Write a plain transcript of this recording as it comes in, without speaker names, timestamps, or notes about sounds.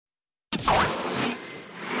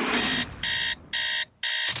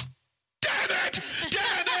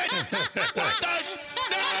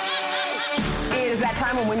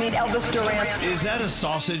time when we meet Elvis Duran. Is that a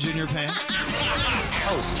sausage in your pants?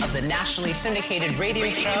 Host of the nationally syndicated radio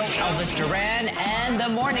show, Elvis Duran and the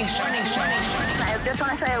Morning Show. I just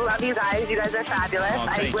want to say I love you guys. You guys are fabulous.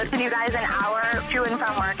 I listen to you guys an hour to and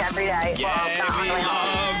from work every day. Yeah, we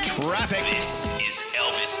love traffic. This is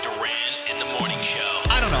Elvis Duran and the Morning Show.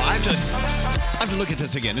 I don't know. I have to look at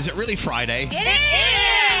this again. Is it really Friday?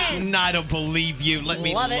 It is! No, I don't believe you. Let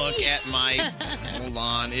me Love it. look at my... Hold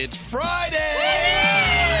on. It's Friday!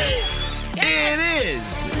 It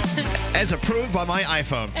is! As approved by my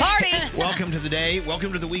iPhone. Party! Welcome to the day.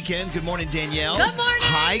 Welcome to the weekend. Good morning, Danielle. Good morning.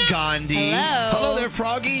 Hi, Gandhi. Hello. Hello there,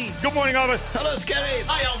 Froggy. Good morning, Elvis. Hello, Scary.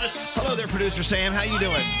 Hi, Elvis. Hello there, producer Sam. How you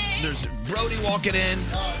doing? There's Brody walking in.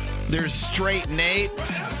 There's Straight Nate.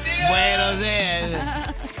 Bueno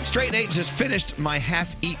there. Straight Nate just finished my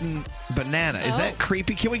half-eaten banana. Is that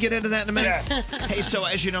creepy? Can we get into that in a minute? Yeah. Hey, so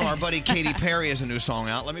as you know, our buddy Katy Perry has a new song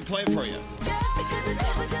out. Let me play it for you.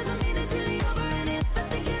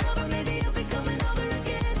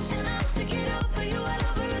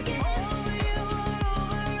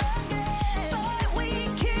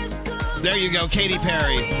 There you go, Katy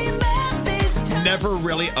Perry. Never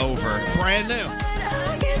really over. Brand new.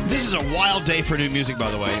 This is a wild day for new music,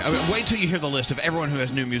 by the way. I mean, wait till you hear the list of everyone who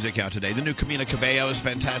has new music out today. The new Camila Cabello is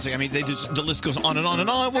fantastic. I mean, the list goes on and on and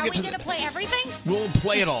on. Are we going to play everything? We'll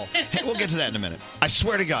play it all. Hey, we'll get to that in a minute. I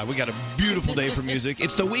swear to God, we got a beautiful day for music.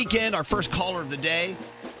 It's the weekend, our first caller of the day.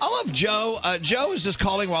 I love Joe. Joe is just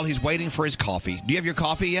calling while he's waiting for his coffee. Do you have your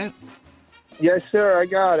coffee yet? Yes, sir. I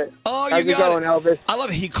got it. Oh, you How's it got going, it. Elvis? I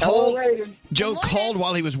love it. He called. Hello, Joe called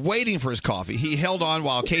while he was waiting for his coffee. He held on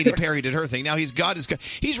while Katy Perry did her thing. Now he's got his.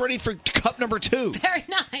 He's ready for cup number 2. Very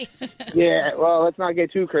nice. Yeah, well, let's not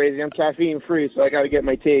get too crazy. I'm caffeine free, so I got to get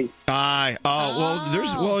my tea. What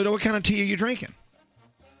kind of tea are you drinking?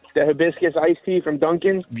 The hibiscus iced tea from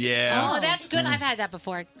Dunkin'. Yeah. Oh, that's good. I've had that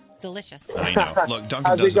before. Delicious. I know. Look, Dunkin'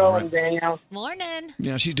 How's does it going, right. Danielle? Morning.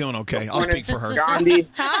 Yeah, she's doing okay. I'll speak for her. Gandhi.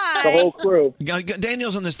 Hi. The whole crew.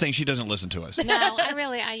 Danielle's on this thing. She doesn't listen to us. No,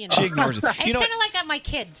 She ignores it. It's kind of like my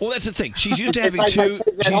kids. Well, that's the thing. She's used to having It's like two. my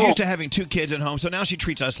kids at She's home. used to having 2 kids at home, so now she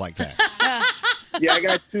treats us like that. Yeah, I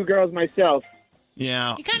got 2 girls myself.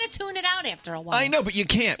 Yeah. You kind of tune it out after a while. I know, but you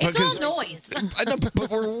can't. It's because, all noise. I know,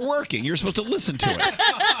 but we're working. You're supposed to listen to us.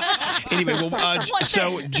 Anyway,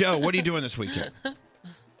 so Joe, what are you doing this weekend?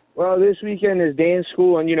 Well, this weekend is dance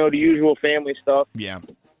school and, the usual family stuff. Yeah.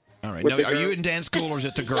 All right. With Now, the are you girls. in dance school or is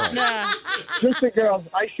it the girls? Just the girls.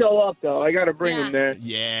 I show up, though. I got to bring them there.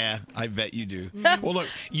 Yeah, I bet you do. Well, look,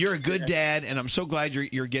 you're a good dad, and I'm so glad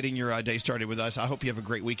you're getting your day started with us. I hope you have a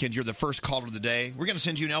great weekend. You're the first caller of the day. We're going to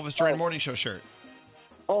send you an Elvis Duran Morning Show shirt.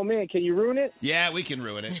 Oh, man, can you ruin it? Yeah, we can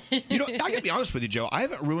ruin it. I got to be honest with you, Joe. I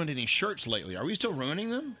haven't ruined any shirts lately. Are we still ruining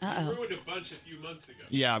them? We ruined a bunch a few months ago.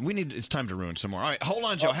 Yeah, it's time to ruin some more. All right, hold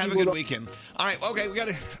on, Joe. Have a good weekend. All right, okay, we got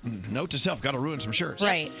to, note to self, got to ruin some shirts.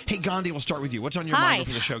 Right. Hey, Gandhi, we'll start with you. What's on your Hi. mind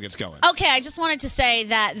before the show gets going? Okay, I just wanted to say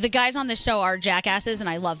that the guys on this show are jackasses, and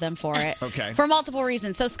I love them for it. Okay. For multiple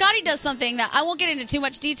reasons. So Scotty does something that I won't get into too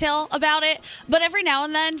much detail about it, but every now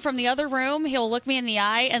and then from the other room, he'll look me in the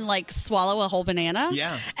eye and swallow a whole banana.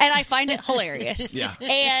 Yeah. And I find it hilarious. Yeah.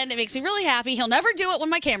 And it makes me really happy. He'll never do it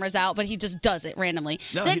when my camera's out, but he just does it randomly.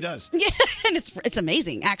 No, he does. Yeah, and it's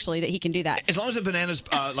amazing actually that he can do that. As long as the banana's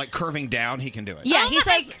curving down, he can do it. Yeah, he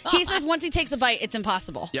says once he takes a bite, it's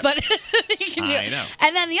impossible. Yep. But he can do I it. know.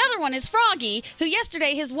 And then the other one is Froggy, who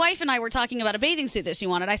yesterday his wife and I were talking about a bathing suit that she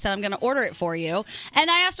wanted. I said, I'm going to order it for you.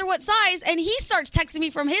 And I asked her what size, and he starts texting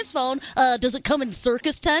me from his phone, does it come in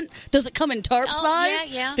circus tent? Does it come in tarp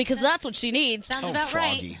size? Yeah. Because that's what she needs. Sounds about Froggy.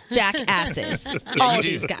 right. Jackasses. Yeah, All you of do.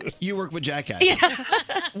 these guys. You work with jackass. Yeah.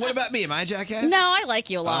 What about me? Am I a jackass? No, I like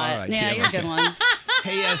you a lot. All right, yeah, see, you're a good one.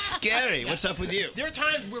 Hey, Scary, what's up with you? There are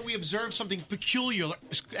times where we observe something peculiar,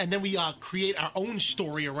 and then we create our own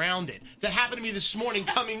story around it. That happened to me this morning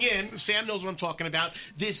coming in. Sam knows what I'm talking about.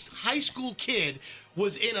 This high school kid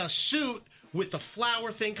was in a suit with the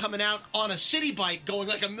flower thing coming out on a city bike going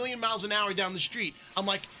like 1,000,000 miles an hour down the street. I'm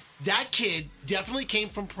like, that kid definitely came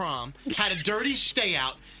from prom, had a dirty stay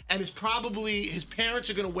out, and his parents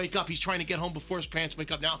are going to wake up. He's trying to get home before his parents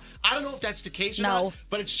wake up. Now, I don't know if that's the case or not,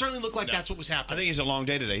 but it certainly looked like that's what was I happening. think he's a long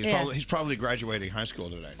day today. He's probably graduating high school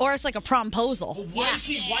today. Or it's like a promposal. Why is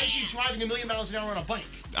he driving 1,000,000 miles an hour on a bike?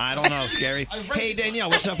 I don't know, Scary. Hey, Danielle,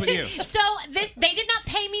 what's up with you? So they did not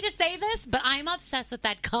pay me to say this, but I'm obsessed with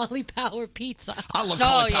that cauliflower pizza. I love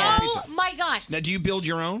cauliflower pizza. Oh my gosh! Now, do you build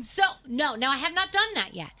your own? So no, I have not done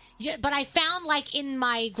that yet. But I found in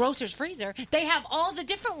my grocer's freezer, they have all the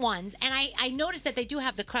different ones, and I noticed that they do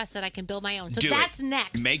have the crust that I can build my own. So Do that's it.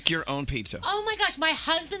 next. Make your own pizza. Oh my gosh, my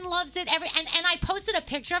husband loves it. And I posted a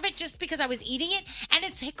picture of it just because I was eating it, and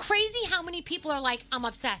it's crazy how many people are like, I'm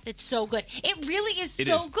obsessed. It's so good. It really is It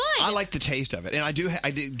so is. good. I like the taste of it, and I do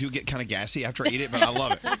get kind of gassy after I eat it, but I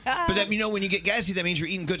love it. But that, when you get gassy, that means you're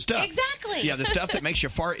eating good stuff. Exactly. Yeah, the stuff that makes you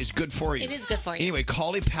fart is good for you. It is good for you. Anyway,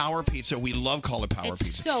 Cauliflower Pizza. We love Cauliflower It's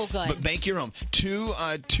Pizza. so good. But make your own. Two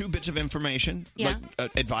bits of information. Yeah.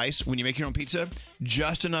 Advice: when you make your own pizza,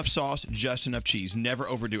 just enough sauce, just enough cheese. Never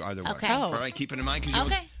overdo either one. Okay. All right, keep it in mind.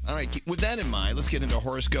 Okay. All right, with that in mind, let's get into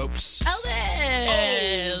horoscopes.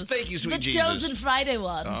 Elvis. Thank you, sweet the Jesus. Chosen Friday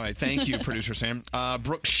one. All right, thank you, producer Sam.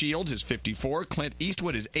 Brooke Shields is 54. Clint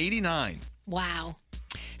Eastwood is 89. Wow.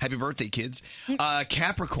 Happy birthday, kids.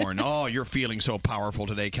 Capricorn. Oh, you're feeling so powerful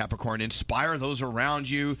today, Capricorn. Inspire those around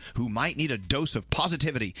you who might need a dose of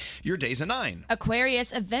positivity. Your day's a 9.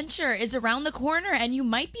 Aquarius, adventure is around the corner and you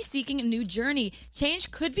might be seeking a new journey.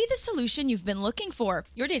 Change could be the solution you've been looking for.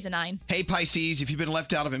 Your day's a 9. Hey, Pisces, if you've been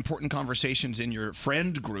left out of important conversations in your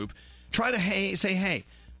friend group, try to say, hey,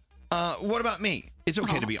 what about me? It's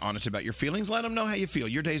okay to be honest about your feelings. Let them know how you feel.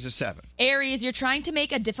 Your day's a 7. Aries, you're trying to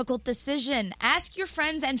make a difficult decision. Ask your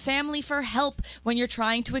friends and family for help when you're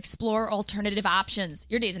trying to explore alternative options.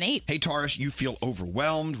 Your day's an 8. Hey, Taurus, you feel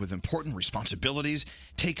overwhelmed with important responsibilities.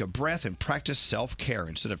 Take a breath and practice self-care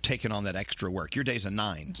instead of taking on that extra work. Your day's a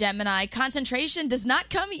 9. Gemini, concentration does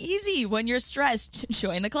not come easy when you're stressed.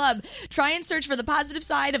 Join the club. Try and search for the positive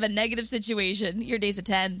side of a negative situation. Your day's a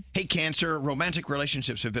 10. Hey, Cancer, romantic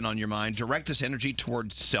relationships have been on your mind. Direct this energy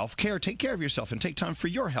towards self-care. Take care of yourself and take time for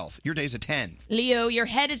your health. Your day's a 10. Leo, your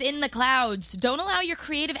head is in the clouds. Don't allow your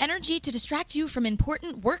creative energy to distract you from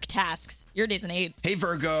important work tasks. Your day's an 8. Hey,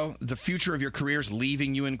 Virgo, the future of your career is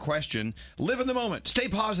leaving you in question. Live in the moment. Stay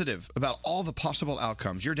positive about all the possible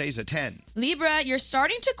outcomes. Your day's a 10. Libra, you're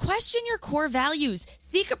starting to question your core values.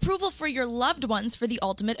 Seek approval for your loved ones for the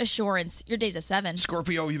ultimate assurance. Your day's a 7.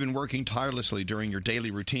 Scorpio, you've been working tirelessly during your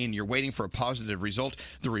daily routine. You're waiting for a positive result.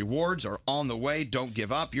 The rewards are on the way. Don't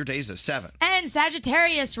give up. Your day's a 7. And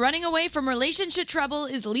Sagittarius, running away from relationship trouble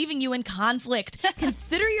is leaving you in conflict.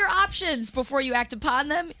 Consider your options before you act upon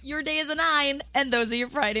them. Your day is a 9. And those are your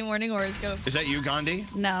Friday morning horoscopes. Is that you, Gandhi?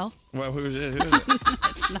 No. Well, who is it? Who is it?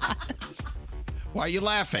 It's not. Why are you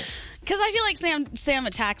laughing? Because I feel like Sam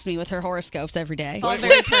attacks me with her horoscopes every day. What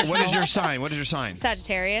is your sign? What is your sign?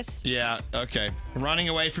 Sagittarius. Yeah, okay. Running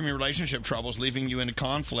away from your relationship troubles, leaving you in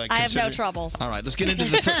conflict. I have no troubles. All right, let's get into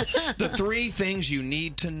the 3 things you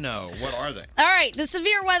need to know. What are they? All right, the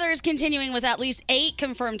severe weather is continuing with at least 8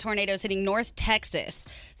 confirmed tornadoes hitting North Texas.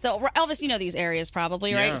 So, Elvis, you know these areas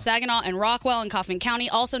probably, right? Yeah. Saginaw and Rockwell and Kaufman County,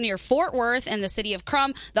 also near Fort Worth and the city of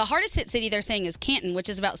Crum. The hardest hit city they're saying is Canton, which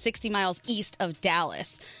is about 60 miles east of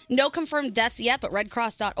Dallas. No confirmed deaths yet, but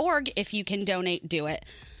redcross.org, if you can donate, do it.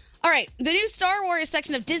 All right, the new Star Wars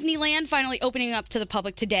section of Disneyland finally opening up to the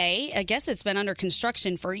public today. I guess it's been under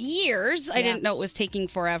construction for years. I didn't know it was taking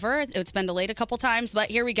forever. It's been delayed a couple times,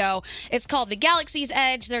 but here we go. It's called the Galaxy's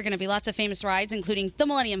Edge. There are going to be lots of famous rides, including the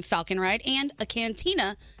Millennium Falcon ride and a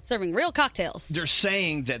cantina serving real cocktails. They're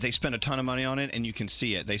saying that they spent a ton of money on it, and you can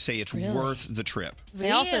see it. They say it's worth the trip. They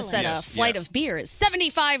also said a flight of beer is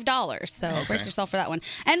 $75, so brace yourself for that one.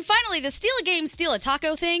 And finally, the Steal a Game, Steal a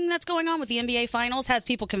Taco thing that's going on with the NBA Finals has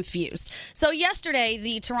people confused. So yesterday,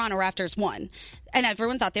 the Toronto Raptors won, and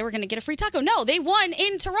everyone thought they were going to get a free taco. No, they won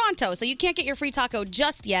in Toronto, so you can't get your free taco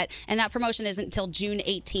just yet, and that promotion isn't until June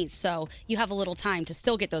 18th, so you have a little time to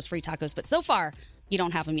still get those free tacos, but so far, you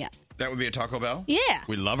don't have them yet. That would be a Taco Bell? Yeah.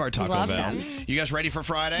 We love our Taco Love Bell. them. You guys ready for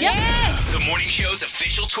Friday? Yes! The Morning Show's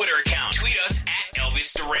official Twitter account. Tweet us at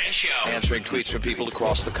Elvis Duran Show. Answering tweets from people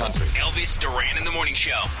across the country. Elvis Duran in the Morning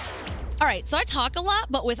Show. All right, so I talk a lot,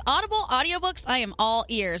 but with Audible audiobooks, I am all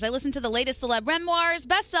ears. I listen to the latest celeb memoirs,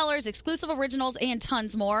 bestsellers, exclusive originals, and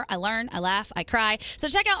tons more. I learn, I laugh, I cry. So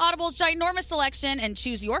check out Audible's ginormous selection and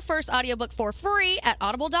choose your first audiobook for free at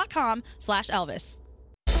audible.com/Elvis.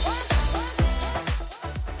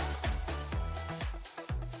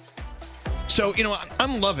 So,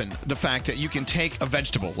 I'm loving the fact that you can take a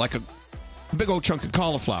vegetable, like a big old chunk of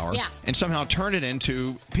cauliflower, and somehow turn it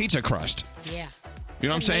into pizza crust. Yeah. You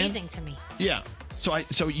know what I'm saying? Amazing to me. Yeah.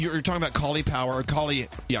 So you're talking about cauliflower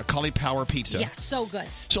pizza. Yeah, so good.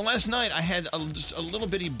 So last night I had just a little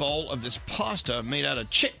bitty bowl of this pasta made out of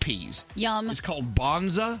chickpeas. Yum. It's called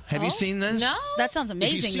Bonza. Have you seen this? No. That sounds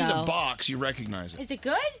amazing, If you see though. the box, you recognize it. Is it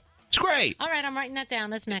good? It's great. All right, I'm writing that down.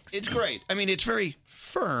 That's next. It's great. I mean, it's very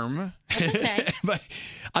firm. That's okay. But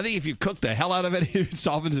I think if you cook the hell out of it, it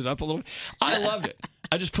softens it up a little. I loved it.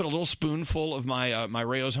 I just put a little spoonful of my my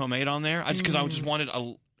Rayo's homemade on there. Because I just wanted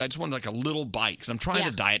like a little bite because I'm trying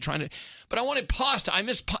to diet, but I wanted pasta. I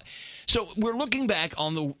miss So we're looking back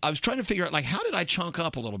on I was trying to figure out, like, how did I chunk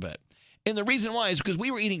up a little bit? And the reason why is because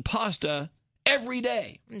we were eating pasta every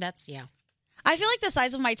day. I feel like the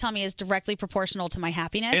size of my tummy is directly proportional to my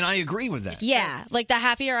happiness. And I agree with that. Yeah. Like, the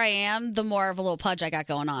happier I am, the more of a little pudge I got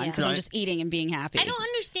going on because I'm Right. just eating and being happy. I don't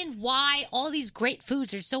understand why all these great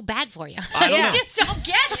foods are so bad for you. I don't know. just don't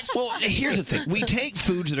get it. Well, here's the thing. We take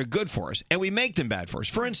foods that are good for us, and we make them bad for us.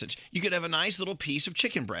 For instance, you could have a nice little piece of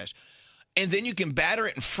chicken breast, and then you can batter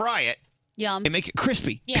it and fry it. Yum. And make it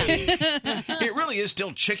crispy. Yeah. It really is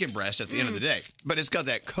still chicken breast at the end of the day, but it's got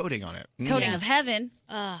that coating on it. Coating of heaven.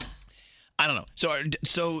 I don't know.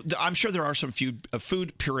 So I'm sure there are some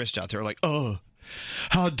food purists out there like, oh,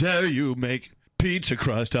 how dare you make pizza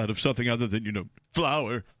crust out of something other than,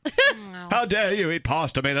 flour? How dare you eat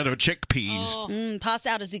pasta made out of chickpeas? Pasta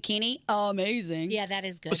out of zucchini. Amazing. Yeah, that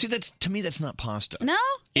is good. Well, see, to me, that's not pasta. No?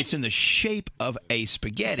 It's in the shape of a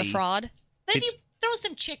spaghetti. It's a fraud. But if you throw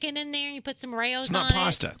some chicken in there, you put some Rayo's It's not on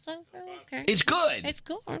pasta. it. So, okay. It's good. It's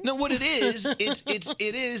good. No, what it is,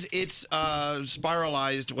 it's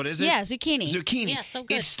spiralized. What is it? Yeah, zucchini. Zucchini. Yeah, so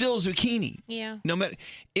good. It's still zucchini. Yeah. No matter,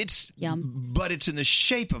 but it's in the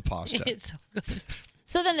shape of pasta. It's so good.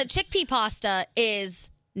 So then the chickpea pasta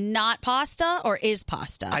is not pasta or is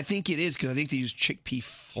pasta? I think it is because I think they use chickpea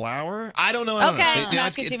flour. I don't know. Okay, I'm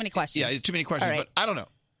asking too many questions. Yeah, it's too many questions, All right. but I don't know.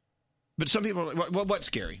 But some people are like, what's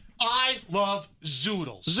scary? I love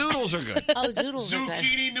zoodles. Zoodles are good. Oh, zoodles are good.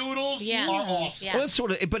 Zucchini noodles Yeah. are awesome. Yeah. Well, it's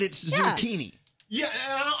sort of, but it's zucchini. Yeah,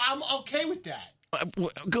 and I'm okay with that.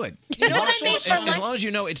 Good. You know what I made for As lunch? long as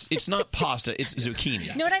you know it's not pasta, it's zucchini.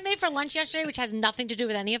 You know what I made for lunch yesterday, which has nothing to do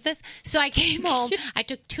with any of this? So I came home, I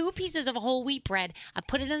took 2 pieces of whole wheat bread, I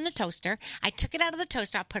put it in the toaster, I took it out of the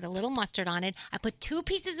toaster, I put a little mustard on it, I put 2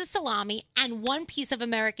 pieces of salami and 1 piece of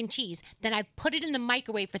American cheese. Then I put it in the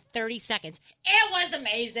microwave for 30 seconds. It was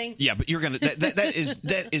amazing. Yeah, but you're gonna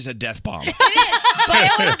that is a death bomb. It is, but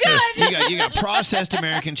it was good. You got processed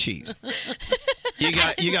American cheese. You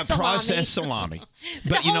got Salami. processed salami.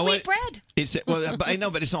 But The you know whole what? wheat bread. It's but I know,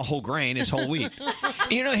 but it's not whole grain. It's whole wheat.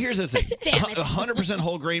 Here's the thing: Damn it. 100%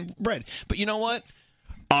 whole grain bread. But you know what?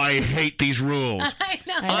 I hate these rules. I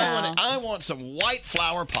know. I want some white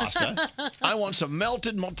flour pasta. I want some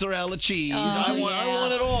melted mozzarella cheese. I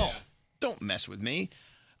want it all. Don't mess with me.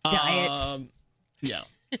 Diets. Yeah.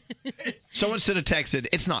 Someone should have texted,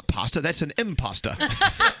 it's not pasta, that's an impasta.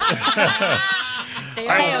 They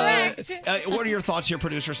are correct. What are your thoughts here,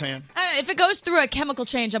 producer Sam? I don't know, if it goes through a chemical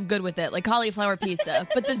change, I'm good with it, like cauliflower pizza.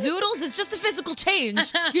 But the zoodles is just a physical change.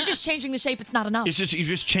 You're just changing the shape. It's not enough. You're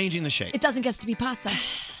just changing the shape. It doesn't get to be pasta.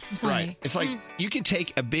 I'm sorry. Right. It's like you could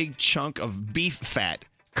take a big chunk of beef fat,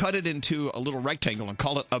 cut it into a little rectangle, and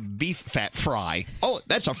call it a beef fat fry. Oh,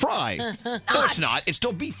 that's a fry. No, it's not. It's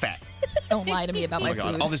still beef fat. Don't lie to me about Oh my my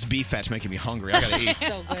God, food. all this beef fat's making me hungry. I gotta eat.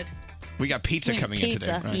 So good. We got pizza coming in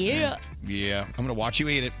today. Pizza. Right? Yeah. Yeah. I'm gonna watch you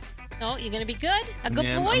eat it. Oh, you're going to be good? A good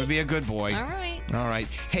Yeah, boy? I'm gonna be a good boy. All right. All right.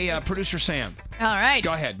 Hey, producer Sam. All right.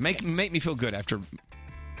 Go ahead. Make me feel good after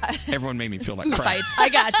everyone made me feel like crap. Fights. I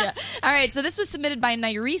gotcha. All right, so this was submitted by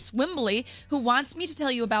Nyrese Wimbley, who wants me to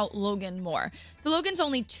tell you about Logan more. So Logan's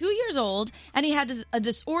only 2 years old, and he had a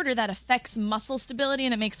disorder that affects muscle stability,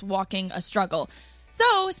 and it makes walking a struggle.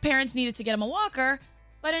 So his parents needed to get him a walker,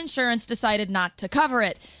 but insurance decided not to cover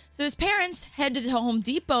it. So his parents headed to Home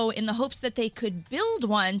Depot in the hopes that they could build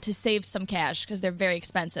one to save some cash because they're very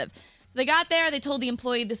expensive. So they got there, they told the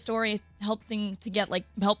employee the story, helping to get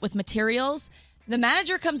help with materials. The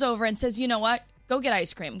manager comes over and says, you know what? Go get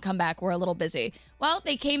ice cream. Come back. We're a little busy. Well,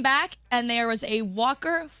 they came back, and there was a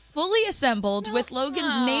walker fully assembled with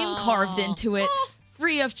Logan's name carved into it,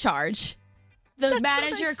 free of charge. The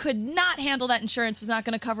manager could not handle that. Insurance was not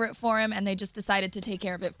going to cover it for him, and they just decided to take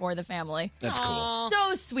care of it for the family. That's cool.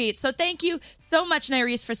 So sweet. So thank you so much,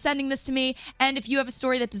 Nyrese, for sending this to me. And if you have a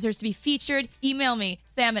story that deserves to be featured, email me,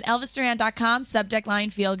 sam@elvisduran.com, subject line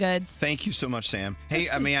feel goods. Thank you so much, Sam. Hey,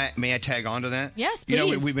 may I tag on to that? Yes, You know,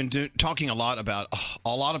 please. we've been talking a lot about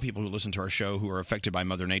a lot of people who listen to our show who are affected by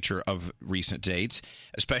Mother Nature of recent dates,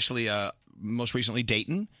 especially most recently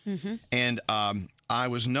Dayton. Mm-hmm. And I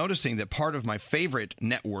was noticing that part of my favorite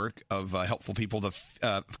network of helpful people,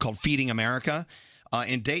 called Feeding America,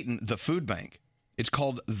 in Dayton, the Food Bank. It's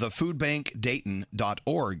called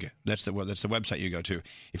thefoodbankdayton.org. That's the website you go to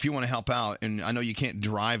if you want to help out. And I know you can't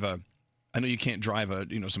drive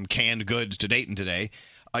some canned goods to Dayton today.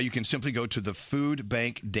 You can simply go to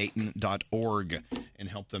thefoodbankdayton.org and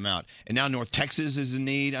help them out. And now North Texas is in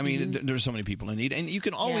need. I mean, there's so many people in need. And you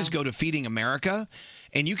can always go to Feeding America,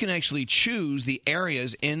 and you can actually choose the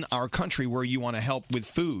areas in our country where you want to help with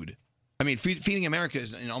food. I mean, Feeding America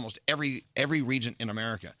is in almost every region in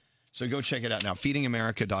America. So go check it out now,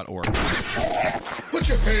 feedingamerica.org. Put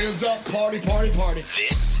your hands up, party, party, party.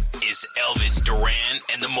 This is Elvis Duran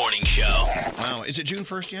and the Morning Show. Wow, is it June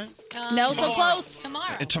 1st yet? No, so close.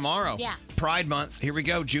 Tomorrow. Yeah. Pride Month. Here we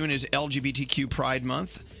go. June is LGBTQ Pride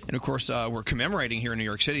Month. And, of course, we're commemorating here in New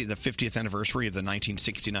York City the 50th anniversary of the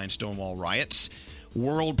 1969 Stonewall riots.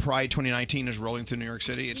 World Pride 2019 is rolling through New York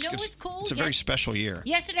City. You know what's cool? It's a very special year.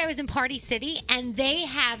 Yesterday I was in Party City, and they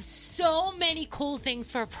have so many cool things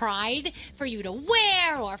for Pride for you to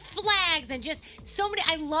wear, or flags, and just so many.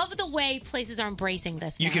 I love the way places are embracing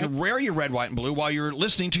this. You can wear your red, white, and blue while you're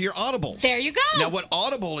listening to your Audibles. There you go. Now, what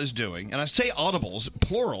Audible is doing, and I say Audibles,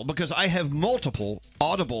 plural, because I have multiple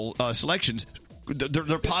Audible selections.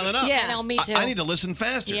 They're piling up. Yeah, no, me too. I need to listen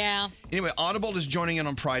faster. Yeah. Anyway, Audible is joining in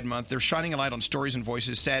on Pride Month. They're shining a light on stories and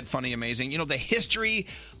voices, sad, funny, amazing. You know, the history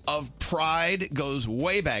of Pride goes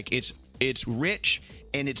way back. It's rich,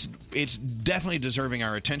 and it's definitely deserving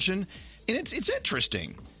our attention, and it's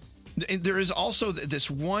interesting. There is also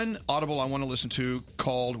this one Audible I want to listen to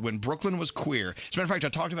called When Brooklyn Was Queer. As a matter of fact, I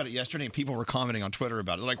talked about it yesterday, and people were commenting on Twitter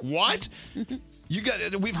about it. Like, what?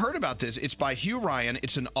 We've heard about this. It's by Hugh Ryan.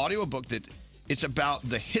 It's an audiobook that it's about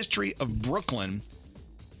the history of Brooklyn,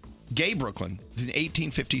 gay Brooklyn, from the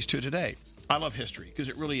 1850s to today. I love history because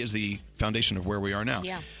it really is the foundation of where we are now.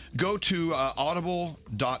 Yeah. Go to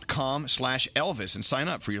audible.com/Elvis and sign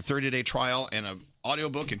up for your 30-day trial and an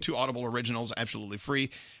audiobook and 2 Audible originals absolutely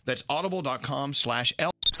free. That's audible.com/Elvis.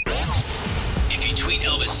 If you tweet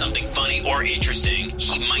Elvis something funny or interesting,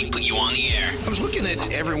 he might put you on the air. I was looking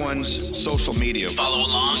at everyone's social media. Follow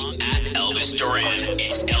along at Elvis Duran.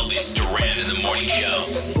 It's Elvis Duran in the Morning Show.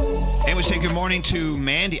 And we say good morning to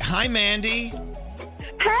Mandy. Hi, Mandy.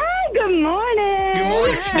 Hey, good morning. Good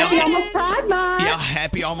morning. Happy almost Pride Month. Yeah,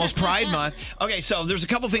 happy almost Pride Month. Okay, so there's a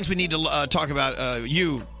couple things we need to talk about,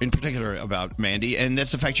 you in particular, about, Mandy, and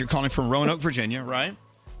that's the fact you're calling from Roanoke, Virginia, right?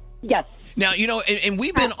 Yes. Now, you know, and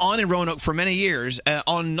we've been on in Roanoke for many years,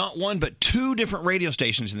 on not one but 2 different radio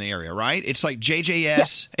stations in the area, right? It's like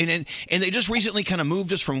JJS, and they just recently kind of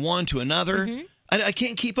moved us from one to another. Mm-hmm. I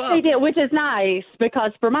can't keep up. They did, which is nice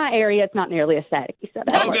because for my area, it's not nearly as static. So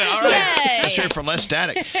that Okay, all right. Let's hear it for less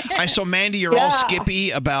static. I saw, Mandy, you're all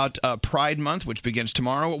skippy about Pride Month, which begins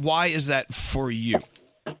tomorrow. Why is that for you?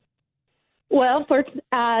 Well, for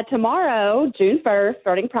tomorrow, June 1st,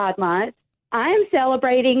 starting Pride Month, I am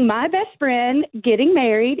celebrating my best friend getting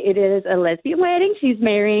married. It is a lesbian wedding. She's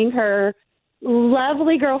marrying her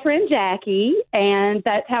lovely girlfriend, Jackie, and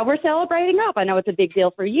that's how we're celebrating up. I know it's a big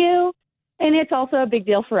deal for you, and it's also a big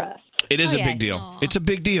deal for us. It is a big deal. Aww. It's a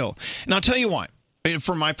big deal. And I'll tell you why.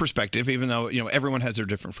 From my perspective, even though, you know, everyone has their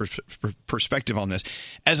different perspective on this.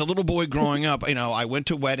 As a little boy growing up, you know, I went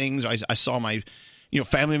to weddings. I saw my, you know,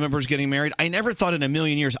 family members getting married. I never thought in a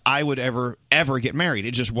million years I would ever get married.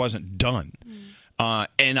 It just wasn't done.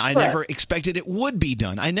 And I never expected it would be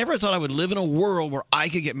done. I never thought I would live in a world where I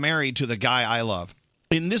could get married to the guy I love.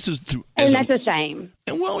 And this is and that's a shame.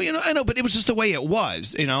 Well, you know, I know, but it was just the way it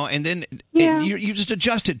was, you know, and then you just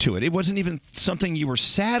adjusted to it. It wasn't even something you were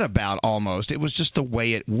sad about almost. It was just the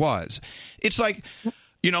way it was. It's like,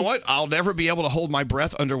 you know what? I'll never be able to hold my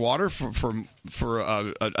breath underwater for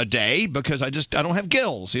a day because I don't have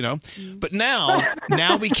gills, you know. But now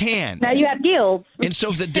we can. Now you have gills. And so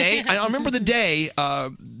I remember the day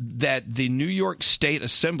that the New York State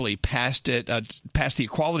Assembly passed the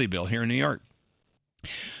Equality Bill here in New York.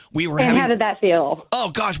 How did that feel? Oh,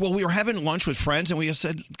 gosh. Well, we were having lunch with friends, and we just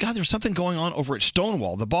said, God, there's something going on over at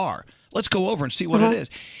Stonewall, the bar. Let's go over and see what it is.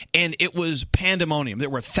 And it was pandemonium. There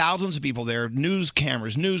were thousands of people there, news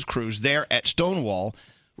cameras, news crews there at Stonewall,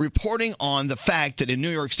 reporting on the fact that in New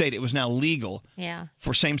York State it was now legal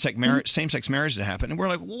for same-sex marriage to happen. And we're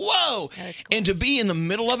like, whoa! Cool. And to be in the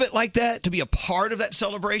middle of it like that, to be a part of that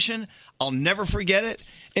celebration, I'll never forget it.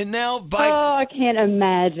 And now, I can't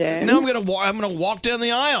imagine. Now I'm gonna walk down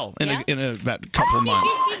the aisle in about couple of months.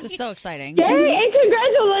 This is so exciting. Yay, and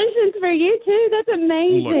congratulations for you too. That's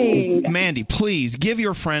amazing. Look, Mandy, please give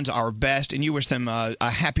your friends our best, and you wish them a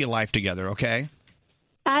happy life together. Okay.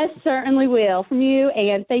 I certainly will, from you,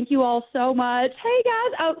 and thank you all so much. Hey,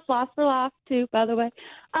 guys. Oh, Slice for Life, too, by the way.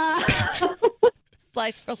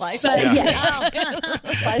 Slice for Life. But,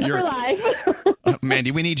 Slice for Life.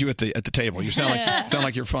 Mandy, we need you at the table. You sound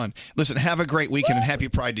like you're fun. Listen, have a great weekend, and happy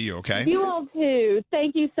Pride to you, okay? You all, too.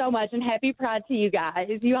 Thank you so much, and happy Pride to you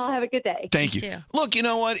guys. You all have a good day. Thank you. Look, you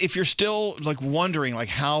know what? If you're still, wondering,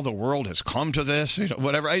 how the world has come to this,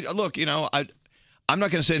 whatever, I'm not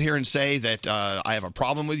going to sit here and say that I have a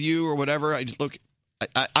problem with you or whatever. I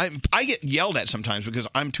get yelled at sometimes because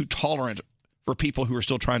I'm too tolerant for people who are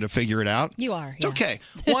still trying to figure it out. You are. It's okay.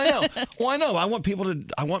 Why no? Why no? I want people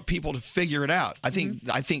to figure it out. I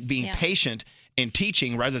think being patient and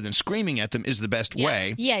teaching rather than screaming at them is the best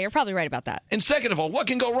way. Yeah, you're probably right about that. And second of all, what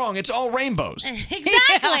can go wrong? It's all rainbows.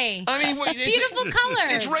 Exactly. I mean, it's beautiful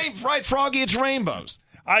colors. It's right, Froggy. It's rainbows.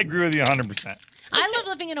 I agree with you 100%. I love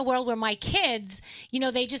living in a world where my kids,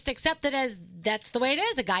 they just accept it as that's the way it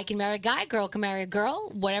is. A guy can marry a guy, a girl can marry a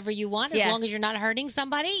girl, whatever you want, as long as you're not hurting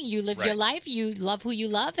somebody. You live your life, you love who you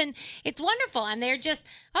love, and it's wonderful. And they're just,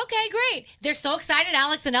 okay, great. They're so excited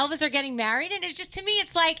Alex and Elvis are getting married, and it's just, to me,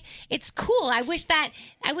 it's like, it's cool. I wish that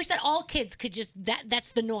all kids could just,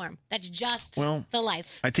 that's the norm. That's just the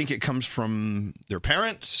life. I think it comes from their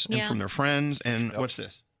parents and from their friends. And what's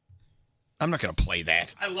this? I'm not going to play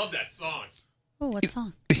that. I love that song. Oh, what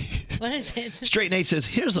song? What is it? Straight Nate says,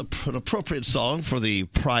 here's an appropriate song for the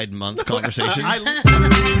Pride Month conversation. I love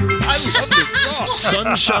this song.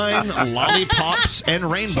 Sunshine, lollipops, and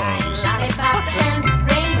rainbows. Lollipops and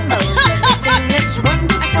rainbows. Everything that's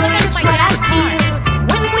wonderful. I put it in my dad's car.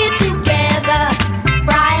 When we're together,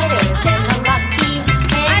 brighter than a lucky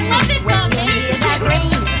hen. I love this song, When you hear that rain,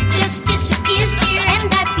 just disappears, dear, and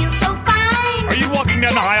that feels so fine. Are you walking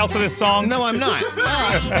down the aisle to this song? No, I'm not.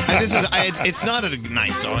 It's not a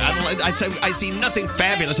nice song. I see nothing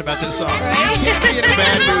fabulous about this song. You can't be in a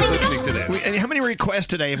bad mood listening to this. And how many requests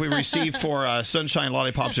today have we received for Sunshine,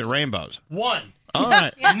 Lollipops, and Rainbows? One. All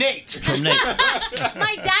right. Nate. From Nate.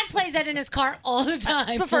 My dad plays that in his car all the time.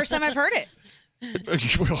 It's the first time I've heard it.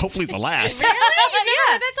 Well, hopefully the last. Really? You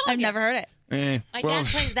never heard that song? I've never heard it. My dad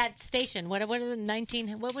plays that station. What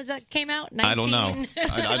was that came out? 19? I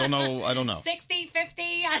don't know. I don't know. 60, 50,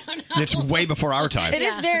 I don't know. It's way before our time. It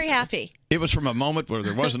is very happy. It was from a moment where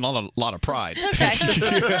there wasn't a lot of pride. Okay.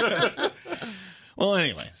 Well,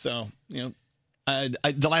 anyway, so,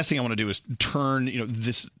 the last thing I want to do is turn,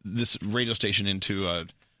 this radio station into a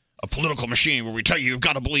political machine where we tell you you've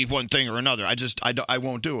got to believe one thing or another. I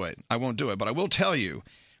won't do it. I won't do it. But I will tell you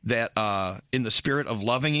that in the spirit of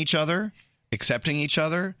loving each other, accepting each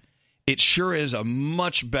other, it sure is a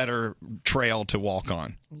much better trail to walk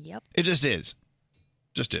on. Yep. It just is.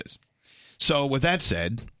 Just is. So with that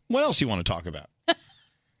said, what else do you want to talk about?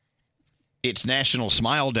 It's National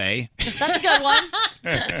Smile Day. That's a good one.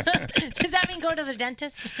 Does that mean go to the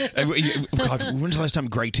dentist? God, when's the last time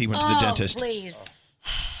Greg T went to the dentist? Please.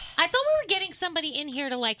 I thought we were getting somebody in here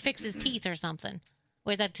to fix his teeth or something.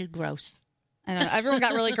 Or is that too gross? I don't know. Everyone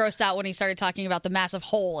got really grossed out when he started talking about the massive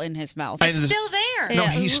hole in his mouth. It's still there. No,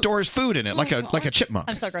 he stores food in it like a chipmunk.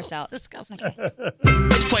 I'm so grossed out. Disgusting.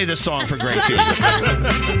 Let's play this song for Greg T.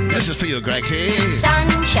 This is for you, Greg T.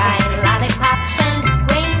 Sunshine, lollipops, and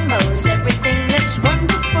rainbows. Everything that's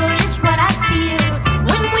wonderful is what I feel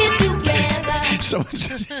when we're together.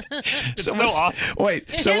 Someone awesome. Wait,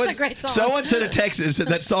 It is a great song. someone sent a text and said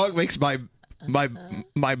that song makes my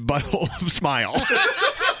butthole smile.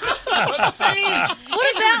 What does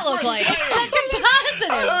that look like? Such a positive.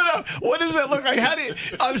 I don't know. What does that look like?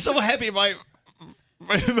 I'm so happy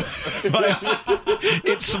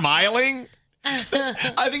it's smiling.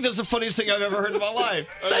 I think that's the funniest thing I've ever heard in my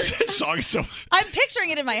life. That song is so. I'm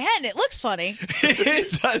picturing it in my head. It looks funny.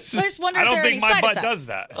 It does. I just wonder I if don't there are any think my side butt effects. does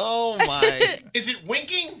that. Oh my! Is it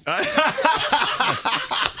winking?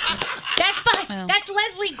 That's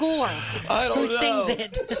Leslie Gore who sings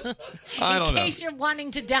it. I don't know. In case you're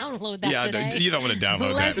wanting to download that today. No, you don't want to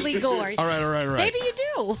download Leslie that. Gore. All right. Maybe you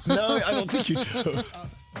do. No, I don't think you do.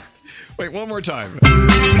 Wait, one more time.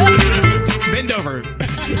 Bend over.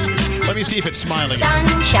 Let me see if it's smiling.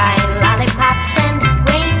 Sunshine, lollipops, and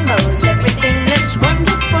rainbows. Everything that's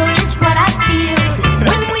wonderful is what I feel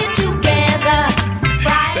when we're together.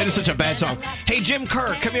 That is such a bad song. Hey, Jim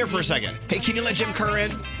Kerr, come here for a second. Hey, can you let Jim Kerr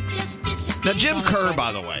in? Now, Jim Kerr,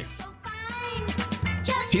 by the way,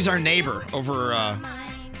 he's our neighbor over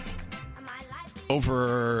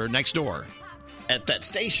next door at that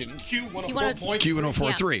station.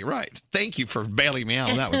 Q104.3. Yeah. Right. Thank you for bailing me out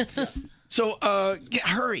on that one. So,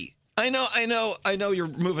 hurry. I know you're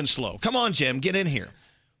moving slow. Come on, Jim, get in here.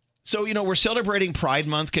 So, we're celebrating Pride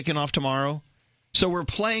Month kicking off tomorrow. So we're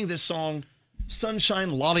playing this song,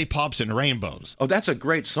 Sunshine, Lollipops, and Rainbows. Oh, that's a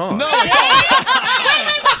great song. No,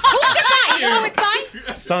 Who's it by? You know who it's by?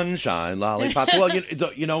 Sunshine, Lollipops. Well,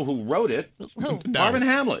 you know who wrote it? Who? Marvin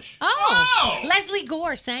Hamlish. Oh, Leslie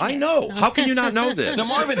Gore sang it. I know. How can you not know this? No,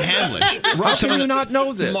 Marvin Hamlish wrote How can you not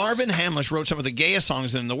know this? Marvin Hamlish wrote some of the gayest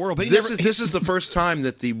songs in the world. But this is the first time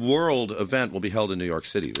that the World event will be held in New York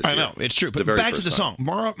City this year. I know, it's true. But back to the song.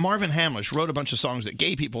 Marvin Hamlish wrote a bunch of songs that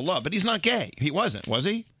gay people love, but he's not gay. He wasn't, was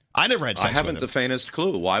he? I never had sex I haven't with the faintest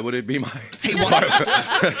clue. Why would it be my...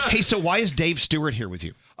 Hey, so why is Dave Stewart here with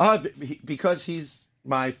you? Because he's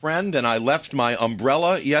my friend, and I left my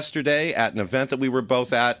umbrella yesterday at an event that we were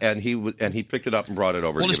both at, and he picked it up and brought it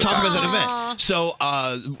over. Well, to let's give it talk back. about that event. So,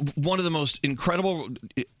 one of the most incredible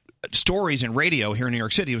stories in radio here in New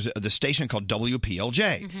York City was the station called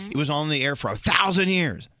WPLJ. It was on the air for 1,000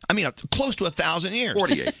 years. I mean, close to 1,000 years.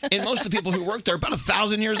 48. And most of the people who worked there are about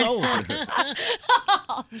 1,000 years old.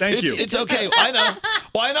 Thank you. It's okay. I know.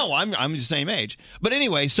 Well, I know. I'm the same age. But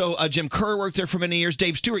anyway, so Jim Kerr worked there for many years.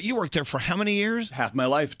 Dave Stewart, you worked there for how many years? Half my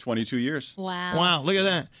life, 22 years. Wow. Wow, look at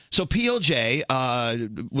that. So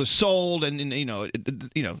PLJ was sold, and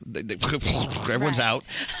everyone's out.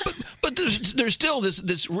 But there's still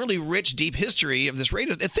this really rich, deep history of this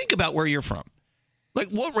radio. Think about where you're from. Like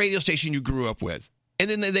what radio station you grew up with. And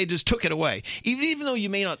then they just took it away. Even though you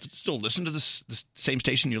may not still listen to the same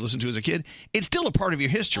station you listened to as a kid, it's still a part of your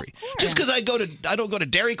history. Just because I don't go to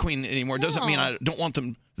Dairy Queen anymore doesn't mean I don't want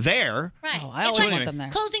them there. Right. I always want them there.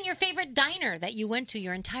 Closing your favorite diner that you went to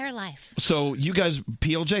your entire life. So you guys,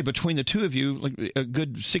 PLJ, between the two of you, like a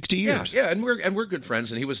good 60 years. Yeah, and we're good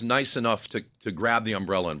friends, and he was nice enough to grab the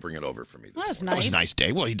umbrella and bring it over for me. That was That was a nice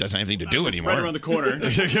day. Well, he doesn't have anything to do anymore. Right around the corner.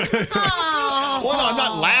 Well, no, I'm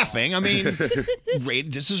not laughing. I mean,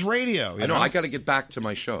 this is radio. I know. I got to get back to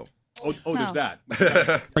my show. Oh, there's that.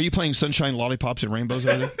 Are you playing Sunshine, Lollipops, and Rainbows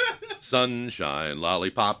over there? Sunshine,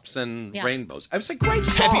 lollipops, and Yeah. rainbows. It's a great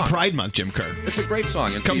song. Happy Pride Month, Jim Kerr. It's a great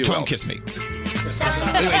song. And Come to to you, and Elvis. kiss me.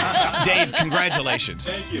 Anyway, Dave, congratulations.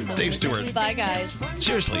 Thank you. Dave Stewart. Bye, guys.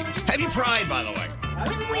 Seriously. Happy Pride, by the way.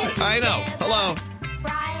 I know. Hello.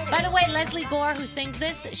 By the way, Leslie Gore, who sings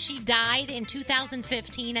this, she died in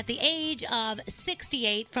 2015 at the age of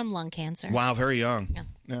 68 from lung cancer. Wow, very young.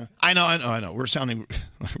 Yeah. I know.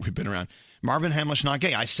 We've been around. Marvin Hamlish not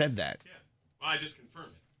gay. I said that. Yeah. Well, I just confirmed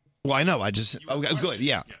it. Well, I know. Good.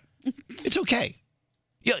 Yeah. It's okay.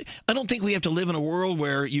 Yeah. I don't think we have to live in a world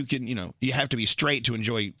where you can, you have to be straight to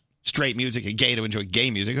enjoy straight music and gay to enjoy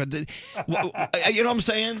gay music. You know what I'm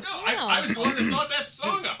saying? No, I was the one that thought that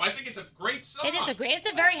song up. I think it's a great song. It's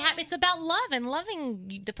a very happy. It's about love and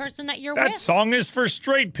loving the person that you're That with. song is for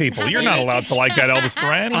straight people. You're not allowed to like that, Elvis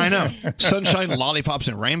Duran. I know. Sunshine, lollipops,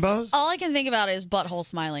 and rainbows. All I can think about is butthole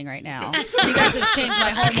smiling right now. You guys have changed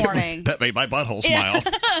my whole morning. That made my butthole smile.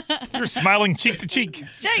 You're smiling cheek to cheek.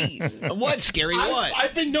 Jeez. What, Scary? What?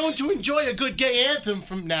 I've been known to enjoy a good gay anthem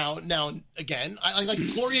from now and again. I like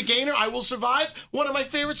Gloria Gaynor, I Will Survive, one of my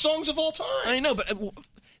favorite songs of all time. I know, but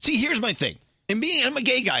see, here's my thing. And I'm a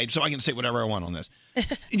gay guy, so I can say whatever I want on this.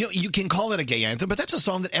 You can call it a gay anthem, but that's a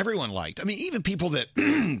song that everyone liked. I mean, even people that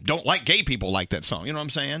don't like gay people like that song. You know what I'm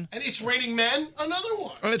saying? And It's Raining Men, another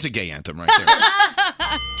one. Oh, it's a gay anthem right there.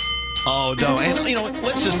 Oh, no. And,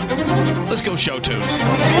 let's go show tunes.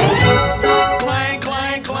 Clang,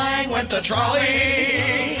 clang, clang went the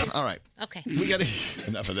trolley. All right. Okay. We got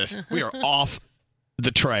enough of this. We are off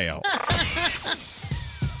the trail.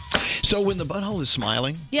 So when the butthole is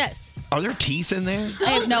smiling, Yes. are there teeth in there? I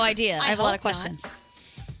have no idea. I have a lot hope of questions.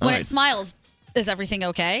 All When right. it smiles, is everything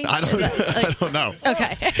okay? I don't, Is that, I don't know.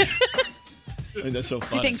 Okay. That's so Do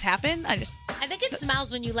funny. things happen? I think it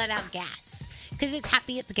smiles when you let out gas because it's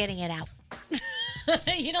happy it's getting it out.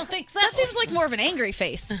 You don't think so? That seems like more of an angry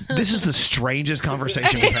face. This is the strangest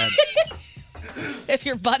conversation we've had. If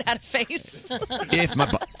your butt had a face. If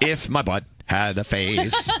my butt had a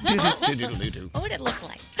face. What would it look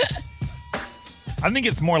like? I think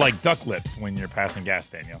it's more like duck lips when you're passing gas,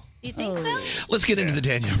 Danielle. You think so? Let's get into the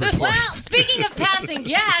Danielle report. Well, speaking of passing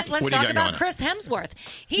gas, let's What do you talk got about going? Chris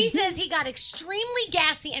Hemsworth. He says he got extremely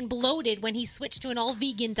gassy and bloated when he switched to an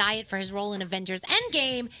all-vegan diet for his role in Avengers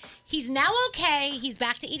Endgame. He's now okay. He's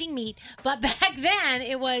back to eating meat. But back then,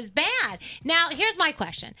 it was bad. Now, here's my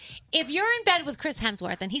question. If you're in bed with Chris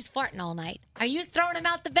Hemsworth and he's farting all night, are you throwing him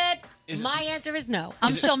out the bed? My answer is no.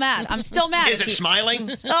 I'm still mad. I'm still mad. Is it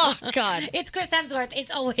smiling? Oh, God. It's Chris Hemsworth.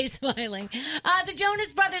 It's always smiling. The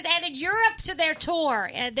Jonas Brothers added Europe to their tour.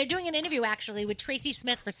 They're doing an interview, actually, with Tracy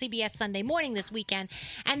Smith for CBS Sunday Morning this weekend.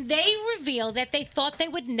 And they revealed that they thought they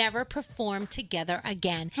would never perform together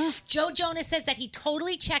again. Joe Jonas says that he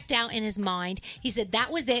totally checked out in his mind. He said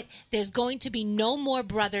that was it. There's going to be no more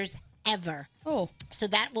brothers ever. Oh. So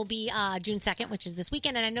that will be June 2nd, which is this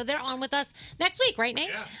weekend. And I know they're on with us next week, right, Nate?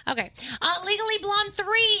 Yeah. Okay. Legally Blonde 3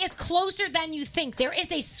 is closer than you think. There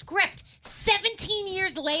is a script. 17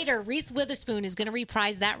 years later, Reese Witherspoon is going to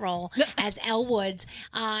reprise that role as Elle Woods.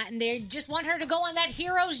 And they just want her to go on that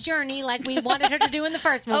hero's journey like we wanted her to do in the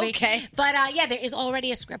first movie. Okay. But, yeah, there is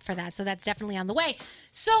already a script for that. So that's definitely on the way.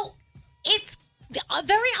 So it's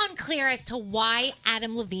Very unclear as to why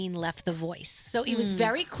Adam Levine left The Voice. So he was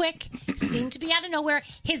very quick, seemed to be out of nowhere.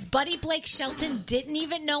 His buddy Blake Shelton didn't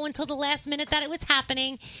even know until the last minute that it was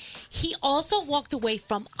happening. He also walked away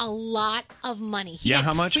from a lot of money. He had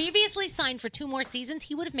how much? Previously signed for 2 more seasons.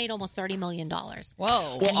 He would have made almost $30 million. Whoa.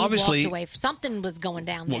 Well, And he obviously- walked away. Something was going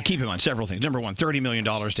down there. Well, keep in mind several things. Number one, $30 million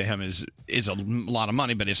to him is a lot of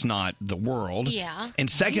money, but it's not the world. Yeah. And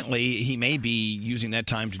secondly, he may be using that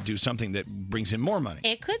time to do something that brings him more money.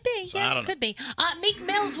 It could be. So, I Yeah, don't it could be. Meek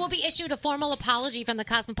Mills will be issued a formal apology from the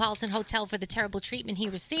Cosmopolitan Hotel for the terrible treatment he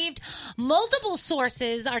received. Multiple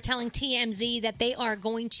sources are telling TMZ that they are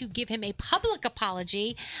going to give him a public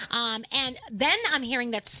apology. And then I'm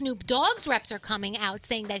hearing that Snoop Dogg's reps are coming out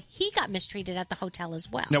saying that he got mistreated at the hotel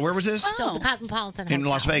as well. Now, where was this? So the Cosmopolitan In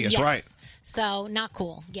Hotel. Las Vegas, Yes. right. So not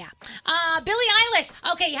cool. Yeah. Billie Eilish.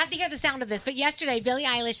 Okay, you have to hear the sound of this. But yesterday, Billie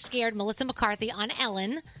Eilish scared Melissa McCarthy on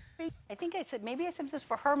Ellen. I think I said this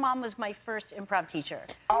for her mom was my first improv teacher.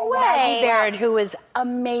 Oh, way. Maggie Baird, who was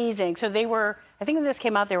amazing. So they were, I think when this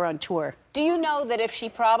came out, they were on tour. Do you know that if she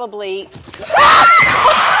probably...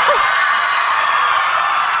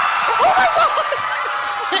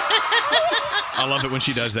 I love it when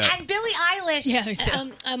she does that. And Billie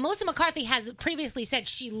Eilish, Melissa McCarthy has previously said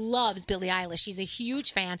she loves Billie Eilish. She's a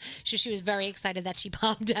huge fan. She was very excited that she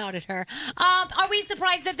popped out at her. Are we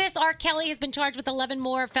surprised at this? R. Kelly has been charged with 11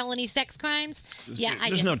 more felony sex crimes.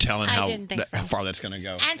 There's no telling how didn't think so. far that's going to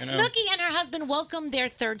go. And Snooki and her husband welcomed their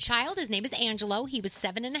third child. His name is Angelo. He was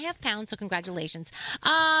 7.5 pounds, so congratulations.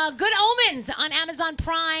 Good Omens on Amazon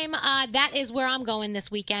Prime. That is where I'm going this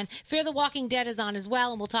weekend. Fear the Walking Dead is on as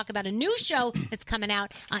well, and we'll talk about a new show that's coming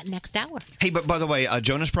out next hour. Hey, but by the way,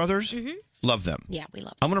 Jonas Brothers, love them. Yeah, we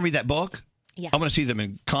love them. I'm going to read that book. Yes. I want to see them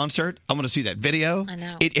in concert. I want to see that video. I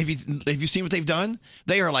know. Have you seen what they've done?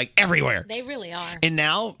 They are like everywhere. They really are. And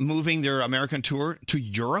now moving their American tour to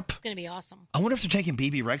Europe. It's going to be awesome. I wonder if they're taking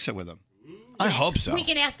BB Rexa with them. I hope so. We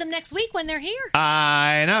can ask them next week when they're here.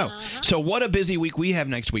 I know. So what a busy week we have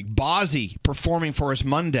next week. Bozzy performing for us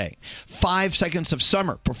Monday. 5 Seconds of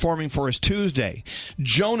Summer performing for us Tuesday.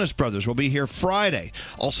 Jonas Brothers will be here Friday.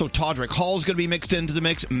 Also, Todrick Hall's going to be mixed into the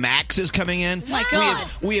mix. Max is coming in. My God.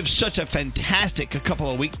 We have such a fantastic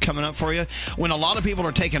couple of weeks coming up for you. When a lot of people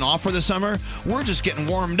are taking off for the summer, we're just getting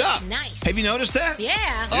warmed up. Nice. Have you noticed that? Yeah.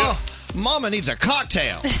 Oh, Mama needs a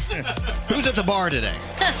cocktail. Who's at the bar today?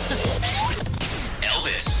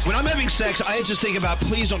 Elvis. When I'm having sex, I just think about,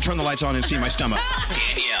 please don't turn the lights on and see my stomach.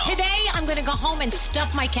 Danielle. Today, I'm going to go home and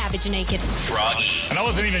stuff my cabbage naked. Froggy. And I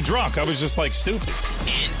wasn't even drunk. I was just like stupid.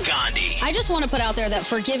 And Gandhi. I just want to put out there that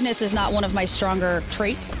forgiveness is not one of my stronger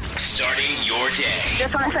traits. Starting your day.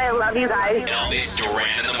 Just want to say I love you guys. Elvis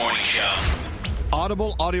Duran in the Morning Show.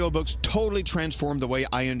 Audible audiobooks totally transformed the way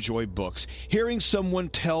I enjoy books. Hearing someone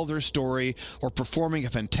tell their story or performing a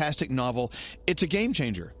fantastic novel, it's a game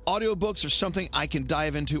changer. Audiobooks are something I can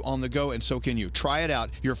dive into on the go, and so can you. Try it out.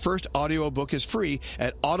 Your first audiobook is free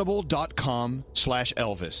at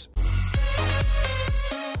audible.com/Elvis.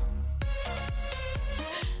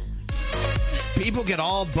 People get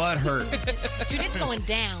all butt hurt. Dude, it's going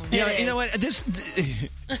down. You know what?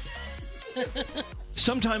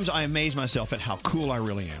 Sometimes I amaze myself at how cool I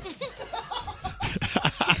really am.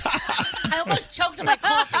 I almost choked on my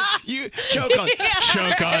coffee. You choke on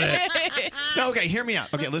it. No, okay, hear me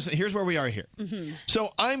out. Okay, listen, here's where we are here.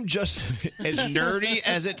 So I'm just, as nerdy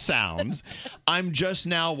as it sounds, I'm just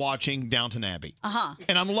now watching Downton Abbey.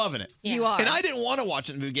 And I'm loving it. You are. And I didn't want to watch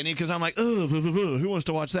it in the beginning because I'm like, oh, who wants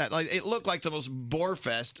to watch that? Like, it looked like the most bore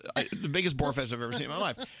fest, the biggest bore fest I've ever seen in my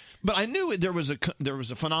life. But I knew there was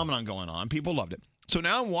a phenomenon going on. People loved it. So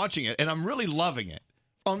now I'm watching it, and I'm really loving it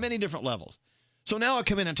on many different levels. So now I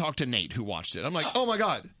come in and talk to Nate, who watched it. I'm like, oh, my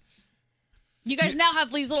God. You guys now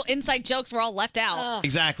have these little inside jokes we're all left out.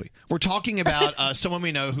 Exactly. We're talking about someone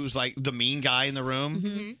we know who's like the mean guy in the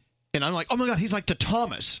room. And I'm like, oh, my God, he's like the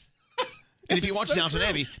Thomas. And if you watch Downton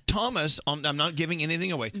Abbey, Thomas, I'm not giving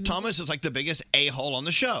anything away, Thomas is like the biggest a-hole on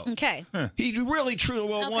the show. Okay. He's really truly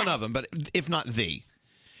one of them, but if not the.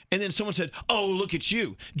 And then someone said, oh, look at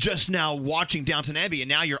you, just now watching Downton Abbey, and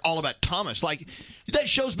now you're all about Thomas. Like, that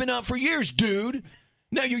show's been out for years, dude.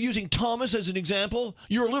 Now you're using Thomas as an example?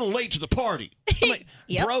 You're a little late to the party. I'm like,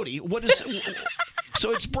 Brody, what is...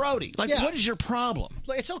 So it's Brody. Like, what is your problem?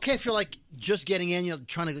 Look, it's okay if you're like just getting in, you're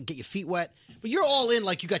trying to get your feet wet, but you're all in.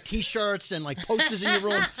 Like you got T-shirts and like posters in your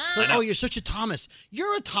room. Like, oh, you're such a Thomas.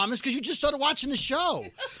 You're a Thomas because you just started watching the show.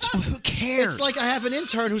 Who cares? It's like I have an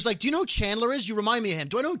intern who's like, "Do you know who Chandler is?" You remind me of him.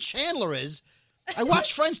 Do I know who Chandler is? I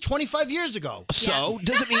watched Friends 25 years ago. So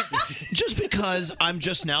does it mean just because I'm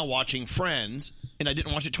just now watching Friends? and I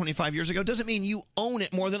didn't watch it 25 years ago doesn't mean you own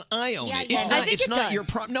it more than I own it. It's I not, think it's it not does. your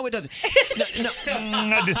problem. No, it doesn't. No,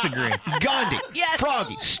 I disagree. Gandhi, Yes.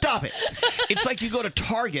 Froggy, stop it. It's like you go to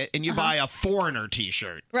Target and you buy a Foreigner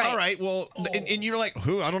T-shirt. Right. All right, well, and you're like,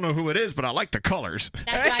 who? I don't know who it is, but I like the colors.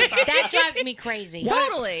 That drives me crazy.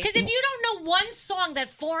 Totally. Because if you don't know one song that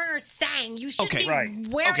Foreigner sang, you shouldn't be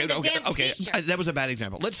wearing the damn T-shirt. That was a bad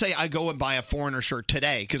example. Let's say I go and buy a Foreigner shirt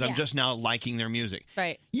today because I'm just now liking their music.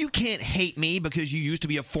 Right. You can't hate me because you used to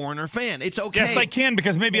be a Foreigner fan. It's okay. Yes, I can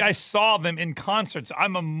because maybe I saw them in concerts.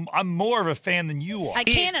 I'm more of a fan than you are. I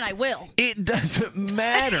can and I will. It doesn't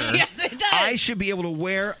matter. Yes, it does. I should be able to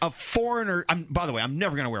wear a Foreigner. By the way, I'm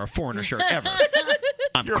never going to wear a Foreigner shirt ever.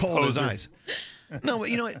 I'm You're a cold as poser. ice. No, but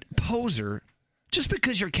you know what? Poser. Just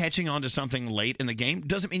because you're catching on to something late in the game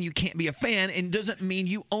doesn't mean you can't be a fan, and doesn't mean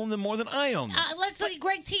you own them more than I own them. Let's see.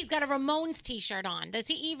 Greg T's got a Ramones T-shirt on. Does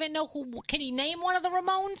he even know who? Can he name one of the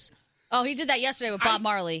Ramones? Oh, he did that yesterday with Bob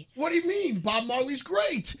Marley. What do you mean? Bob Marley's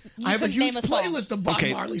great. You I have a couldn't huge name a song. playlist of Bob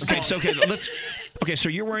Marley songs. Okay, so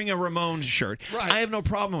you're wearing a Ramones shirt. Right. I have no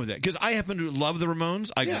problem with that because I happen to love the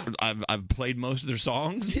Ramones. Yeah. I've played most of their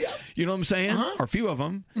songs. Yeah. You know what I'm saying? Or a few of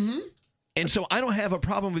them. Mm-hmm. And so I don't have a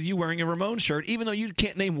problem with you wearing a Ramones shirt, even though you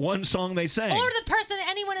can't name one song they sang. Or the person,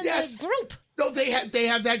 anyone in Yes. the group. No, they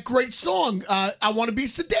have that great song. I want to be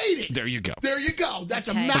sedated. There you go. There you go. That's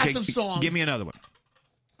a Okay. massive song. Give me another one.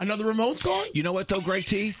 Another Ramones song? You know what, though, Greg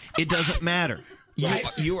T? It doesn't matter.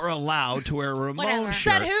 You are allowed to wear a Ramones Whatever.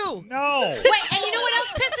 shirt. Said who? No. Wait, and you know what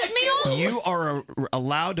else pisses me off? You are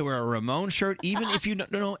allowed to wear a Ramones shirt even if you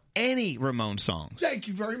don't know any Ramones songs. Thank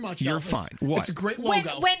you very much, You're Elvis. fine. What? It's a great When,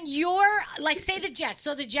 logo. when you're, like, say the Jets.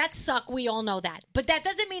 So the Jets suck. We all know that. But that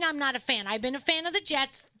doesn't mean I'm not a fan. I've been a fan of the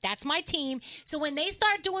Jets. That's my team. So when they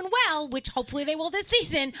start doing well, which hopefully they will this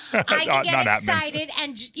season, I can Not get happening. excited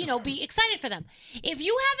and, be excited for them. If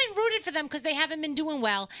you haven't rooted for them because they haven't been doing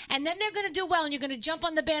well, and then they're going to do well and you're going to jump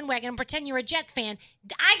on the bandwagon and pretend you're a Jets fan,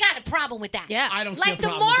 I got a problem with that. Yeah. I don't see Like a the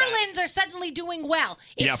problem with that. Marlins are suddenly doing well.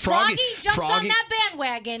 If Yeah, Froggy jumps on Froggy- that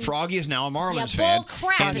bandwagon, Froggy is now a Marlins Yeah, bull fan.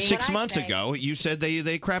 crap And is 6 what I months say. ago, you said they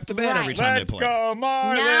crapped the bed Right. every time Let's they play. go,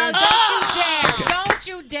 Marlins. no, don't you dare. Don't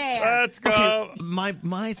you dare. Let's go. Okay,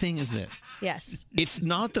 my thing is this. Yes. It's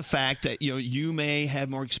not the fact that you may have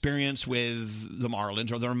more experience with the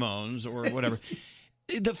Marlins or the Ramones or whatever.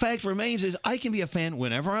 The fact remains is I can be a fan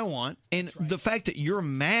whenever I want, and the fact that you're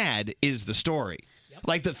mad is the story.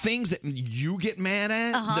 Like the things that you get mad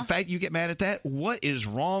at, the fact you get mad at that, what is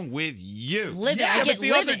wrong with you? Livid. Yeah, I but get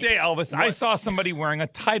the other livid. day, Elvis, I saw somebody wearing a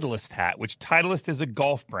Titleist hat, which Titleist is a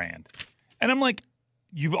golf brand. And I'm like,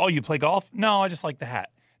 you play golf? No, I just like the hat.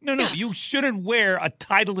 No, you shouldn't wear a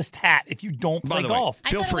Titleist hat if you don't By play the golf. way,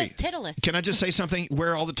 feel I thought free. it was Titleist. Can I just say something?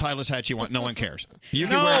 Wear all the Titleist hats you want. No one cares. You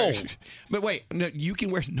can No. wear. But wait, no, you can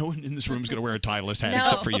wear. No one in this room is going to wear a Titleist hat No.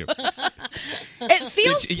 except for you. It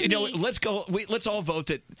feels to You know, me. let's go. Let's all vote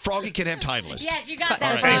that Froggy can have Titleist. Yes, you got All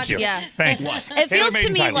that. right, Thank you. Yeah. Thank you. It feels to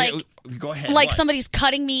Tailor-made me Titleist. like Go ahead. like What? somebody's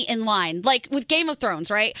cutting me in line. Like with Game of Thrones,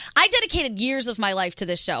 right? I dedicated years of my life to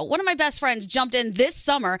this show. One of my best friends jumped in this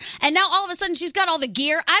summer, and now all of a sudden she's got all the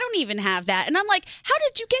gear. I don't even have that. And I'm like, how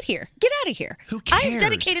did you get here? Get out of here. Who I cares? have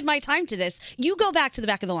dedicated my time to this. You go back to the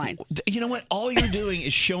back of the line. You know what? All you're doing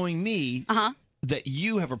is showing me that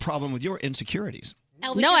you have a problem with your insecurities.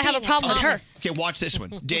 Elvis, No, you're I have a being problem with her. Thomas. Okay, watch this one.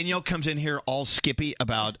 Danielle comes in here all skippy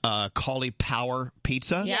about Cauli Power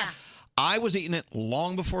Pizza. Yeah. I was eating it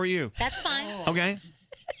long before you. That's fine. Okay?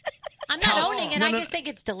 I'm not owning it. No, I no, just think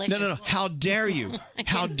it's delicious. No. How dare you?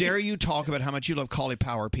 How dare you talk about how much you love Cauli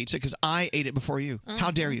Power Pizza? Because I ate it before you.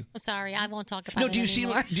 How dare you? I'm sorry. I won't talk about No, it do you see?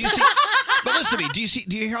 anymore. Do you see? But listen to me.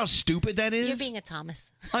 Do you hear how stupid that is? You're being a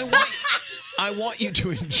Thomas. I want you to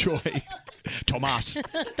enjoy Tomas.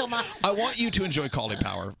 Thomas. I want you to enjoy Cauli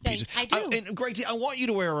Power Pizza. I do. And Greg, I want you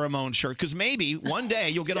to wear a Ramones shirt because maybe one day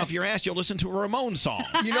you'll get off your ass, you'll listen to a Ramones song.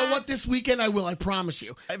 You know what? This weekend I will. I promise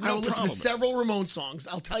you. I have I no will listen to problem. several Ramones songs.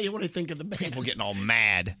 I'll tell you what I think of the band. People getting all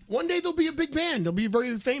mad. One day they'll be a big band. They'll be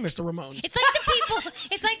very famous. The Ramones. It's like the people.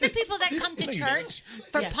 It's like the people that come to church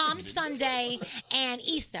for Palm Sunday and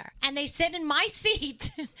Easter, and they sit in my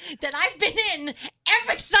seat that I've been in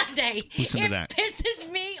every Sunday. Listen to it that.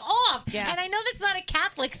 pisses me off. Yeah. And I know that's not a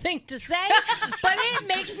Catholic thing to say, but it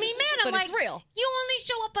makes me mad. I'm But like, it's real. You only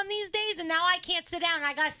show up on these days, and now I can't sit down.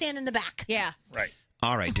 I got to stand in the back. Yeah. Right.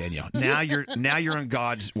 All right, Danielle. Now you're on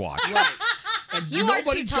God's watch. And You are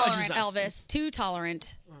nobody too judges tolerant, us. Elvis. Too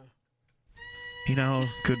tolerant. You know,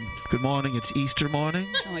 good morning. It's Easter morning.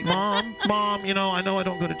 Oh my God. Mom, you know, I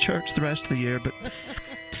don't go to church the rest of the year, but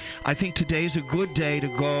I think today's a good day to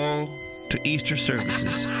go to Easter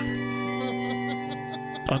services.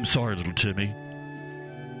 I'm sorry, little Timmy.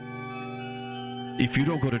 if you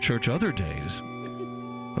don't go to church other days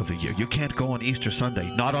of the year, you can't go on Easter Sunday.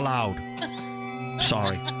 Not allowed.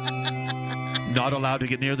 Sorry. Not allowed to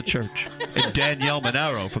get near the church. And Danielle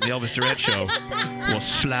Monaro from the Elvis Duran Show will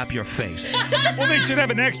slap your face. Well, they should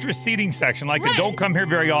have an extra seating section, like the don't come here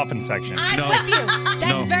very often section. I'm with you.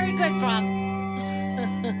 That's very good, Frog.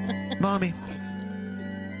 Mommy,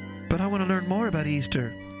 but I want to learn more about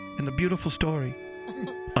Easter and the beautiful story.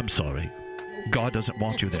 I'm sorry. God doesn't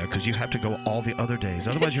want you there because you have to go all the other days.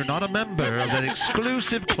 Otherwise, you're not a member of that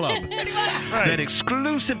exclusive club. That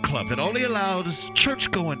exclusive club that only allows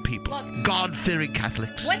church-going people, God-fearing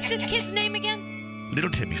Catholics. What's this kid's name again?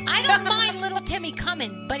 Little Timmy. I don't mind little Timmy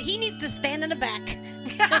coming, but he needs to stand in the back.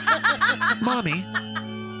 Mommy,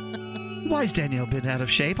 why's Danielle been out of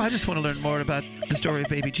shape? I just want to learn more about the story of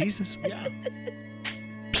baby Jesus. Yeah.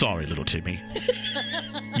 Sorry, little Timmy.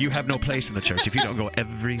 You have no place in the church if you don't go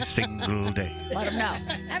every single day. Let him know.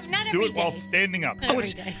 Not Do every it while day. standing up. Oh,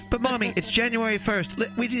 but Mommy, it's January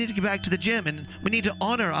 1st. We need to get back to the gym, and we need to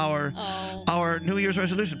honor our New Year's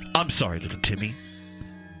resolution. I'm sorry, little Timmy.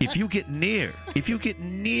 If you get near the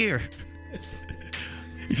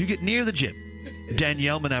gym,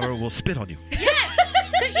 Danielle Monaro will spit on you. Yes,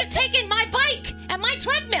 because you're taking my bike and my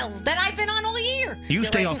treadmill that I've been on all year. You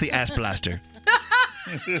stay off the ass blaster.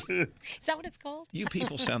 Is that what it's called? You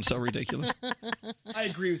people sound so ridiculous. I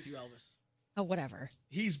agree with you, Elvis. Oh, whatever.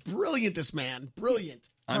 He's brilliant, this man. Brilliant.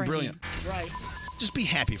 I'm brilliant. Right. Just be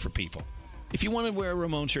happy for people. If you want to wear a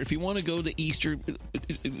Ramon shirt, if you want to go to Easter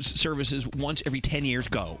services once every 10 years,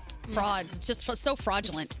 go. Frauds. It's just so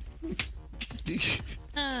fraudulent.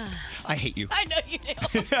 I hate you. I know you do.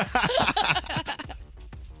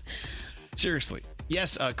 Seriously.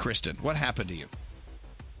 Yes, Kristen, what happened to you?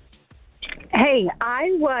 Hey,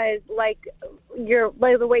 I was like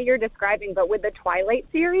the way you're describing, but with the Twilight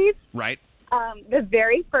series. Right. The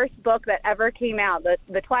very first book that ever came out,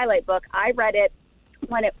 the Twilight book, I read it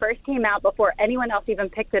when it first came out before anyone else even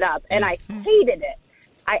picked it up, and I hated it.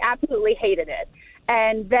 I absolutely hated it.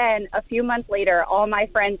 And then a few months later, all my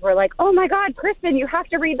friends were like, oh, my God, Kristen, you have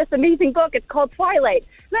to read this amazing book. It's called Twilight.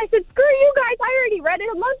 And I said, screw you guys. I already read it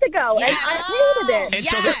a month ago, and I hated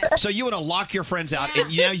it. And so you want to lock your friends out,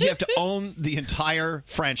 and now you have to own the entire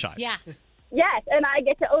franchise. Yeah. Yes, and I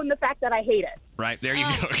get to own the fact that I hate it. Right, there you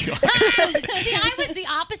go. See, I was the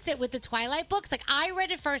opposite with the Twilight books. Like, I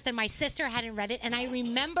read it first, and my sister hadn't read it, and I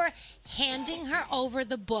remember handing her over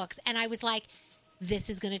the books, and I was like,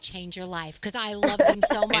 this is going to change your life, because I love them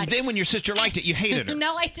so much. And then when your sister liked it, you hated her.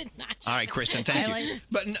 No, I did not. All right, Kristen, thank you.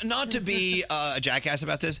 But not to be a jackass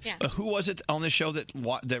about this, but who was it on this show that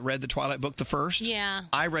read the Twilight book the first? Yeah.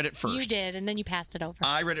 I read it first. You did, and then you passed it over.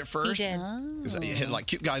 I read it first. You did. Because it had like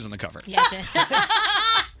cute guys on the cover. Yeah, it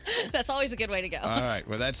did. That's always a good way to go. All right,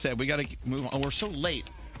 with that said, we got to move on. We're so late.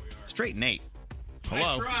 Straight Nate.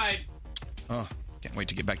 Hello. I tried. Oh, can't wait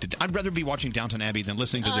to get back to. I'd rather be watching Downton Abbey than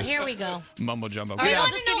listening to this. Here we go. Mumbo jumbo. All right, I'll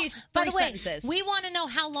just know, give you by 3 the way, sentences. we want to know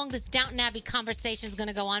how long this Downton Abbey conversation is going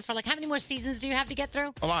to go on for. Like, how many more seasons do you have to get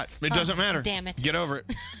through? A lot. It doesn't matter. Damn it. Get over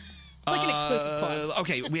it. Like an exclusive club.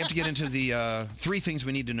 Okay, we have to get into the 3 things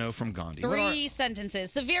we need to know from Gandhi. What are- 3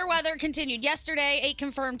 sentences. Severe weather continued yesterday. 8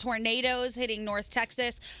 confirmed tornadoes hitting North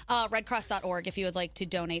Texas. Redcross.org if you would like to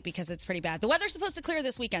donate because it's pretty bad. The weather's supposed to clear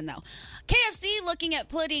this weekend, though. KFC looking at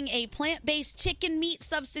putting a plant-based chicken meat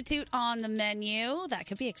substitute on the menu. That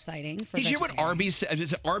could be exciting. For Did you hear what Arby's said?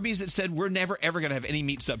 Is it Arby's that said we're never, ever going to have any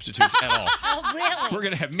meat substitutes at all? Oh, really? We're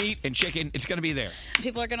going to have meat and chicken. It's going to be there.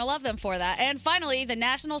 People are going to love them for that. And finally, the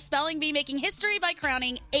National Spelling Bee making history by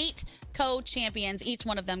crowning 8 co-champions. Each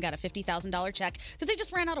one of them got a $50,000 check because they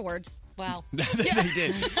just ran out of words. Wow. They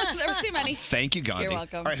did. There were too many. Thank you, Gandhi. You're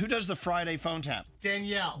welcome. All right, who does the Friday phone tap?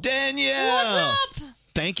 Danielle. Danielle. What's up?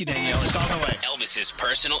 Thank you, Danielle. It's on the way. Elvis's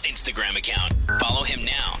personal Instagram account. Follow him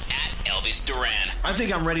now at Elvis Duran. I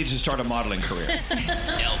think I'm ready to start a modeling career.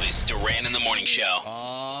 Elvis Duran in the Morning Show.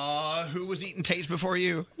 Who was eating Tates before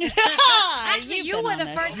you? Actually, you were the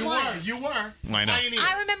first one. You were. I know.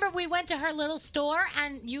 I remember we went to her little store,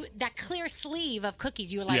 and that clear sleeve of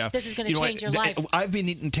cookies, you were like, this is going to change your life. I've been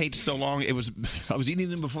eating Tates so long, I was eating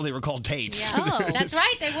them before they were called Tates. Yeah. Oh, that's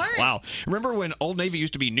right, they weren't. Wow. Remember when Old Navy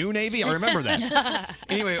used to be New Navy? I remember that.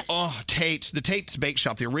 Anyway, Tates, the Tates Bake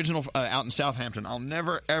Shop, the original out in Southampton. I'll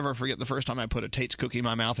never, ever forget the first time I put a Tates cookie in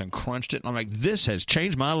my mouth and crunched it. And I'm like, this has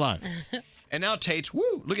changed my life. And now Tates,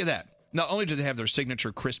 woo, look at that. Not only do they have their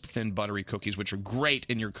signature crisp, thin, buttery cookies, which are great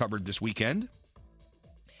in your cupboard this weekend,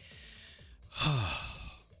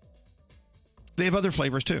 they have other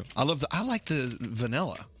flavors too. I like the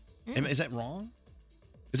vanilla. Is that wrong?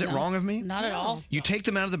 Is it wrong of me? Not at all. You take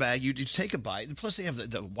them out of the bag. You just take a bite. Plus, they have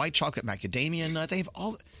the white chocolate macadamia nut. They have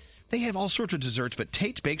all. They have all sorts of desserts, but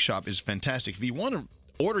Tate's Bake Shop is fantastic. If you want to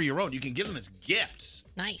order your own, you can give them as gifts.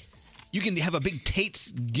 Nice. You can have a big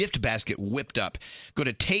Tate's gift basket whipped up. Go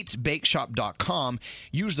to Tate'sBakeShop.com.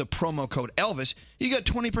 Use the promo code Elvis. You get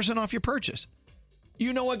 20% off your purchase.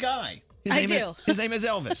 You know a guy. His name is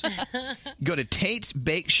Elvis. Go to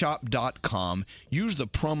Tate'sBakeShop.com. Use the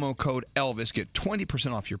promo code Elvis. Get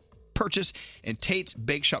 20% off your purchase. And Tate's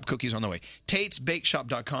Bake Shop cookies on the way.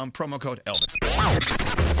 Tate'sBakeShop.com. Promo code Elvis.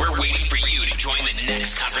 We're waiting for you to join the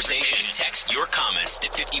next conversation. Text your comments to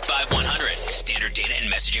 55100. Standard data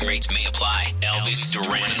and messaging rates may apply. Elvis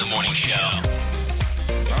Duran in the Morning Show.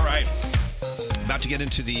 All right. About to get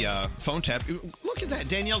into the phone tap. Look at that.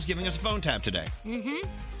 Danielle's giving us a phone tap today. Mm-hmm.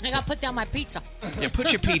 I got to put down my pizza. Yeah,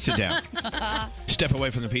 put your pizza down. Step away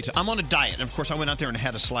from the pizza. I'm on a diet. And, of course, I went out there and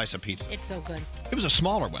had a slice of pizza. It's so good. It was a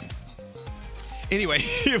smaller one. Anyway,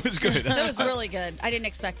 it was good. That was really good. I didn't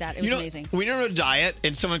expect that. It was amazing. When you're on a diet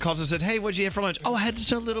and someone calls and said, hey, what'd you have for lunch? Oh, I had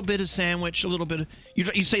just a little bit of sandwich, a little bit of...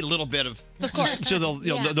 You say a little bit of... Of course. So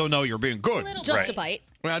they'll know you're being good. Just a bite.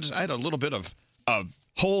 Well, I had a little bit of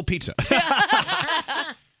whole pizza.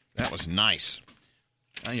 That was nice.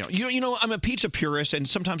 You know, I'm a pizza purist, and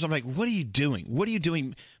sometimes I'm like, what are you doing? What are you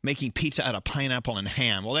doing making pizza out of pineapple and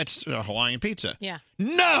ham? Well, that's Hawaiian pizza. Yeah.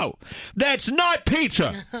 No! That's not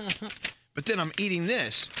pizza! But then I'm eating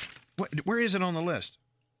this. Where is it on the list?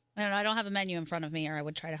 I don't know. I don't have a menu in front of me, or I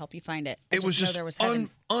would try to help you find it. It was just there was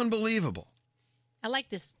unbelievable. I like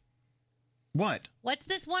this. What? What's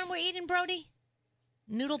this one we're eating, Brody?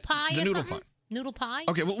 Noodle pie The or noodle something? pie. Noodle pie?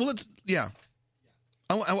 Okay, well, let's... Yeah.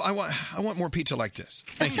 I want more pizza like this.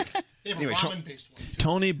 Thank you. They have a Anyway, ramen-based one.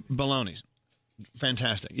 Tony Baloney's.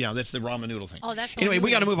 Fantastic. Yeah, that's the ramen noodle thing. Oh, that's the Anyway, one we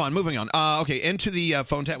you got to like. move on. Moving on. Okay, into the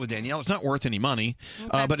phone tap with Danielle. It's not worth any money,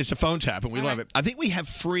 but it's a phone tap, and we love it. I think we have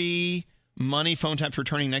free money phone taps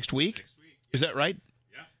returning next week. Is that right?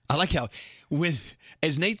 Yeah. I like how,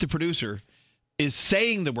 as Nate, the producer, is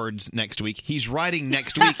saying the words next week, he's writing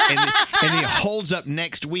next week, and he holds up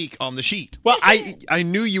next week on the sheet. Well, I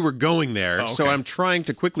knew you were going there, so okay. I'm trying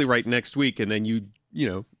to quickly write next week, and then you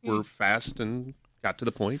were fast and got to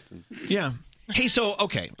the point. Yeah. Hey, so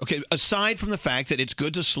okay. Aside from the fact that it's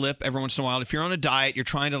good to slip every once in a while, if you're on a diet, you're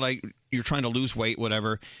trying to lose weight,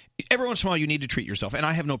 whatever. Every once in a while, you need to treat yourself, and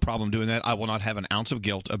I have no problem doing that. I will not have an ounce of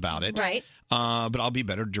guilt about it. Right. But I'll be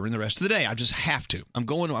better during the rest of the day. I just have to. I'm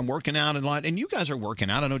working out a lot, and you guys are working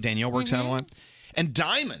out. I know Danielle works out a lot, and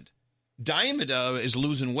Diamond is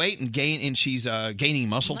losing weight and she's gaining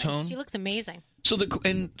muscle tone. She looks amazing. So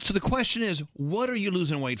the question is, what are you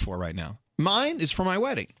losing weight for right now? Mine is for my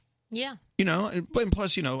wedding. Yeah. And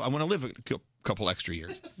plus, I want to live a couple extra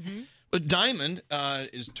years. Mm-hmm. But Diamond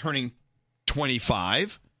is turning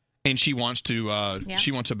 25, and she wants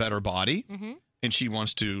a better body, and she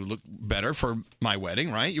wants to look better for my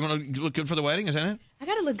wedding, right? You want to look good for the wedding, is that it? I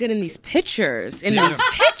got to look good in these pictures.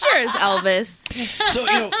 Elvis.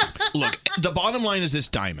 So, look, the bottom line is this,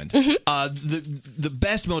 Diamond. The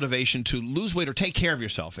best motivation to lose weight or take care of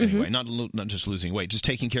yourself, anyway, not just losing weight, just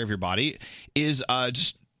taking care of your body, is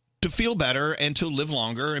just to feel better and to live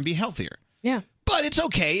longer and be healthier. Yeah. But it's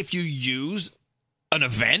okay if you use an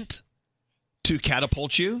event to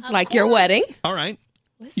catapult you. Like your wedding. All right.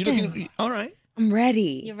 Listen. All right. I'm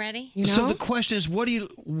ready. You ready? So the question is, what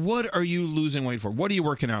are you losing weight for? What are you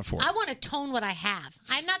working out for? I want to tone what I have.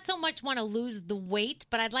 I not so much want to lose the weight,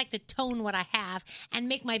 but I'd like to tone what I have and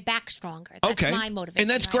make my back stronger. That's my motivation. And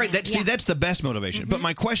that's great. That's the best motivation. Mm-hmm. But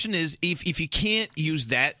my question is, if you can't use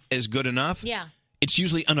that as good enough, it's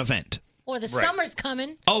usually an event. Or the summer's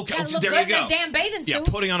coming. Okay, Gotta look there good you go. in a damn bathing suit. Yeah,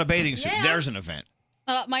 putting on a bathing suit. Yeah. There's an event.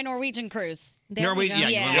 My Norwegian cruise. Yeah, you want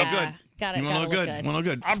to look good. Got it. You want to look good. You want to look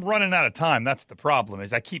good. I'm running out of time. That's the problem.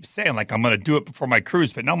 Is I keep saying like I'm going to do it before my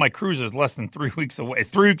cruise, but now my cruise is less than 3 weeks away.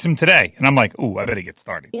 3 weeks from today, and I'm like, ooh, I better get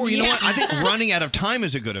started. Or you know what? I think running out of time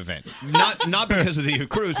is a good event. Not because of the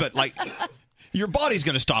cruise, but like your body's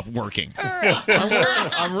going to stop working.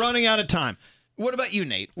 I'm running out of time. What about you,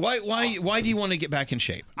 Nate? Why do you want to get back in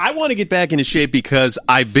shape? I want to get back into shape because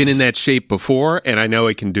I've been in that shape before, and I know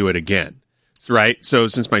I can do it again. Right? So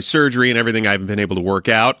since my surgery and everything, I haven't been able to work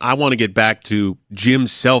out. I want to get back to gym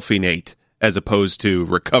selfie Nate as opposed to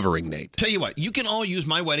recovering Nate. Tell you what, you can all use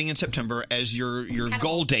my wedding in September as your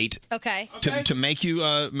goal date. Okay. To make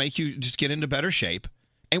you just get into better shape.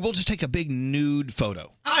 And we'll just take a big nude photo.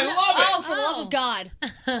 I love it. Oh, for the love of God.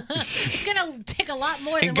 It's going to take a lot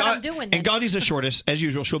more than what I'm doing. And Gandhi's the shortest. As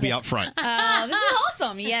usual, she'll be out front. This is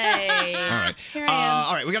awesome. Yay. All right. Here I am.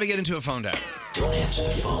 All right, we got to get into a phone tap. Don't answer the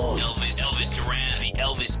phone. Elvis Duran, the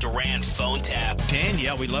Elvis Duran phone tap.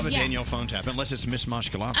 Danielle, we love a Yes. Danielle phone tap, unless it's Miss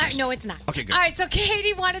Moshkalopsis. No, it's not. Okay, good. All right, so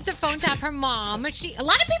Katie wanted to phone tap her mom. A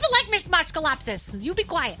lot of people like Miss Moshkalopsis. You be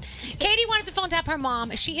quiet. Katie wanted to phone tap her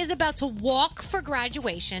mom. She is about to walk for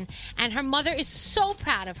graduation, and her mother is so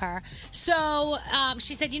proud of her. So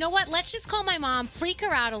she said, you know what? Let's just call my mom, freak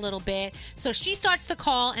her out a little bit. So she starts the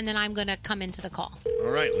call, and then I'm going to come into the call.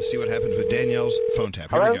 All right, let's see what happens with Danielle's phone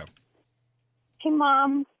tap. Here we go. Hey,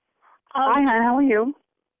 Mom. Hi, hon. How are you?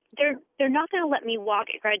 They're not going to let me walk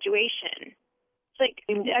at graduation. It's like,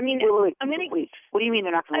 I mean, Wait. I'm going to. What do you mean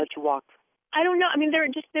they're not going to let you walk? I don't know. I mean, they're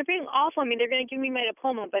being awful. I mean, they're going to give me my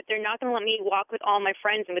diploma, but they're not going to let me walk with all my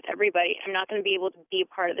friends and with everybody. I'm not going to be able to be a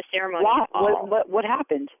part of the ceremony. Why? At all. What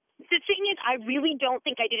happened? The thing is, I really don't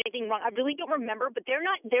think I did anything wrong. I really don't remember, but they're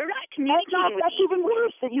not communicating with That's me. even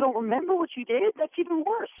worse. That you don't remember what you did. That's even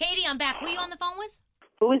worse. Katie, I'm back. Who are you on the phone with?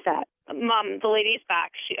 Who is that? Mom, the lady is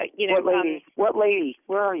back. She, What lady? What lady?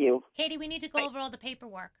 Where are you? Katie, we need to go over all the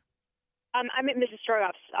paperwork. I'm at Mrs.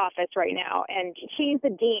 Strogoff's office right now, and she's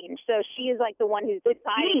the dean, so she is like the one who's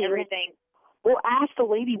deciding everything. Well, ask the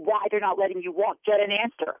lady why they're not letting you walk. Get an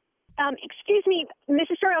answer. Excuse me,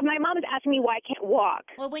 Mrs. Strogoff, my mom is asking me why I can't walk.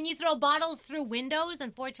 Well, when you throw bottles through windows,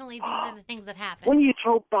 unfortunately, these are the things that happen. When you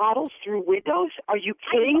throw bottles through windows? Are you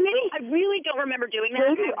kidding me? I really don't remember doing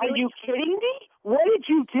that. Are you kidding me? What did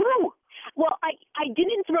you do? Well, I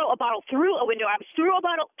didn't throw a bottle through a window. I threw a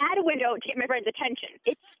bottle at a window to get my friend's attention.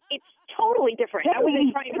 It's totally different. I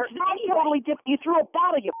wasn't trying to hurt It's not totally different. You threw a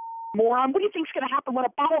bottle, you moron. What do you think's going to happen when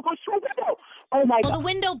a bottle goes through a window? Oh, my God. Well, the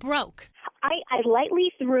window broke. I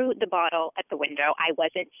lightly threw the bottle at the window. I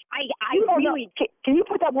wasn't. I really. Can you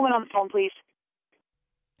put that woman on the phone, please?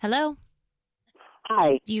 Hello?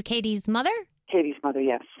 Hi. You Katie's mother? Katie's mother,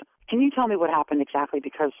 yes. Can you tell me what happened exactly?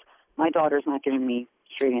 Because my daughter's not giving me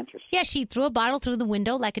straight answers. Yeah, she threw a bottle through the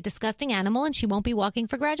window like a disgusting animal, and she won't be walking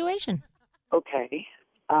for graduation. Okay.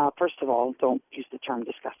 First of all, don't use the term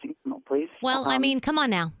disgusting, no, please. Well, I mean, come on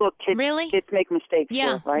now. Look, kids make mistakes, Yeah.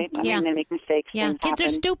 here, right? I Yeah. mean, they make mistakes. Yeah, things kids are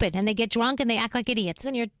happen. stupid, and they get drunk, and they act like idiots,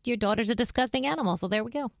 and your daughter's a disgusting animal, so there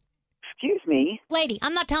we go. Excuse me. Lady,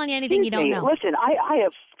 I'm not telling you anything you don't know. Listen, I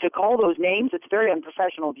have to call those names. It's very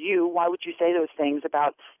unprofessional of you. Why would you say those things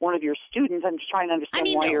about one of your students? I'm just trying to understand I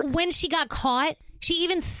mean, why you're... when she got caught, she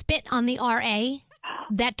even spit on the RA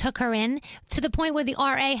that took her in, to the point where the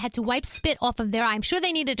RA had to wipe spit off of their eye. I'm sure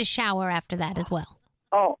they needed a shower after that as well.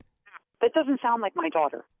 Oh, that doesn't sound like my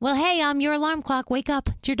daughter. Well, hey, your alarm clock. Wake up.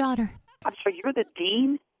 It's your daughter. I'm sorry, you're the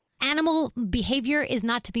dean? Animal behavior is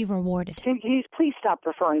not to be rewarded. Can you please stop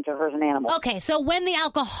referring to her as an animal? Okay, so when the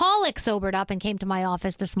alcoholic sobered up and came to my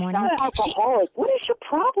office this morning... Not an alcoholic. What is your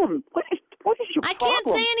problem? What is your I problem?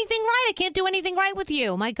 can't say anything right. I can't do anything right with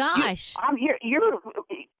you. My gosh. I'm here.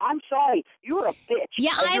 I'm sorry. You're a bitch.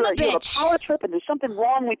 Yeah, I'm a You're a bitch. power trip, and there's something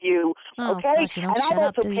wrong with you. Oh, okay? gosh, you don't And shut I've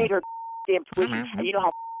up, also do you? paid her damn tuition, and you know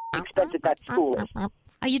how expensive that school is.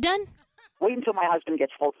 Are you done? Wait until my husband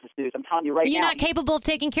gets hold of this news. I'm telling you right You're now. not capable of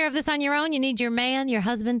taking care of this on your own? You need your man, your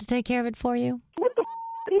husband, to take care of it for you? What the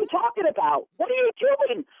are you talking about? What are you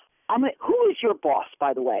doing? Who is your boss,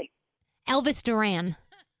 by the way? Elvis Duran.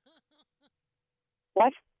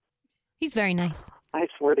 What? He's very nice. I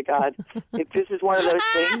swear to God, if this is one of those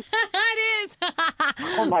things, it is.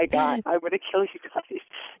 oh my God, I'm going to kill you guys.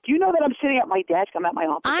 Do you know that I'm sitting at my desk? I'm at my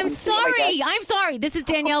office. I'm sorry. I'm sorry. This is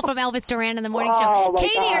Danielle from Elvis Duran in the Morning Show. My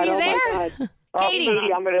Katie, God, are you oh my there? God. Oh,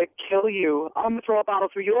 Katie, I'm going to kill you. I'm going to throw a bottle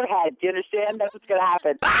through your head. Do you understand? That's what's going to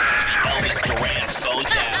happen. Elvis Duran phone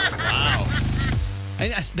tap. Wow.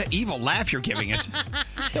 And the evil laugh you're giving us.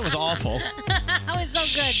 That was awful. That was so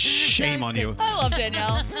good. Shame on you. I love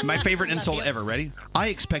Danielle. My favorite insult ever. Ready? I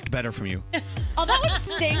expect better from you. Oh, that one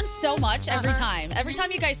stings so much every time. Every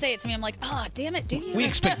time you guys say it to me, I'm like, oh, damn it, do you? We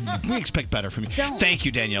expect better from you. Don't. Thank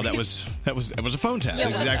you, Danielle. That was a phone tap. Yeah,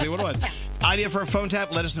 That's exactly what it was. Idea for a phone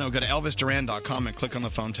tap? Let us know. Go to ElvisDuran.com and click on the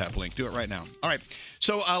phone tap link. Do it right now. All right.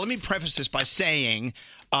 So let me preface this by saying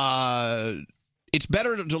it's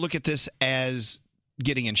better to look at this as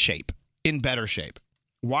getting in shape, in better shape.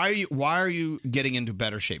 Why are you getting into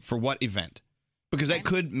better shape? For what event? Because that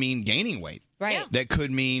could mean gaining weight. Right. Yeah. That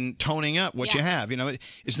could mean toning up what you have. You know,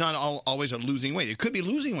 it's not always a losing weight. It could be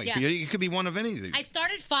losing weight. Yeah. It could be one of any of these. I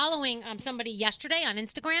started following somebody yesterday on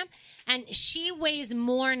Instagram, and she weighs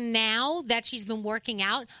more now that she's been working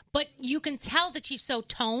out, but you can tell that she's so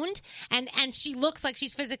toned, and she looks like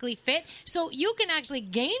she's physically fit. So you can actually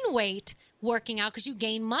gain weight working out because you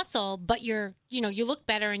gain muscle, but you look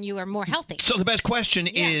better and you are more healthy. So the best question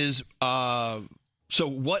is, so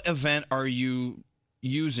what event are you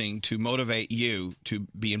using to motivate you to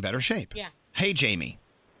be in better shape? Yeah. Hey, Jamie.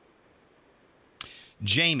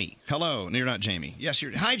 Jamie. Hello. No, you're not Jamie. Yes,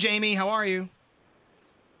 you're. Hi, Jamie. How are you?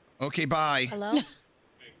 Okay, bye. Hello?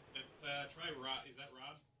 Try Rob. Is that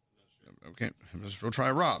Rob? Okay, we'll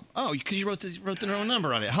try Rob. Oh, because you wrote the wrong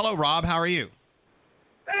number on it. Hello, Rob. How are you?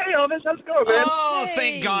 Hey, Elvis. How's it going, man? Oh,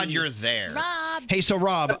 thank God you're there. Rob. Hey, so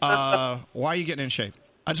Rob, why are you getting in shape?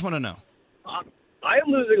 I just want to know. I am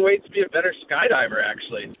losing weight to be a better skydiver,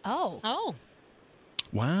 actually. Oh.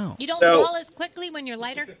 Wow. You don't So- fall as quickly when you're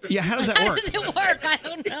lighter? Yeah, how does that work? How does it work? I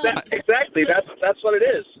don't know. Exactly. That's what it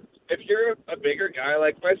is. If you're a bigger guy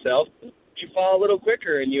like myself, you fall a little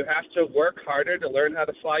quicker, and you have to work harder to learn how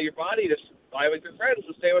to fly your body to fly with your friends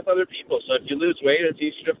and stay with other people. So if you lose weight, it's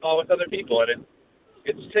easier to fall with other people, and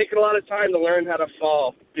it's taken a lot of time to learn how to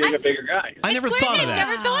fall being a bigger guy. I never thought of that.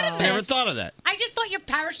 Never thought of I this. never thought of that. I just thought you're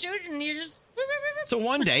parachuting and you're just... So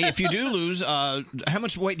one day, if you do lose, how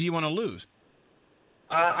much weight do you want to lose?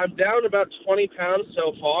 I'm down about 20 pounds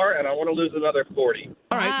so far, and I want to lose another 40.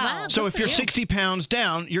 All right. So if you're 60 pounds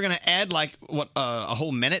down, you're going to add like a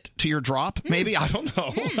whole minute to your drop, maybe? I don't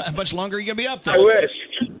know. How much longer are you going to be up there?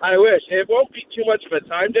 I wish. It won't be too much of a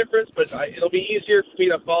time difference, but it'll be easier for me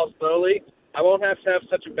to fall slowly. I won't have to have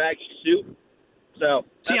such a baggy suit. So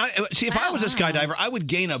See, if I was a skydiver, I would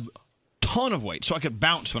gain a ton of weight so I could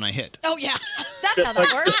bounce when I hit. Oh, yeah. That's how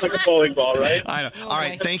that works. Just like a bowling ball, right? I know. All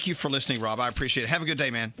right. Thank you for listening, Rob. I appreciate it. Have a good day,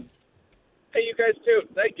 man. Hey, you guys too.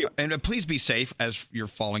 Thank you. And please be safe as you're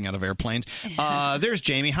falling out of airplanes. There's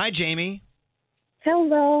Jamie. Hi, Jamie.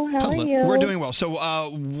 Hello, how are you? We're doing well. So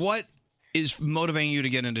what is motivating you to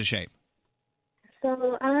get into shape?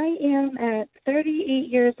 So I am at 38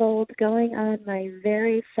 years old going on my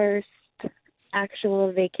very first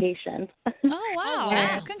actual vacation. Oh,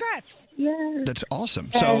 wow. Congrats. Yeah. That's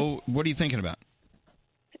awesome. So what are you thinking about?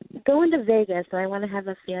 Going to Vegas, and I want to have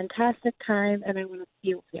a fantastic time, and I want to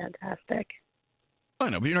feel fantastic. I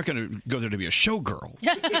know, but you're not going to go there to be a showgirl.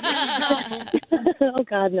 Oh,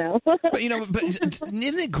 God, no. But, but isn't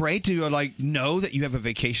it great to, know that you have a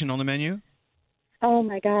vacation on the menu? Oh,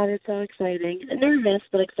 my God, it's so exciting. Nervous,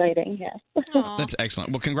 but exciting, yes. That's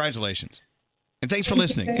excellent. Well, congratulations. And thanks for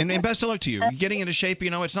listening. And best of luck to you. Getting into shape,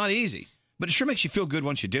 it's not easy. But it sure makes you feel good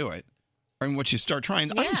once you do it. Or once you start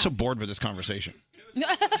trying. I'm so bored with this conversation.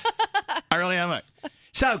 I really am.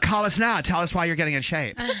 So, call us now. Tell us why you're getting in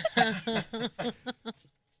shape.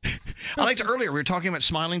 I liked earlier we were talking about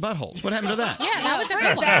smiling buttholes. What happened to that? Yeah, that was a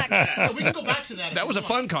good one. Yeah, we can go back to that. That was a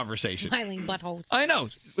fun conversation. Smiling buttholes. I know.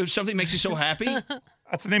 If something makes you so happy.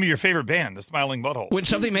 That's the name of your favorite band, the Smiling Butthole. When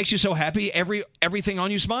something makes you so happy, everything on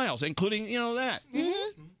you smiles, including, that.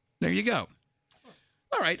 Mm-hmm. There you go.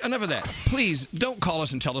 All right, enough of that. Please don't call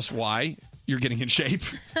us and tell us why you're getting in shape.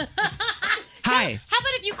 Hi. How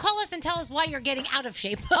about if you call us and tell us why you're getting out of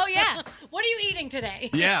shape? Oh, yeah. What are you eating today?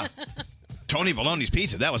 Yeah. Tony Baloney's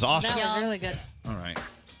pizza. That was awesome. That was really good. All right.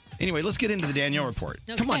 Anyway, let's get into the Danielle report.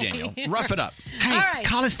 Come on, Okay. Danielle. Rough it up. Hey, All right.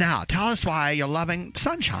 call us now. Tell us why you're loving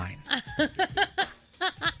sunshine.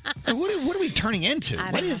 What are we turning into?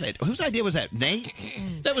 What is it? Whose idea was that? Nate?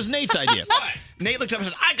 That was Nate's idea. Nate looked up and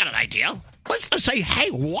said, I got an idea. Let's say, hey,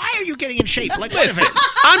 why are you getting in shape? Like, wait a Listen, minute.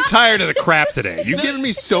 I'm tired of the crap today. You've given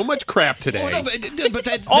me so much crap today. Well, no, but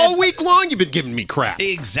that, All week long, you've been giving me crap.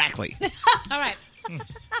 Exactly. All right.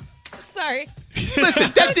 Sorry.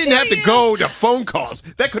 Listen, that didn't have to go to phone calls.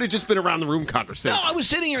 That could have just been around the room conversation. No, I was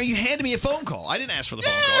sitting here. You handed me a phone call. I didn't ask for the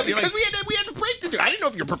phone call. You're because like, we had the break to do. I didn't know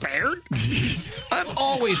if you're prepared. I'm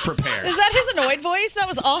always prepared. Is that his annoyed voice? That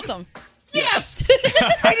was awesome. Yes.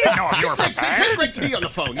 I didn't know if you were prepared. Take Greg T on the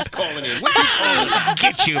phone. He's calling in. What's he calling in?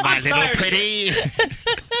 Get you, my I'm little tired. pretty.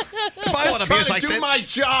 If I Just want trying abuse to like do this, my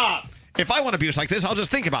job. if I want abuse like this, I'll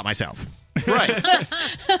just think about myself. Right.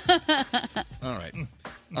 All right.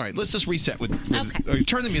 All right. Let's just reset with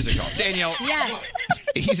turn the music off. Danielle, Yes.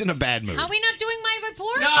 he's in a bad mood. Are we not doing my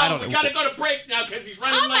report? No, I don't know. we gotta go to break now because he's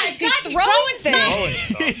running Oh my late. gosh, He's throwing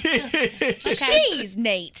things. Okay. Jeez,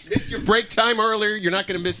 Nate. Missed your break time earlier. You're not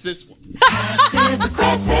going to miss this one.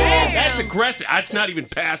 Aggressive. That's aggressive. That's not even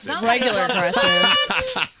passive. Regular aggressive.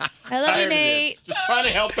 I love you, Tired of Nate. this. Just trying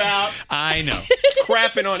to help out. I know.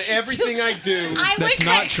 Crapping on everything I do. That's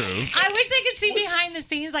not true. I wish they could see behind the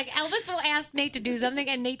scenes. Like Elvis will ask Nate to do something,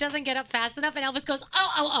 and Nate doesn't get up fast enough, and Elvis goes,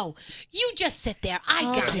 "Oh, you just sit there. I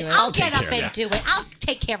got it. I'll get up and do it. I'll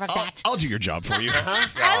take care of that." I'll do your job for you.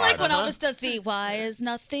 I like when Elvis does the "Why is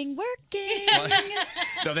nothing working?"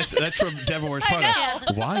 No, that's from Devil Wears Prada.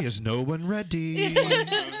 know. Why is no one ready?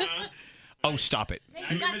 Oh, stop it,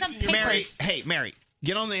 You got some papers. Mary. Hey, Mary,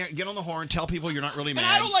 get on the horn. Tell people you're not really And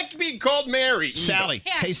mad. I don't like being called Mary. either. Sally.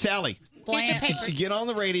 Here. Hey, Sally. Here's your paper. Get on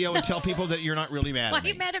the radio and tell people that you're not really mad Why at are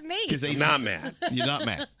me. you mad at me? I'm not mad. You're not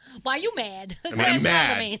mad. Why are you mad? I'm What does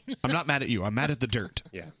mad. that mean? I'm not mad at you. I'm mad at the dirt.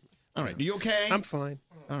 Yeah. All right. Are you okay? I'm fine.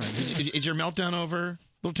 All right. Is your meltdown over?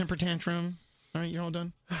 Little temper tantrum? All right. You're all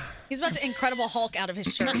done? He's about to Incredible Hulk out of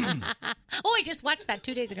his shirt. Oh, I just watched that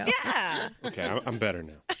 2 days ago. Yeah. Okay, I'm better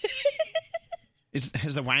now.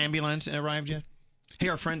 Has the ambulance arrived yet? Hey,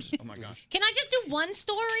 our friends. Oh, my gosh. Can I just do one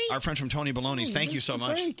story? Our friends from Tony Baloney's. Thank you so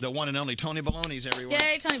much. The one and only Tony Baloney's everywhere.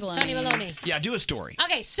 Yay, Tony Baloney. Tony Baloney. Yeah, do a story.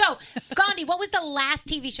 Okay, so Gandhi, what was the last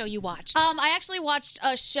TV show you watched? I actually watched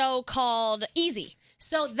a show called Easy.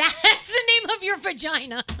 So that's the name of your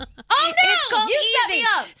vagina. Oh, no! It's called You set Easy. me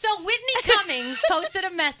up. So Whitney Cummings posted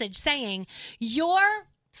a message saying, your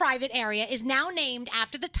private area is now named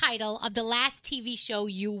after the title of the last TV show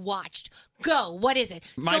you watched. Go. What is it?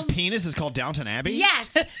 My penis is called Downton Abbey?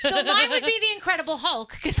 Yes. So mine would be The Incredible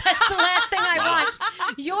Hulk, because that's the last thing I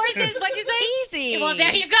watched. Yours is, what'd you say? Easy. Well,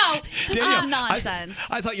 there you go. Danielle, nonsense.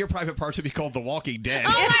 I thought your private parts would be called The Walking Dead.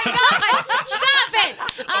 Oh, my God. Stop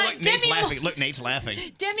it. Look, Nate's laughing. Look, Nate's laughing.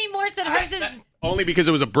 Demi Moore said hers is Only because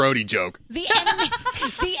it was a Brody joke. the enemy.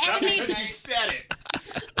 The enemy. You said it.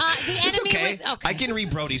 The It's enemy. okay. Was, okay. I can read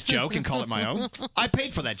Brody's joke and call it my own. I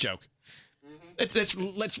paid for that joke.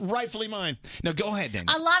 It's rightfully mine. Now go ahead,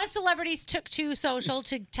 Daniel. A lot of celebrities took to social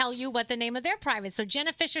to tell you what the name of their private. So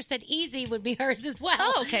Jenna Fisher said Easy would be hers as well.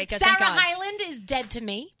 Oh, okay, good. Sarah Thank God. Hyland is Dead to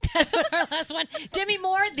Me. That's her last one. Demi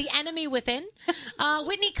Moore, The Enemy Within.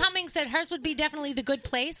 Whitney Cummings said hers would be definitely The Good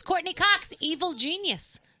Place. Courtney Cox, Evil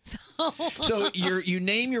Genius. So you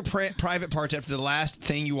name your private parts after the last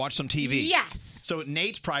thing you watched on TV. Yes. So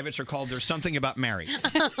Nate's privates are called There's Something About Mary.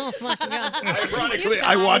 Oh, my God. Ironically,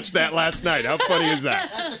 I watched that last night. How funny is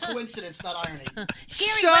that? That's a coincidence, not irony.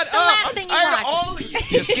 Scary, Shut what's the up. last I'm thing you tired of watched? all of you.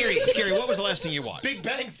 Yeah, Scary, what was the last thing you watched? Big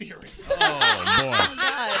Bang Theory. Oh,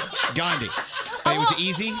 boy. Gandhi. And it was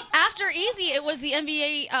easy? After Easy, it was the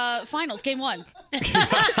NBA Finals, Game 1.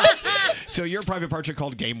 So your private parts are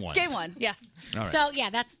called Game 1. Game 1, yeah. All right. So, yeah,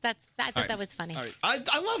 I thought right. that was funny. All right.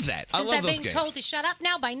 I love that. I Since love I'm those being games. told to shut up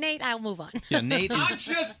now by Nate, I'll move on. Yeah, Nate is... I'm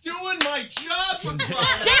just doing my job. For Damn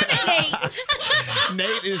it, Nate!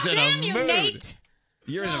 Nate is in Damn a you, mood. Nate!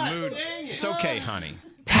 You're in a God mood. dang it. It's okay, honey.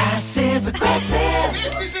 Passive aggressive.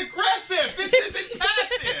 This is aggressive. This isn't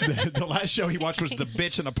passive. The last show he watched was The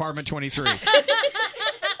Bitch in Apartment 23.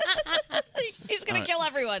 He's going All to right. kill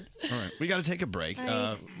everyone. All right, we got to take a break.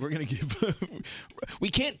 We're going to give. We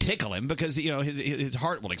can't tickle him because his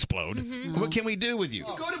heart will explode. Mm-hmm. What can we do with you?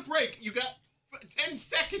 Go to break. You got 10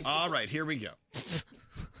 seconds. All right, here we go.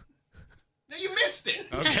 Now you missed it.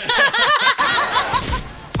 Okay.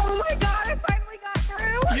 Oh my God, I finally got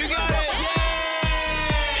through. You got it.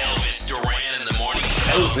 Elvis Duran in the morning.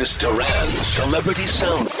 Elvis Duran Celebrity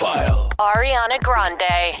Sound File. Ariana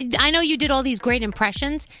Grande. I know you did all these great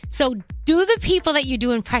impressions. So do the people that you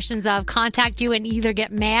do impressions of contact you and either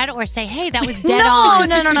get mad or say, hey, that was dead on?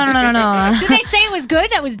 No. Did they say it was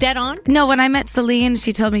good? That was dead on? No, when I met Celine,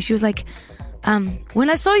 she told me, she was like, when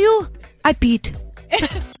I saw you, I peed.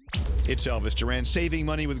 It's Elvis Duran. Saving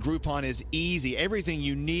money with Groupon is easy. Everything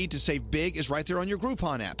you need to save big is right there on your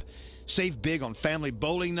Groupon app. Save big on family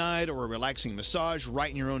bowling night or a relaxing massage right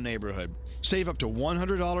in your own neighborhood. Save up to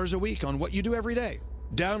 $100 a week on what you do every day.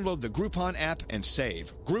 Download the Groupon app and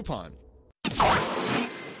save. Groupon.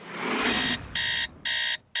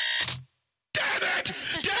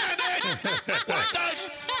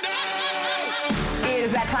 It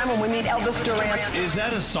is that time when we meet Elvis Duran. Is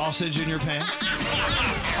that a sausage in your pants?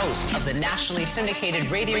 Host of the nationally syndicated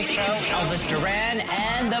radio show, Elvis Duran,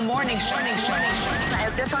 and The Morning Show.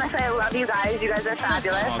 I just want to say I love you guys. You guys are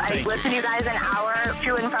fabulous. Oh, I thank listen to you guys an hour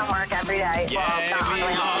to and from work every day. Not on the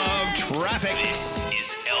way home. Traffic. This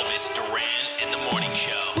is Elvis Duran in the morning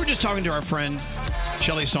show. We're just talking to our friend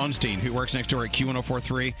Shelly Sonstein, who works next door at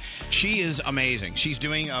Q1043. She is amazing. She's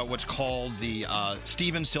doing what's called the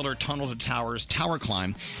Steven Stiller Tunnel to Towers Tower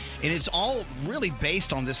Climb. And it's all really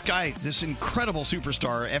based on this guy, this incredible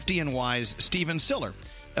superstar, FDNY's Steven Stiller.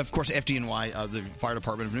 Of course, FDNY, the Fire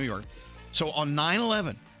Department of New York. So on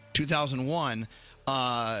 9/11, 2001,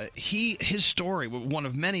 his story, one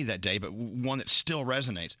of many that day, but one that still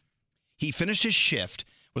resonates. He finished his shift,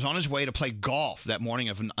 was on his way to play golf that morning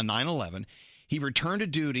of 9/11. He returned to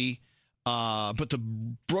duty, but the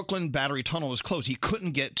Brooklyn Battery Tunnel was closed. He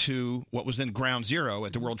couldn't get to what was then Ground Zero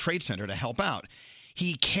at the World Trade Center to help out.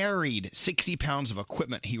 He carried 60 pounds of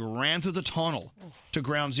equipment. He ran through the tunnel to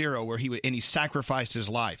Ground Zero where he sacrificed his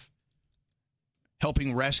life,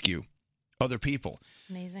 helping rescue other people.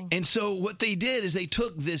 Amazing. And so what they did is they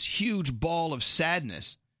took this huge ball of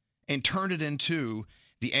sadness and turned it into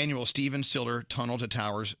the annual Stephen Siller Tunnel to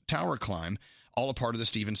Towers Tower Climb, all a part of the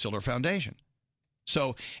Stephen Siller Foundation.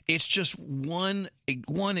 So it's just one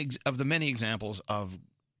of the many examples of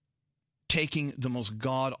taking the most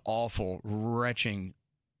god-awful, retching,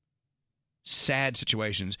 sad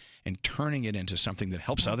situations and turning it into something that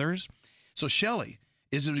helps others. So Shelley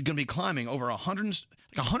is going to be climbing over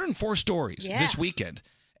 104 stories this weekend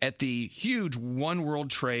at the huge One World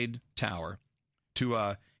Trade Tower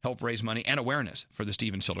to help raise money and awareness for the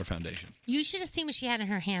Stephen Siller Foundation. You should have seen what she had in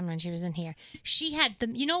her hand when she was in here. She had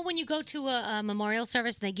when you go to a memorial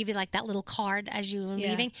service, they give you like that little card as you were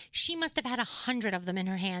leaving. She must have had 100 of them in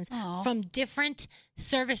her hands from different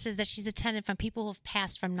services that she's attended from people who have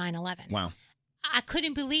passed from 9/11. Wow. I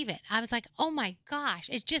couldn't believe it. I was like, oh my gosh.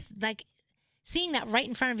 It's just like seeing that right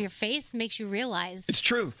in front of your face makes you realize. It's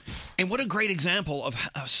true. And what a great example of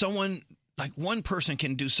someone, like one person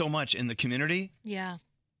can do so much in the community. Yeah.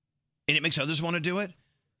 And it makes others want to do it.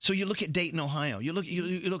 So you look at Dayton, Ohio. You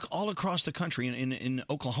look all across the country in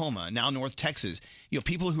Oklahoma, now North Texas. You know,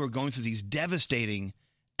 people who are going through these devastating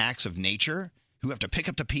acts of nature, who have to pick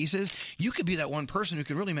up the pieces. You could be that one person who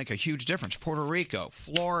could really make a huge difference. Puerto Rico,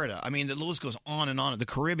 Florida. I mean, the list goes on and on. The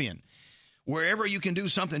Caribbean. Wherever you can do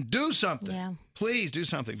something, do something. Yeah. Please do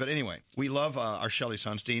something. But anyway, we love our Shelley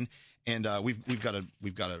Sunstein. And we've got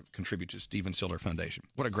to contribute to Stephen Siller Foundation.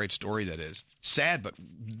 What a great story that is. Sad, but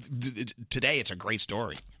today it's a great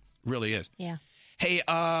story. It really is. Yeah. Hey,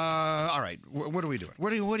 all right. What are we doing? What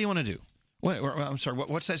do you want to do? I'm sorry.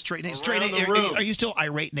 What's that straight Nate? Straight Nate. Are you still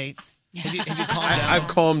irate, Nate? Have you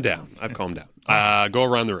calmed down? I've calmed down. Go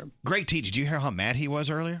around the room. Great T. Did you hear how mad he was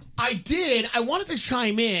earlier? I did. I wanted to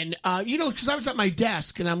chime in. Because I was at my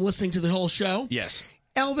desk and I'm listening to the whole show. Yes.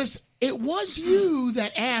 Elvis, it was you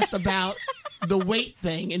that asked about the weight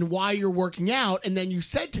thing and why you're working out, and then you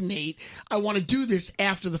said to Nate, I want to do this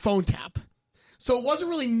after the phone tap. So it wasn't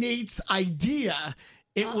really Nate's idea.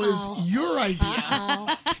 It was your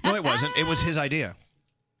idea. No, it wasn't. It was his idea.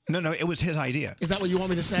 No, it was his idea. Is that what you want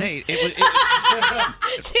me to say? Nate,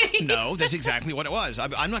 no, that's exactly what it was.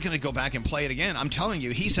 I'm not going to go back and play it again. I'm telling you,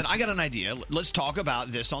 he said, I got an idea. Let's talk about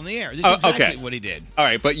this on the air. This is exactly what he did. All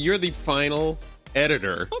right, but you're the final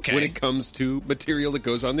editor when it comes to material that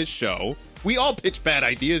goes on this show. We all pitch bad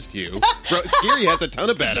ideas to you. Scary has a ton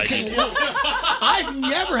of bad ideas. I've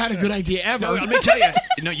never had a good idea ever. No, let me tell you.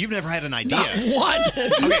 No, you've never had an idea. Not one.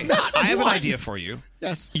 Okay, Not I have one. an idea for you.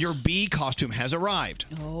 Yes. Your bee costume has arrived.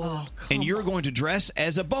 And you're going to dress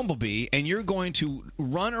as a bumblebee, and you're going to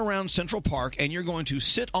run around Central Park, and you're going to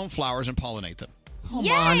sit on flowers and pollinate them. Come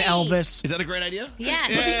on, Elvis. Is that a great idea? Yeah.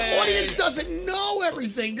 But the audience doesn't know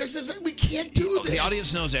everything. We can't do this. The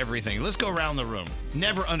audience knows everything. Let's go around the room.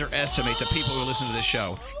 Never underestimate the people who listen to this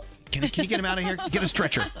show. Can you get him out of here? Get a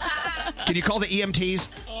stretcher. Can you call the EMTs?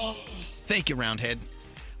 Thank you, Roundhead.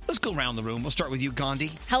 Let's go around the room. We'll start with you,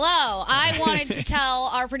 Gandhi. Hello. I wanted to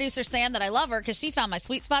tell our producer, Sam, that I love her because she found my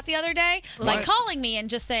sweet spot the other day by calling me and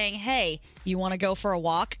just saying, hey, you want to go for a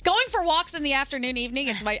walk? Going for walks in the afternoon, evening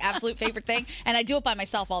is my absolute favorite thing, and I do it by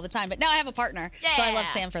myself all the time. But now I have a partner, so I love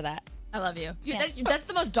Sam for that. I love you. That's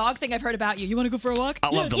the most dog thing I've heard about you. You want to go for a walk? I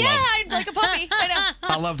love the love. Yeah, I'm like a puppy. I know.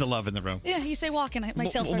 I love the love in the room. Yeah, you say walk and my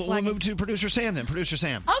tail starts We'll wagging. move to Producer Sam then. Producer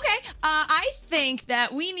Sam. Okay. I think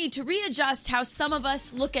that we need to readjust how some of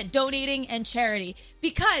us look at donating and charity,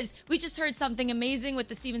 because we just heard something amazing with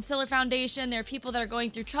the Stephen Siller Foundation. There are people that are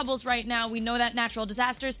going through troubles right now. We know that, natural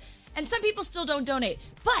disasters, and some people still don't donate.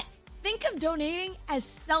 But think of donating as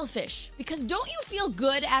selfish, because don't you feel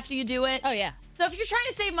good after you do it? Oh, yeah. So if you're trying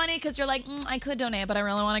to save money because you're like, I could donate, but I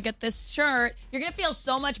really want to get this shirt, you're going to feel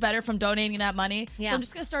so much better from donating that money. Yeah. So I'm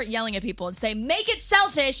just going to start yelling at people and say, make it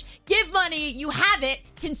selfish, give money, you have it,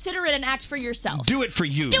 consider it an act for yourself. Do it for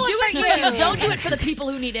you. Do it for you. Don't do it for the people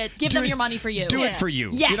who need it. Give them your money for you. Do it for you.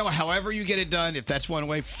 Yes. You know, however you get it done, if that's one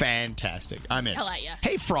way, fantastic. I'm in. Hell yeah.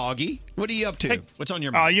 Hey, Froggy, what are you up to? What's on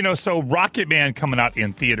your mind? So Rocket Man coming out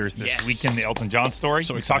in theaters this weekend, the Elton John story.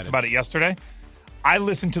 So we excited. talked about it yesterday. I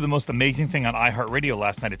listened to the most amazing thing on iHeartRadio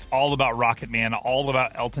last night. It's all about Rocket Man, all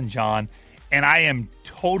about Elton John, and I am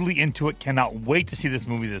totally into it. Cannot wait to see this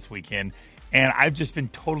movie this weekend. And I've just been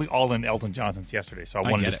totally all in Elton John since yesterday, so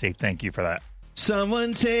I wanted to say thank you for that.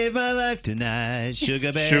 Someone saved my life tonight,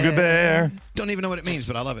 Sugar Bear. Sugar Bear. Don't even know what it means,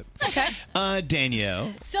 but I love it. Okay. Danielle.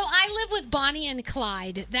 So I live with Bonnie and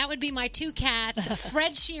Clyde. That would be my two cats,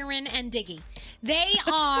 Fred Sheeran and Diggy. They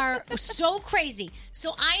are so crazy.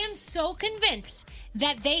 So I am so convinced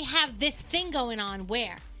that they have this thing going on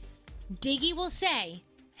where Diggy will say,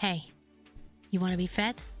 hey, you want to be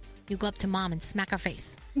fed? You go up to mom and smack her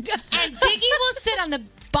face. And Diggy will sit on the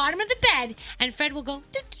bottom of the bed, and Fred will go,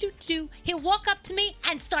 do. He'll walk up to me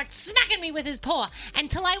and start smacking me with his paw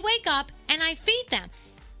until I wake up and I feed them.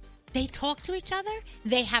 They talk to each other.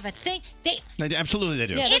 They have a thing. Absolutely, they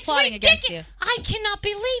do. Yeah, they're plotting against you. I cannot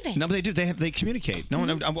believe it. No, but they do. They communicate. No,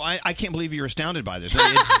 I can't believe you're astounded by this.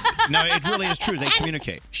 It really is true. They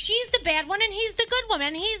communicate. She's the bad one, and he's the good one,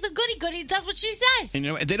 and he's the goody-goody who does what she says. And,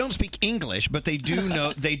 they don't speak English, but they do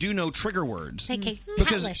know. They do know trigger words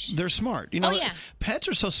because Hellish. they're smart. Pets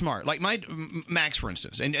are so smart. Like my Max, for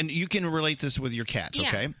instance, and you can relate this with your cats. Yeah.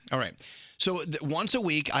 Okay, all right. So once a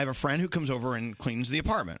week, I have a friend who comes over and cleans the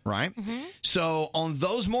apartment, right? Mm-hmm. So on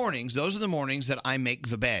those mornings, those are the mornings that I make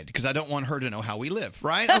the bed because I don't want her to know how we live,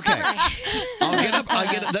 right? Okay. I'll get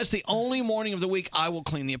up. That's the only morning of the week I will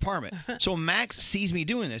clean the apartment. So Max sees me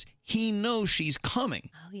doing this. He knows she's coming.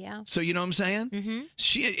 Oh, yeah. So you know what I'm saying?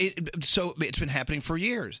 Mm-hmm. So it's been happening for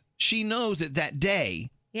years. She knows that day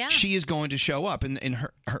she is going to show up, and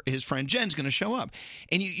his friend Jen's going to show up.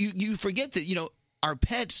 And you forget that, our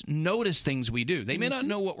pets notice things we do. They may not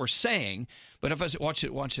know what we're saying, but if I say, watch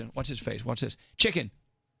his face. Watch this. Chicken.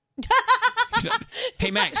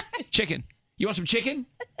 Hey, Max, chicken. You want some chicken?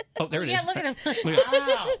 Oh, there it is. Yeah, look at him.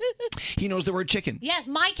 Wow. He knows the word chicken. Yes,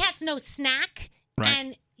 my cats know snack Right.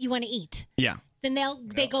 and you want to eat. Yeah. Then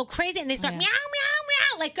they go crazy and they start meow, meow,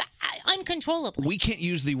 meow, like uncontrollably. We can't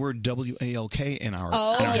use the word W-A-L-K in our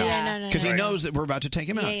No. because he knows that we're about to take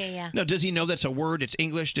him out. Yeah. No, does he know that's a word? It's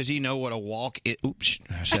English. Does he know what a walk is? Oops,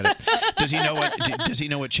 I said it. Does he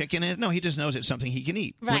know what chicken is? No, he just knows it's something he can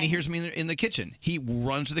eat. When he Right. hears me in the kitchen, he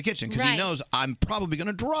runs to the kitchen because he Right. knows I'm probably going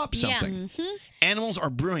to drop something. Animals are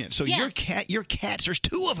brilliant. So your cats, there's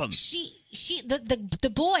two of them.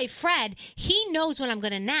 The boy Fred, he knows when I'm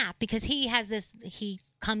going to nap because he has this. He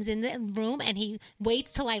comes in the room and he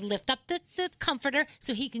waits till I lift up the comforter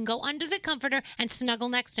so he can go under the comforter and snuggle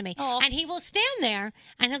next to me. And he will stand there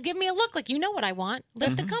and he'll give me a look like, you know what I want?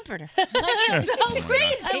 Lift the comforter. Like, it's so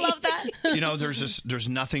crazy. I love that. There's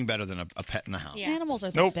nothing better than a pet in the house. Animals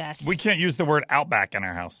are the best. We can't use the word outback in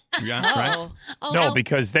our house. Yeah, right? No,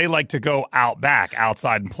 because they like to go out back,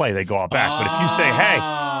 outside and play. They go out back. But if you say, hey,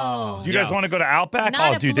 do you guys want to go to Outback?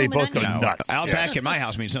 Not a dude, they bloomin' both go onion. nuts. Outback in my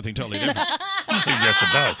house means something totally different. Yes,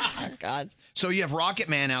 it does. Oh, God. So you have Rocket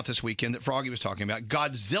Man out this weekend that Froggy was talking about.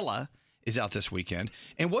 Godzilla is out this weekend.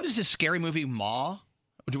 And what is this scary movie, Ma?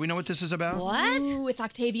 Do we know what this is about? Ooh, with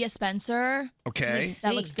Octavia Spencer. Okay.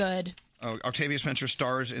 That looks good. Octavia Spencer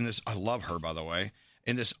stars in this. I love her, by the way.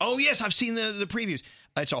 In this. Oh, yes, I've seen the previews.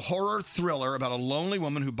 It's a horror thriller about a lonely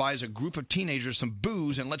woman who buys a group of teenagers some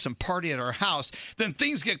booze and lets them party at her house. Then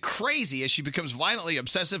things get crazy as she becomes violently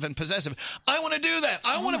obsessive and possessive. I want to do that.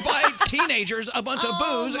 I want to buy teenagers a bunch of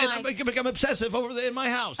booze and become obsessive in my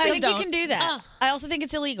house. I think you can do that. I also think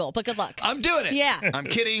it's illegal, but good luck. I'm doing it. Yeah. I'm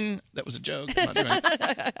kidding. That was a joke. I'm not doing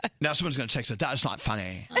it. Now someone's going to text her. That's not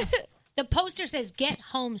funny. The poster says, "Get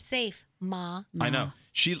home safe, Ma." I know.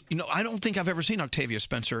 I don't think I've ever seen Octavia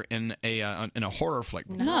Spencer in a horror flick.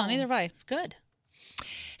 No, neither have I. It's good.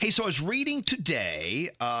 Hey, so I was reading today,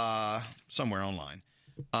 somewhere online,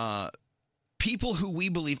 people who we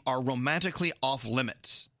believe are romantically off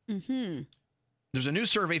limits. Mm-hmm. There's a new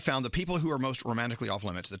survey found the people who are most romantically off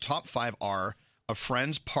limits. The top 5 are a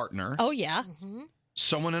friend's partner. Oh, yeah.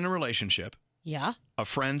 Someone in a relationship. Yeah. A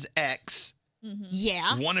friend's ex.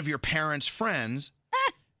 Yeah. One of your parents' friends.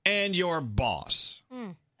 And your boss.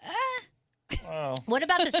 What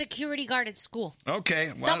about the security guard at school? Okay.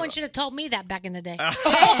 Well, Someone should have told me that back in the day.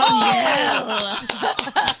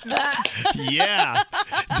 Yeah.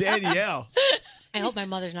 Danielle. I hope my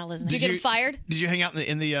mother's not listening. Did you get him fired? Did you hang out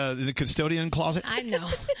in the custodian closet? I know.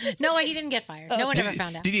 No way, he didn't get fired. No one ever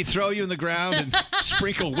found out. Did he throw you in the ground and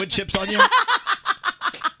sprinkle wood chips on you?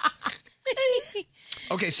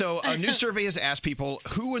 Okay, so a new survey has asked people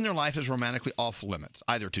who in their life is romantically off limits,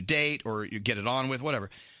 either to date or you get it on with, whatever.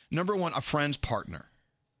 Number 1, a friend's partner,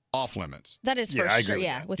 off limits. That is for sure,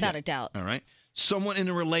 without a doubt. All right. Someone in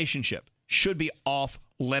a relationship should be off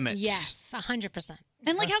limits. Yes, 100%.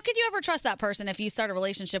 And how could you ever trust that person if you start a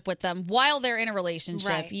relationship with them while they're in a relationship?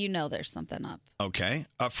 Right. You know there's something up. Okay.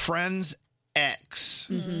 A friend's ex.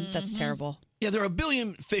 Mm-hmm. That's terrible. Yeah, there are a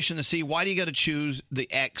billion fish in the sea. Why do you got to choose the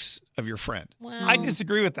ex of your friend? Well, I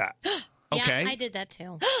disagree with that. Okay. Yeah, I did that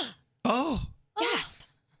too. Oh. Gasp.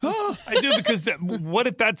 I do because what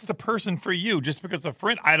if that's the person for you? Just because a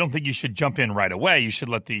friend, I don't think you should jump in right away. You should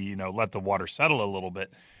let the water settle a little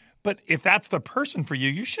bit. But if that's the person for you,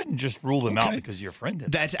 you shouldn't just rule them out because your friend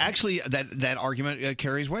did. That's actually that argument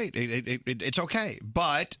carries weight. It's okay,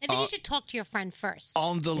 but I think you should talk to your friend first.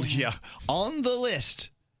 on the list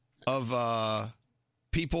of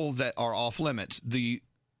people that are off limits, the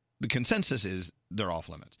the consensus is they're off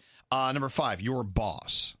limits. Number 5, your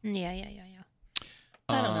boss. Yeah.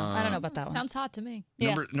 I don't know about that one. Sounds hot to me.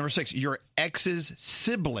 Number 6, your ex's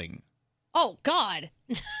sibling. Oh, God.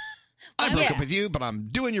 I broke up with you, but I'm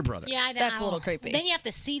doing your brother. Yeah, That's a little creepy. Then you have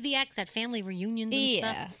to see the ex at family reunions and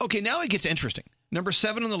stuff. Okay, now it gets interesting. Number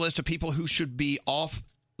 7 on the list of people who should be off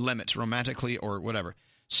limits romantically or whatever.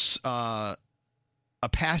 A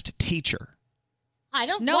past teacher. I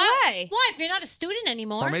don't No way. Why? If you're not a student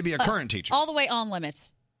anymore. Or maybe a current teacher. All the way on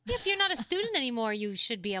limits. If you're not a student anymore, you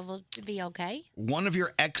should be able to be okay. One of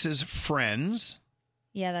your ex's friends.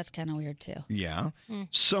 Yeah, that's kind of weird, too. Yeah.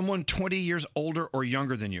 Someone 20 years older or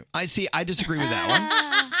younger than you. I disagree with that one.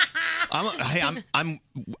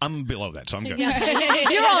 I'm below that, so I'm good.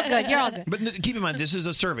 You're all good. You're all good. But keep in mind, this is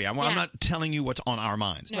a survey. I'm not telling you what's on our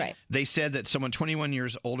minds. Right. They said that someone 21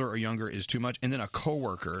 years older or younger is too much, and then a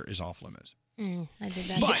coworker is off limits. I did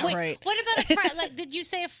that. But- Wait, what about a friend? Like, did you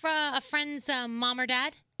say a friend's mom or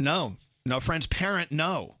dad? No, friend's parent.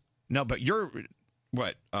 No, but you're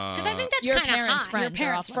what? Because I think that's Your kind of parents' hot. friends Your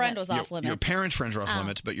parents' are off friend limits. Was off limits. Your parents' friends are off Oh.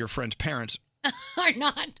 limits, but your friend's parents. Or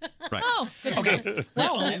not. Right. Oh, good to Okay. know.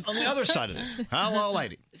 Well, on the other side of this, hello,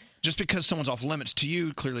 lady. Just because someone's off limits to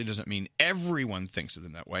you clearly doesn't mean everyone thinks of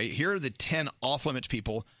them that way. Here are the 10 off limits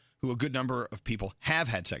people who a good number of people have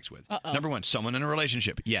had sex with. Number 1, someone in a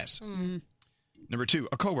relationship. Yes. Number 2,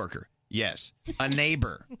 a coworker. Yes. A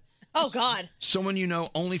neighbor. Oh, God. Someone you know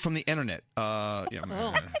only from the internet. No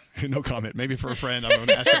comment. Maybe for a friend. I'm going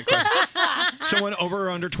to ask that question. Someone over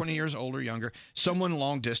or under 20 years old or younger. Someone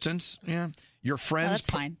long distance. Yeah. Your friend's that's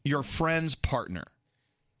fine. Your friend's partner.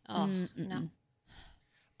 Oh, no.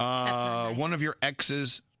 One of your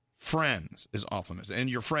ex's friends is off limits, and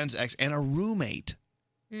your friend's ex, and a roommate.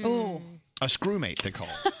 Oh. A screwmate, they call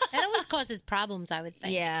it. That always causes problems, I would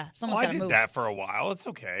think. Yeah. I did that for a while. It's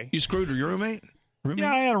okay. You screwed your roommate?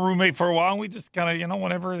 Yeah, I had a roommate for a while, and we just kind of,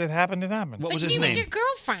 whenever it happened, it happened. What But she was your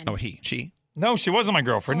girlfriend. Oh, she? No, she wasn't my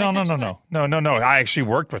girlfriend. Oh, I No. thought I actually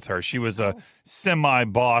worked with her. She was a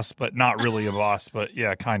semi-boss, but not really a boss. But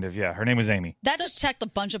yeah, kind of. Yeah, her name was Amy. That just checked a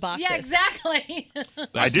bunch of boxes. Yeah, exactly.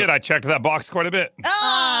 I did. I checked that box quite a bit.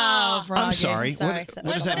 Oh, I'm sorry. Sorry.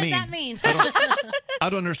 What does that mean? What does that mean? I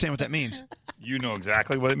don't understand what that means. You know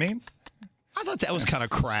exactly what it means? I thought that was kind of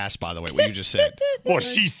crass, by the way, what you just said. Well,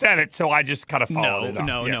 she said it, so I just kind of followed it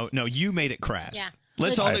up. No. You made it crass. Yeah.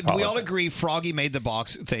 We all agree Froggy made the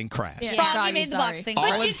box thing crass. Yeah, Froggy made the box thing All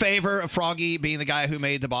crass. in favor of Froggy being the guy who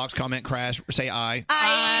made the box comment crash, say aye.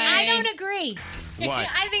 I don't agree. What?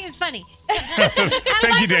 I think it's funny.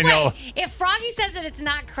 Thank you, Danielle. If Froggy says it, it's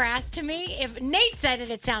not crass to me. If Nate said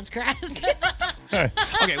it sounds crass.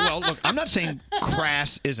 Okay, well, look, I'm not saying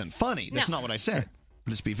crass isn't funny. That's No. not what I said.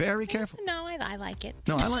 Let's be very careful. No, I like it.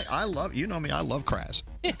 No, I love, you know me, I love crass.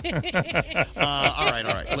 All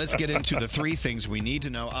right. Let's get into the 3 things we need to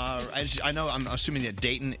know. I know, I'm assuming that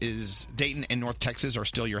Dayton and North Texas are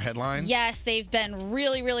still your headlines. Yes, they've been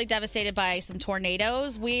really, really devastated by some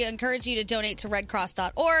tornadoes. We encourage you to donate to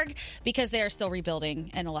redcross.org because they are still rebuilding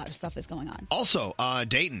and a lot of stuff is going on. Also,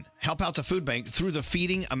 Dayton, help out the food bank through the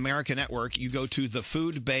Feeding America Network. You go to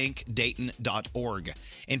thefoodbankdayton.org.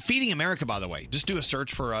 And Feeding America, by the way, just do a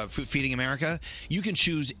search for Feeding America. You can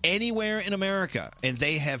choose anywhere in America, and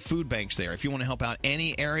they have food banks there. If you want to help out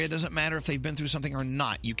any area, doesn't matter if they've been through something or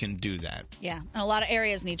not, you can do that. Yeah, and a lot of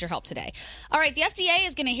areas need your help today. All right, the FDA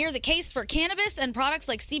is going to hear the case for cannabis and products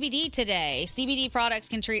like CBD today. CBD products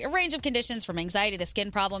can treat a range of conditions from anxiety to skin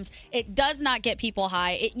problems. It does not get people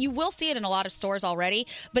high. You will see it in a lot of stores already,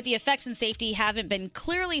 but the effects and safety haven't been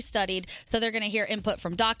clearly studied, so they're going to hear input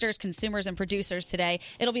from doctors, consumers, and producers today.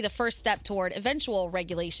 It'll be the first step toward eventual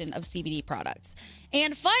regulation of CBD products.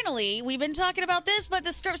 And finally, we've been talking about this, but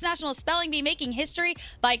the Scripps National Spelling Bee making history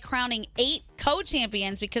by crowning 8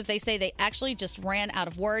 co-champions because they say they actually just ran out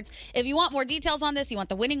of words. If you want more details on this, you want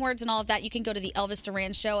the winning words and all of that, you can go to the Elvis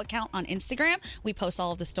Duran Show account on Instagram. We post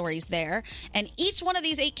all of the stories there. And each one of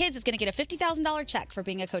these 8 kids is going to get a $50,000 check for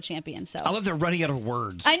being a co-champion. So I love they're running out of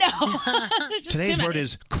words. I know. Just Today's too word many.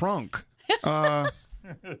 is crunk.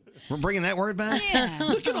 We're bringing that word back? Yeah.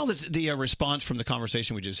 Look at all the response from the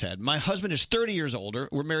conversation we just had. My husband is 30 years older.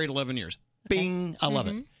 We're married 11 years. Bing. I love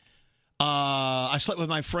it. I slept with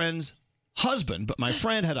my friend's husband, but my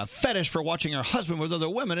friend had a fetish for watching her husband with other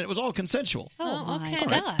women, and it was all consensual. Oh, okay. All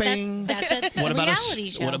right, bing. That's a What about reality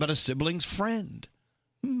show. What about a sibling's friend?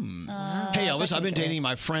 Hey, Elvis, I've been dating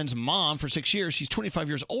my friend's mom for 6 years. She's 25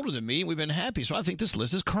 years older than me. We've been happy, so I think this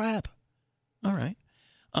list is crap. All right.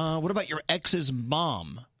 What about your ex's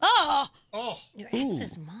mom? Oh. Your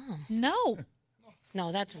ex's mom? No.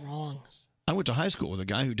 No, that's wrong. I went to high school with a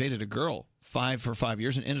guy who dated a girl for 5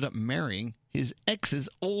 years and ended up marrying his ex's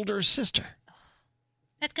older sister.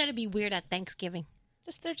 That's got to be weird at Thanksgiving.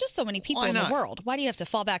 There's just so many people Why in the not? world. Why do you have to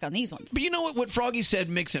fall back on these ones? But you know what Froggy said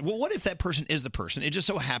makes sense. Well, what if that person is the person? It just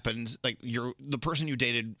so happens, like, you're the person you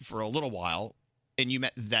dated for a little while, and you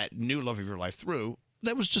met that new love of your life through.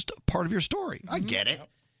 That was just a part of your story. I get it.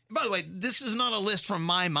 By the way, this is not a list from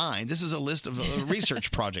my mind. This is a list of a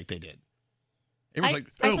research project they did. It was like,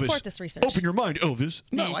 I Elvis, support this research. open your mind, Elvis.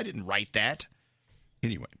 No, I didn't write that.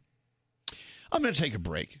 Anyway, I'm going to take a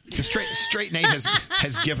break. Straight Nate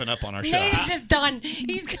has given up on our show. Nate's just done.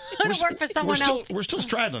 He's going to work for someone else. We're still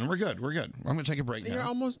straddling. We're good. I'm going to take a break now. You're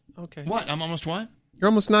almost okay. What? I'm almost what? You're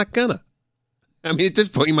almost not gonna. I mean, at this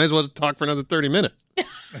point, you might as well talk for another 30 minutes.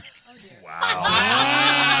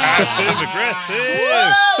 Aggressive.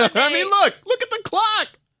 I mean, look at the clock.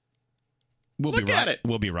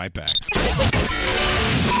 We'll be right back.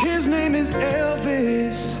 His name is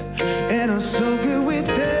Elvis, and I'm so good with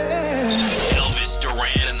that. Elvis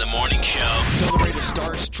Duran in the Morning Show. Celebrate a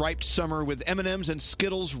star-striped summer with M&M's and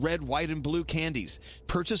Skittles red, white, and blue candies.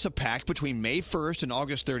 Purchase a pack between May 1st and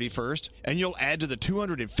August 31st, and you'll add to the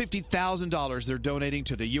 $250,000 they're donating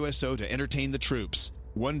to the USO to entertain the troops.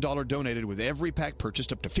 $1 donated with every pack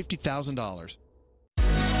purchased up to $50,000.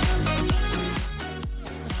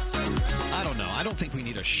 I don't know. I don't think we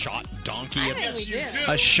need a shot donkey. I think we do.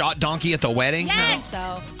 A shot donkey at the wedding? Yes.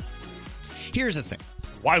 No. Here's the thing.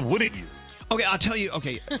 Why wouldn't you? Okay, I'll tell you.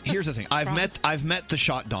 Okay, here's the thing. I've met the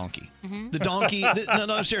shot donkey. The donkey.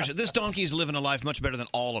 No, seriously. This donkey is living a life much better than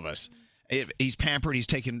all of us. He's pampered. He's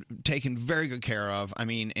taken very good care of. I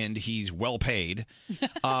mean, and he's well paid.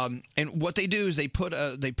 And what they do is they put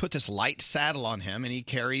this light saddle on him, and he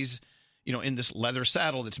carries, in this leather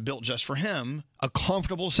saddle that's built just for him, a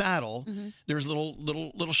comfortable saddle. There's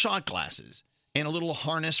little shot glasses and a little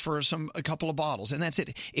harness for a couple of bottles, and that's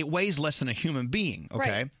it. It weighs less than a human being. Okay,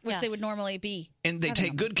 Right, which they would normally be. and they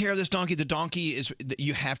take good care of this donkey. The donkey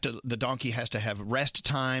the donkey has to have rest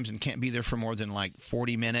times and can't be there for more than like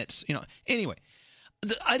 40 minutes. Anyway,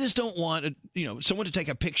 I just don't want someone to take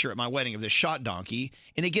a picture at my wedding of this shot donkey,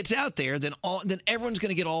 and it gets out there, then everyone's going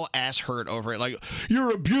to get all ass hurt over it, like,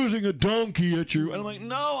 you're abusing a donkey at your. And I'm like,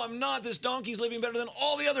 no, I'm not. This donkey's living better than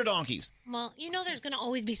all the other donkeys. Well, there's going to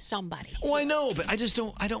always be somebody. Oh, I know, but I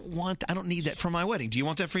don't need that for my wedding. Do you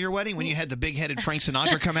want that for your wedding when you had the big-headed Frank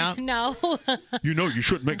Sinatra come out? No. You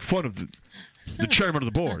shouldn't make fun of the chairman of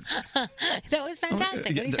the board. That was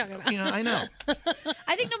fantastic. What are you talking about? I know.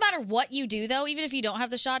 I think no matter what you do, though, even if you don't have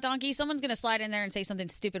the shot donkey, someone's going to slide in there and say something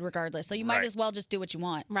stupid regardless. So you might Right. as well just do what you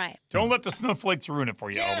want. Right. Don't let the snowflakes ruin it for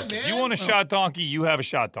you, Elvis. If you want a shot donkey, you have a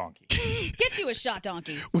shot donkey. Get you a shot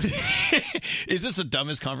donkey. Is this the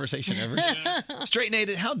dumbest conversation ever? Straight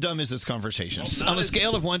Nate, how dumb is this conversation? On a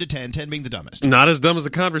scale of 1 to 10, 10 being the dumbest. Not as dumb as the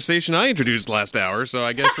conversation I introduced last hour, so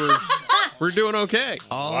I guess we're doing okay.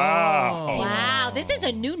 Oh. Wow, this is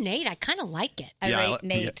a new Nate. I kind of like it. I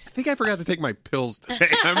think I forgot to take my pills today.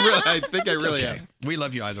 I think I It's really okay. am. We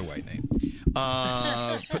love you either way, Nate.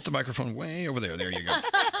 Put the microphone way over there. There you go.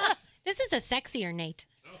 This is a sexier Nate.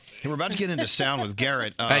 Hey, we're about to get into sound with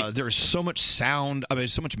Garrett. There is so much sound.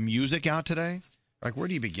 So much music out today. Like, where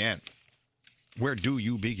do you begin? Where do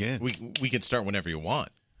you begin? We could start whenever you want.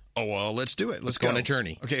 Oh, well, let's do it. Let's go on a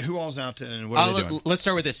journey. Okay, who all's out and what are they doing? Let's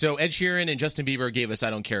start with this. So Ed Sheeran and Justin Bieber gave us "I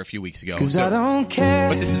Don't Care" a few weeks ago. 'Cause I don't care.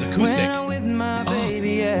 But this is acoustic. When I'm with my baby,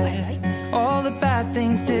 yeah. All the bad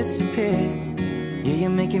things disappear. Yeah, you're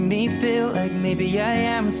making me feel like maybe I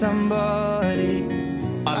am somebody.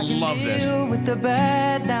 I love this. Deal with the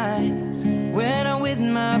bad nights when I'm with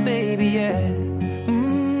my baby, yeah.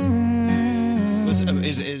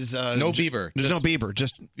 No Bieber. There's no Bieber.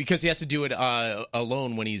 Just because he has to do it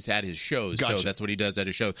alone when he's at his shows. Gotcha. So that's what he does at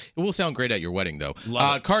his show. It will sound great at your wedding, though.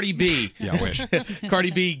 Love it. Cardi B. Yeah, I wish.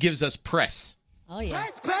 Cardi B gives us Press. Oh, yeah.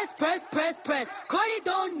 Press, press, press, press, press. Cardi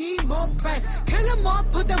don't need more press. Kill them all,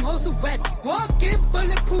 put them hoes to rest. Walk in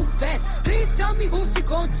bulletproof vest. Please tell me who she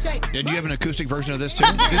gon' check. Yeah, do you have an acoustic version of this, too?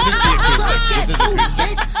 This is the acoustic. This is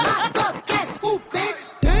acoustic. Guess who,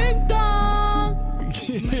 bitch? Ding dong.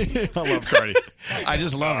 I love Cardi. I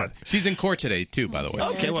just love her. She's in court today, too, by the way.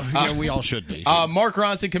 Okay, well, yeah, we all should be. Mark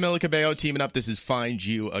Ronson, Camila Cabello teaming up. This is Find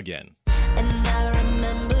You Again. And I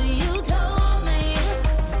remember you told me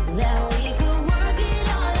that we could work it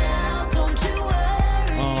all out. Don't you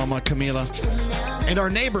worry. Oh, my Camila. And our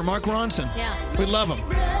neighbor, Mark Ronson. Yeah. We love him.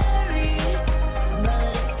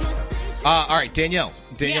 All right, Danielle.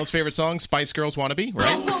 Danielle's favorite song, Spice Girls Wannabe,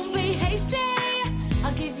 right? Won't be hasty.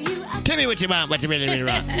 I'll give you a Tell me what you want. What you really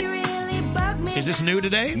want. you really bug me. Is this new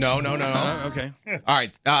today? No. Okay. All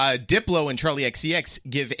right, Diplo and Charlie XCX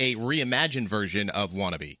give a reimagined version of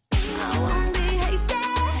Wannabe. I won't be hasty.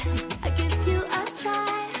 I give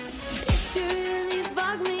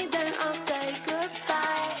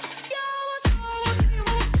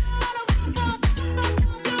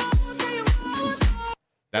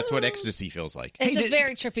That's what ecstasy feels like. It's a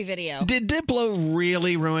very trippy video. Did Diplo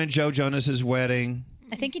really ruin Joe Jonas's wedding?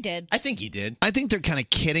 I think he did. I think he did. I think they're kind of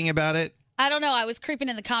kidding about it. I don't know. I was creeping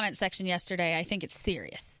in the comment section yesterday. I think it's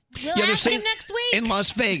serious. We'll they're ask him saying next week. in Las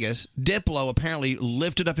Vegas, Diplo apparently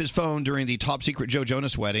lifted up his phone during the top secret Joe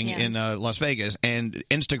Jonas wedding in Las Vegas and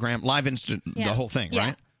Instagram, the whole thing,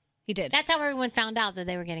 right? He did. That's how everyone found out that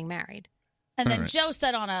they were getting married. And then All right. Joe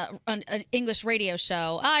said on an English radio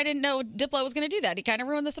show, I didn't know Diplo was going to do that. He kind of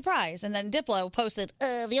ruined the surprise. And then Diplo posted,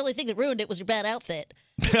 the only thing that ruined it was your bad outfit.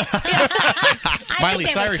 Miley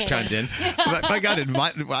Cyrus chimed in. My God,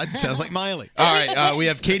 it sounds like Miley. All right, we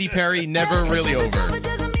have Katy Perry, Never Really Over.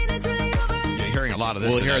 You're hearing a lot of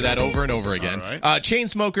this We'll today. hear that over and over again. All right.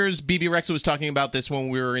 Chainsmokers, BB Rexa was talking about this when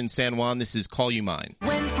we were in San Juan. This is Call You Mine.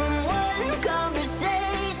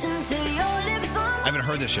 I haven't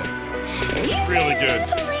heard this yet. It's really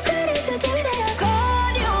good.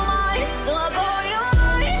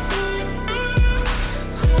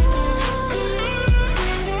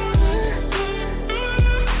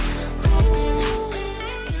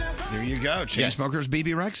 There you go. Chainsmokers,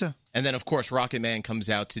 BB Rexa. And then, of course, Rocket Man comes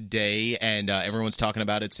out today, and everyone's talking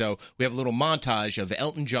about it. So we have a little montage of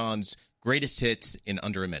Elton John's greatest hits in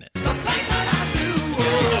under a minute. The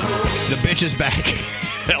bitch is back.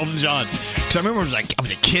 Elton John. Because I remember I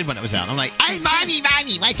was a kid when it was out. I'm like, hey, mommy,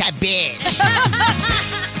 what's a bitch?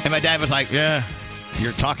 And my dad was like, yeah,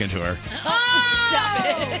 you're talking to her. Stop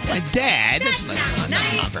it. My dad? That's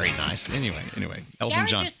not very nice. Anyway, Elton Gary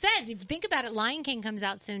John. just said, if you think about it, Lion King comes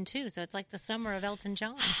out soon, too. So it's like the summer of Elton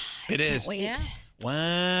John. It is. Wait. Yeah.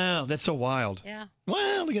 Wow, that's so wild. Yeah.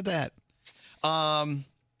 Wow, look at that.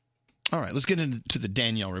 All right, let's get into the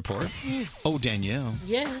Danielle report. Oh, Danielle.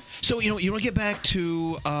 Yes. So, you want to get back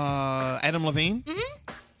to Adam Levine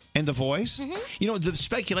and The Voice? The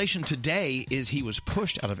speculation today is he was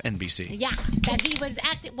pushed out of NBC. Yes, that he was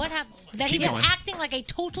acting. What happened? That Keep he was going. acting like a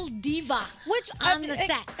total diva, Which on the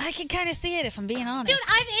set. I can kind of see it if I'm being honest. Dude,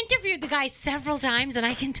 I've interviewed the guy several times, and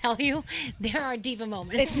I can tell you there are diva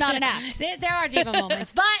moments. It's not an act. There are diva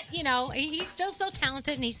moments, but he's still so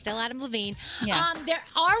talented, and he's still Adam Levine. Yeah. There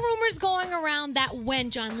are rumors going around that when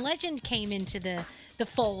John Legend came into the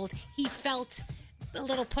fold, he felt a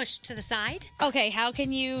little pushed to the side. Okay, how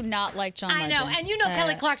can you not like John I Legend? know, and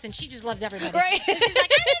Kelly Clarkson, she just loves everybody. Right. So she's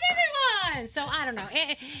like, I love everyone. So I don't know.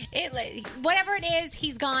 Whatever it is,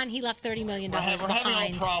 he's gone. He left $30 million behind.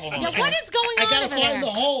 having a problem. Yeah, what is going I on gotta over find there? the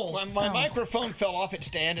hole. My microphone fell off its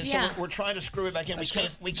stand, and Yeah. so we're trying to screw it back in.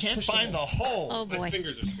 We can't find the hole. Oh boy! My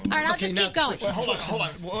fingers are small. All right, I'll just keep going. Wait, hold on.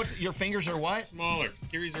 What, your fingers are what? Smaller.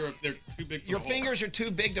 Gary's they're too big. Your fingers are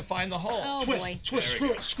too big to find the hole. Oh boy! Twist,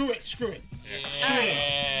 screw it.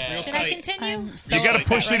 Should I continue? You got to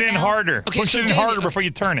push it in harder. Okay, Push so it in Daniel- harder before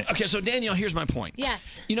you turn it. Okay, so Danielle, here's my point.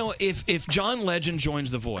 Yes. If John Legend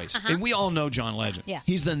joins The Voice, and we all know John Legend, Yeah.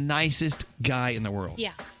 he's the nicest guy in the world.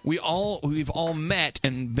 Yeah. We've all met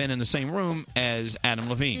and been in the same room as Adam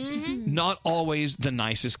Levine. Not always the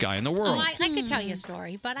nicest guy in the world. Oh, I could tell you a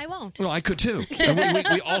story, but I won't. Well, I could too. And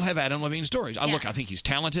we all have Adam Levine stories. Yeah. I think he's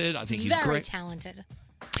talented. I think he's Very great. talented,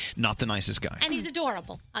 Not the nicest guy. and he's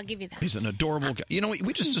adorable. I'll give you that. He's an adorable guy.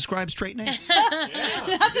 We just described straight names. Not the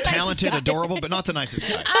nicest Talented, guy. adorable, but not the nicest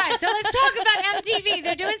guy. All right, so let's talk about MTV.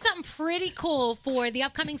 They're doing something pretty cool for the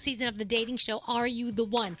upcoming season of the dating show, Are You the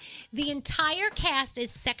One? The entire cast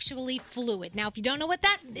is sexually fluid. Now, if you don't know what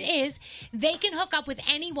that is, they can hook up with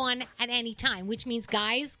anyone at any time, which means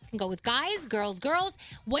guys can go with guys, girls,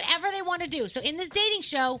 whatever they want to do. So in this dating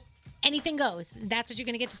show, anything goes. That's what you're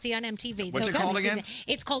going to get to see on MTV. What's this it called coming again? season.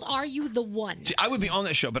 It's called Are You the One? See, I would be on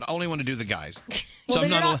that show, but I only want to do the guys. Well, So then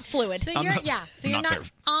I'm you're not not fluid. So I'm you're not- so you're not not there.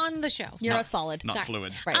 on the show. You're Sorry. a solid. Not Sorry.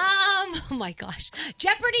 fluid. Right. Oh my gosh.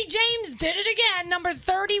 Jeopardy James did it again. Number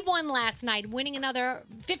 31 last night, winning another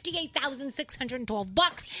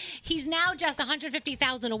 $58,612. He's now just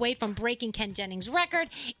 $150,000 away from breaking Ken Jennings' record.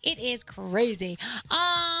 It is crazy.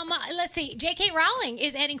 Let's see. J.K. Rowling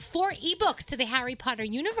is adding 4 ebooks to the Harry Potter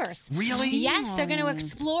universe. Really? Yes, they're going to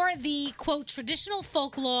explore the quote traditional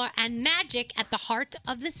folklore and magic at the heart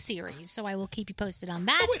of the series. So I will keep you posted on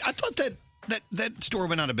that. Oh, wait, I thought that store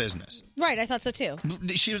went out of business. Right, I thought so too.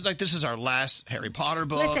 She was like, this is our last Harry Potter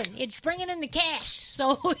book. Listen, it's bringing in the cash.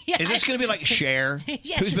 So yeah. Is this going to be like Cher,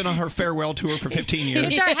 Yes. who's been on her farewell tour for 15 years?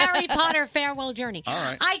 It's our Harry Potter farewell journey. All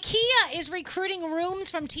right. IKEA is recruiting rooms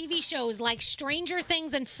from TV shows like Stranger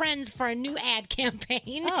Things and Friends for a new ad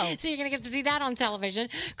campaign. Oh. So you're going to get to see that on television.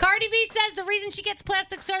 Cardi B says the reason she gets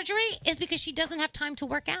plastic surgery is because she doesn't have time to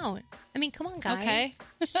work out. I mean, come on, guys. Okay.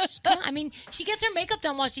 Come on. I mean, she gets her makeup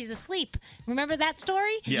done while she's asleep. Remember that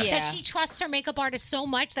story? Yes. That Yeah. she trusts her makeup artist so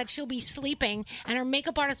much that she'll be sleeping and her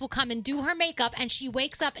makeup artist will come and do her makeup and she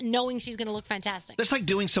wakes up knowing she's going to look fantastic. That's like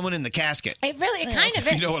doing someone in the casket. It kind of If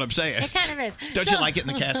is. you know what I'm saying. It kind of is. Don't you like it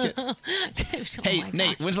in the casket? Oh Hey, my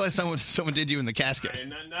Nate, gosh. when's the last time someone did you in the casket?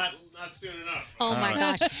 Not soon enough. Oh my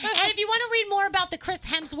gosh. And if you want to read more about the Chris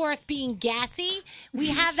Hemsworth being gassy, we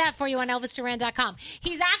have that for you on ElvisDuran.com.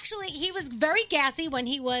 He was very gassy when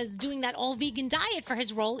he was doing that all vegan diet for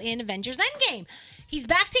his role in Avengers Endgame. He's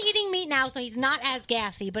back to eating meat now, so he's not as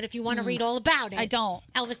gassy. But if you want to read all about it, I don't.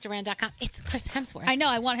 ElvisDuran.com. It's Chris Hemsworth. I know.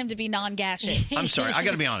 I want him to be non-gaseous. I'm sorry, I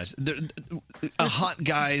got to be honest. A hot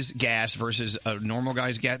guy's gas versus a normal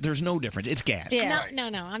guy's gas, there's no difference. It's gas. No,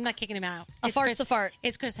 I'm not kicking him out. A fart's a fart.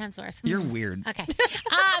 It's Chris Hemsworth. You're weird. Okay.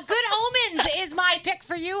 Good Omens is my pick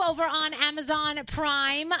for you over on Amazon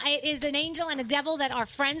Prime. It is an angel and a devil that are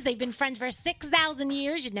friends. They've been friends for 6,000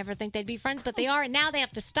 years. You'd never think they'd be friends, but they are. And now they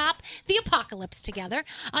have to stop the apocalypse together.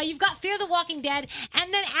 You've got Fear the Walking Dead.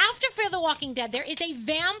 And then after Fear the Walking Dead, there is a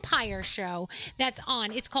vampire show that's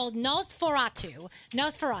on. It's called Nosferatu.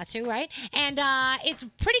 Nosferatu, right? And it's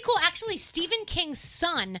pretty cool. Actually, Stephen King's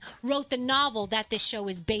son wrote the novel that this show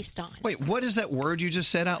is based on. Wait, what is that word you just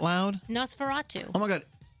said out loud? Nosferatu. Oh my God.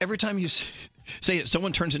 Every time you say it,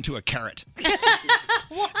 someone turns into a carrot.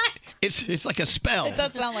 What? It's like a spell. It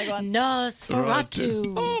does sound like one.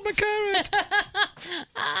 Nosferatu. Oh, my carrot.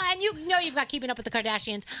 And you know you've got Keeping Up with the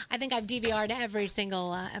Kardashians. I think I've DVR'd every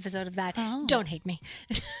single episode of that. Don't hate me.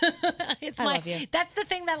 I love you. That's the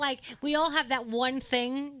thing that, like, we all have that one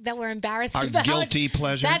thing that we're embarrassed Our about. guilty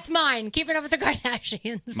pleasure. That's mine. Keeping Up with the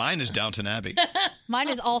Kardashians. Mine is Downton Abbey. Mine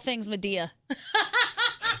is all things Medea.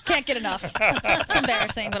 Can't get enough. It's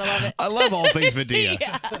embarrassing, but I love it. I love all things Medea.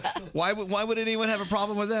 Yeah. Why would anyone have a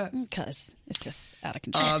problem with that? Because it's just out of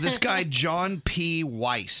control. This guy, John P.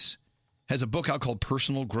 Weiss, has a book out called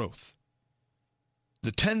Personal Growth.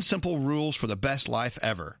 The 10 Simple Rules for the Best Life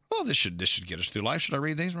Ever. Oh, this should get us through life. Should I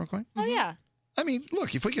read these real quick? Oh, yeah. I mean,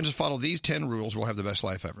 look, if we can just follow these 10 rules, we'll have the best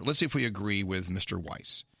life ever. Let's see if we agree with Mr.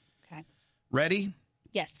 Weiss. Okay. Ready?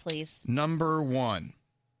 Yes, please. Number 1.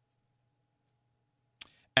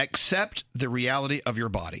 Accept the reality of your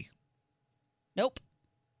body. Nope.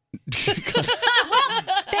 Well,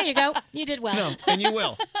 there you go. You did well. No, and you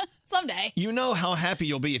will. Someday. You know how happy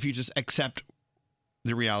you'll be if you just accept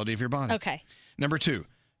the reality of your body. Okay. Number 2,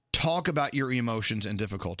 talk about your emotions and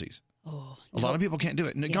difficulties. Oh, A lot of people can't do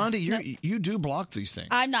it. Gandhi, you do block these things.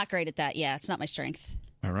 I'm not great at that. Yeah, it's not my strength.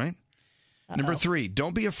 All right. Number 3,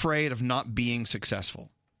 don't be afraid of not being successful.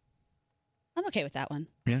 I'm okay with that one.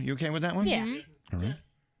 Yeah, you okay with that one? Yeah. All right.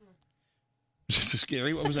 So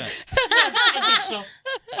scary. What was that?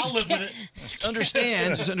 I'll live with it. Just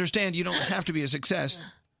understand you don't have to be a success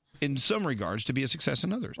in some regards to be a success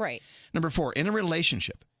in others. Right. Number 4, in a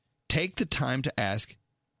relationship, take the time to ask,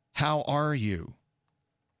 how are you?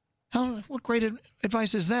 What great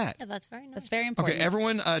advice is that? Yeah, that's very nice. That's very important. Okay,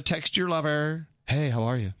 everyone text your lover, hey, how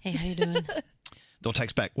are you? Hey, how you doing? They'll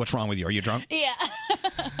text back, what's wrong with you? Are you drunk? Yeah.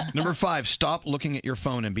 Number 5, stop looking at your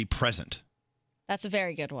phone and be present. That's a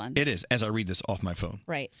very good one. It is, as I read this off my phone.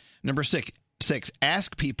 Right. Number 6,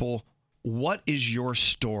 ask people, what is your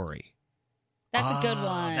story? That's a good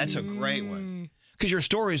one. That's a great one. Because your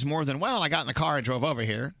story is more than, well, I got in the car and drove over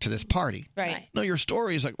here to this party. Right. No, your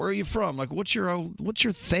story is like, where are you from? Like, what's your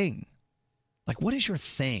thing? Like, what is your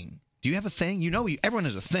thing? Do you have a thing? You know, everyone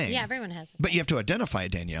has a thing. Yeah, everyone has. But you have to identify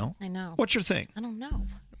it, Danielle. I know. What's your thing? I don't know.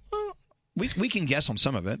 We can guess on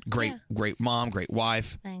some of it. Great mom, great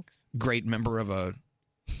wife. Thanks. Great member of a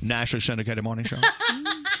nationally syndicated morning show.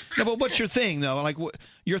 No, but what's your thing, though? Like,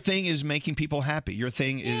 your thing is making people happy. Your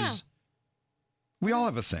thing is... We all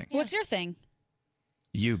have a thing. What's your thing?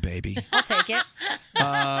 You, baby. I'll take it.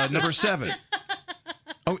 Number 7.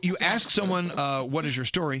 Oh, you ask someone, what is your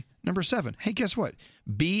story? Number 7. Hey, guess what?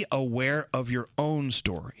 Be aware of your own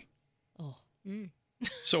story. Oh.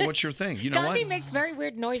 So what's your thing? You know Gandhi what? makes very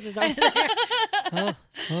weird noises over there.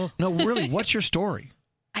 No, really, what's your story?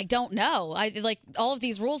 I don't know. I like all of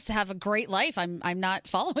these rules to have a great life. I'm not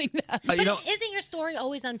following them. But isn't your story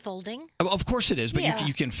always unfolding? Of course it is, but Yeah.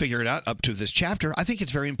 you can figure it out up to this chapter. I think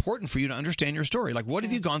it's very important for you to understand your story. Like, what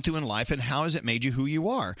have you gone through in life, and how has it made you who you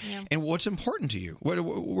are? Yeah. And what's important to you? Where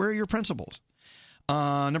are your principles?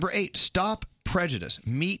 Number 8, stop prejudice.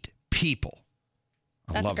 Meet people.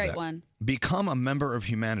 I That's a love great that. one. Become a member of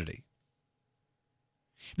humanity.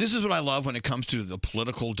 This is what I love when it comes to the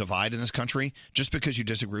political divide in this country. Just because you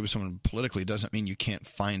disagree with someone politically doesn't mean you can't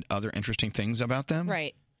find other interesting things about them.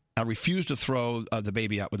 Right. I refuse to throw the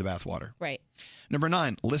baby out with the bathwater. Right. Number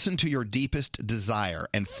 9, listen to your deepest desire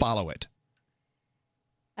and follow it.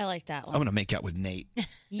 I like that I'm one. going to make out with Nate.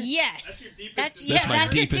 Yes. That's my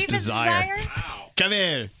deepest desire. Come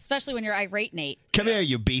here. Especially when you're irate, Nate. Come here,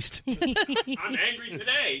 you beast. I'm angry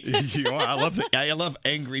today. You are. I love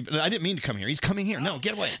angry. I didn't mean to come here. He's coming here. No,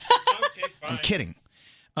 get away. Okay, fine. I'm kidding.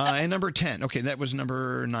 And number 10. Okay, that was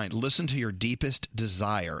number 9. Listen to your deepest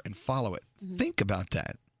desire and follow it. Mm-hmm. Think about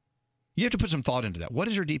that. You have to put some thought into that. What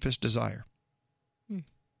is your deepest desire?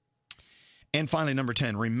 And finally, number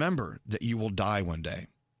 10. Remember that you will die one day.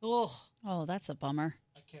 Oh, that's a bummer.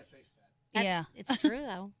 I can't face that. Yeah. It's true,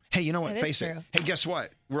 though. Hey, you know what? It is Face it. true. Hey, guess what?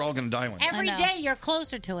 We're all going to die one day. Every day you're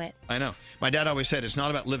closer to it. I know. My dad always said it's not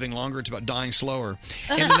about living longer, it's about dying slower.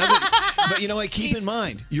 And but you know what? Keep in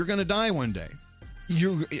mind, you're going to die one day.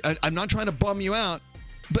 I'm not trying to bum you out,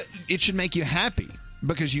 but it should make you happy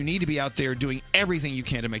because you need to be out there doing everything you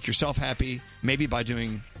can to make yourself happy, maybe by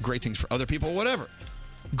doing great things for other people, whatever.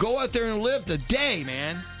 Go out there and live the day,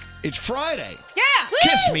 man. It's Friday. Yeah.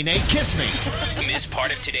 Kiss me, Nate. Kiss me. Miss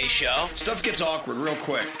part of today's show? Stuff gets awkward real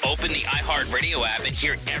quick. Open the iHeartRadio app and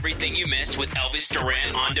hear everything you missed with Elvis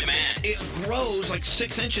Duran on demand. It grows like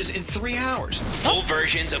 6 inches in 3 hours. Full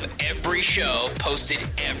versions of every show posted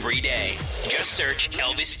every day. Just search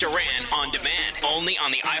Elvis Duran on demand. Only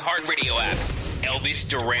on the iHeartRadio app. Elvis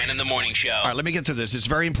Duran in the Morning Show. All right, let me get through this. It's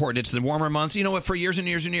very important. It's the warmer months. You know what? For years and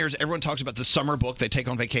years and years, everyone talks about the summer book they take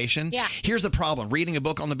on vacation. Yeah. Here's the problem: reading a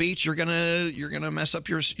book on the beach, you're gonna mess up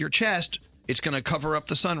your chest. It's gonna cover up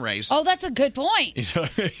the sun rays. Oh, that's a good point. So,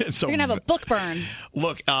 You're gonna have a book burn.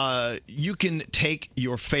 Look, you can take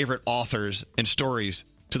your favorite authors and stories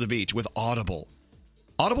to the beach with Audible.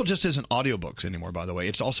 Audible just isn't audiobooks anymore, by the way.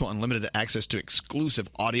 It's also unlimited access to exclusive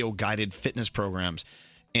audio-guided fitness programs.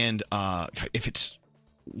 And if it's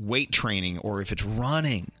weight training or if it's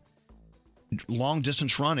running,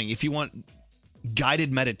 long-distance running, if you want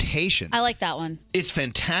guided meditation. I like that one. It's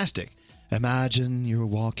fantastic. Imagine you're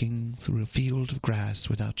walking through a field of grass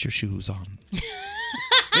without your shoes on.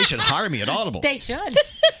 They should hire me at Audible. They should.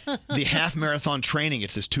 The half marathon training,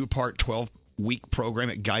 it's this 2-part, 12-week program.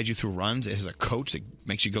 It guides you through runs. It has a coach that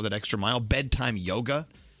makes you go that extra mile. Bedtime yoga.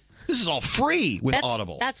 This is all free with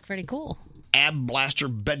Audible. That's pretty cool. Ab Blaster,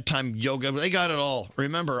 bedtime yoga. They got it all.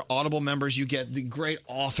 Remember, Audible members, you get the great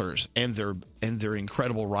authors and their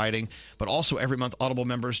incredible writing. But also every month, Audible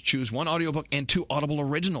members choose 1 audiobook and 2 Audible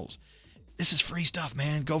originals. This is free stuff,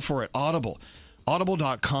 man. Go for it. Audible.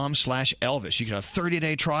 Audible.com/Elvis. You get a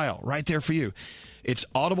 30-day trial right there for you. It's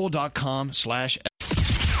audible.com/Elvis.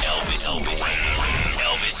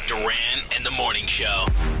 Elvis Duran and the Morning Show.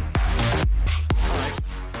 Well,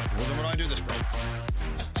 then what do I do this break?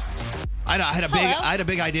 I had a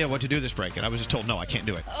big idea what to do this break, and I was just told, no, I can't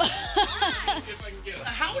do it.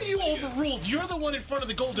 How are you overruled? You're the one in front of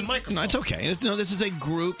the golden microphone. No, it's okay. This is a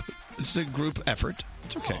group. It's a group effort.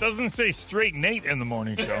 It's okay. Doesn't say Straight Nate in the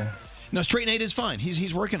Morning Show. No, Straight Nate is fine.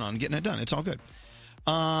 He's working on getting it done. It's all good.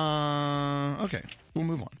 Okay, we'll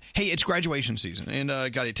move on. Hey, it's graduation season, and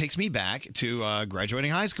God, it takes me back to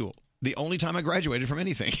graduating high school. The only time I graduated from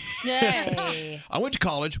anything. Yay. I went to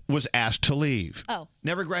college, was asked to leave. Oh.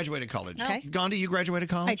 Never graduated college. Okay. Gandhi, you graduated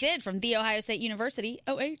college? I did, from The Ohio State University,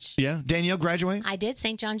 OH. Yeah. Danielle, graduate? I did,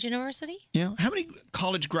 St. John's University. Yeah. How many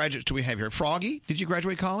college graduates do we have here? Froggy, did you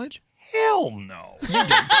graduate college? Hell no. You did.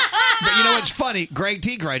 But you know what's funny? Greg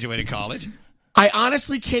T graduated college. I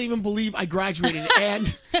honestly can't even believe I graduated.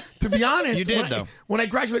 And to be honest, You did, though. When I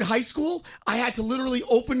graduated high school, I had to literally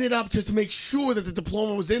open it up just to make sure that the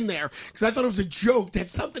diploma was in there because I thought it was a joke that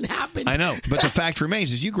something happened. I know, but the fact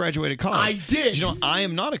remains is you graduated college. I did. You know, I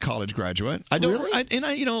am not a college graduate. I don't. Really?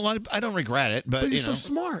 I don't regret it. But you're you so know,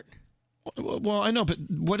 smart. Well, I know, but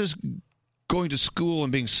what is going to school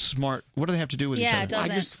and being smart? What do they have to do with each other? I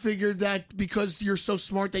just figured that because you're so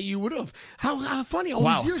smart that you would have. How funny! All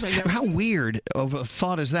these years I never. How weird of a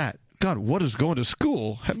thought is that? God, what does going to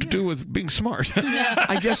school have to do with being smart?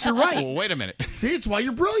 I guess you're right. Well, wait a minute. See, it's why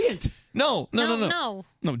you're brilliant. No. No.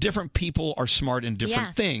 No, different people are smart in different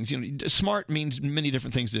Yes. things. You know, smart means many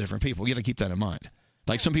different things to different people. You got to keep that in mind.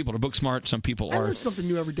 Like some people are book smart, some people I are. learn something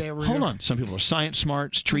new every day. Hold on, some people are science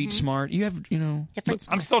smart, street smart. You have, Different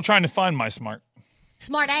I'm still trying to find my smart.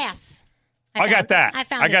 Smart ass. I got that. I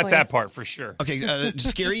found I it got for that you. part for sure. Okay,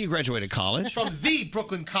 Scary, you graduated college. From the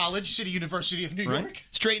Brooklyn College, City University of New York. Right?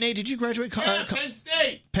 Straight Nate, did you graduate college? Penn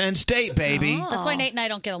State. Penn State, baby. That's why Nate and I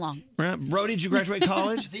don't get along. Right? Brody, did you graduate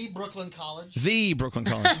college? The Brooklyn College. The Brooklyn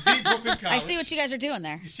College. The Brooklyn College. I see what you guys are doing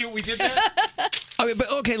there. You see what we did there?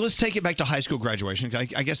 Okay, let's take it back to high school graduation.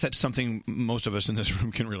 I guess that's something most of us in this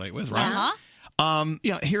room can relate with, right? Uh-huh.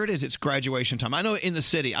 Here it is. It's graduation time. I know in the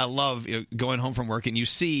city, I love going home from work and you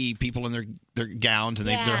see people in their gowns and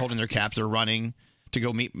they're holding their caps. They're running to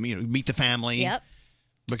go meet the family. Yep.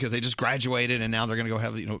 Because they just graduated and now they're going to go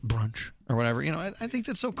have brunch or whatever. I think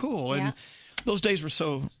that's so cool. And those days were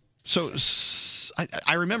so.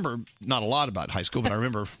 I remember not a lot about high school, but I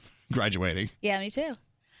remember graduating. Yeah, me too.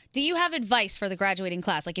 Do you have advice for the graduating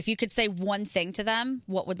class? Like, if you could say one thing to them,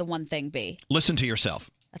 what would the one thing be? Listen to yourself.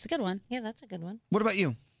 That's a good one. Yeah, that's a good one. What about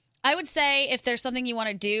you? I would say if there's something you want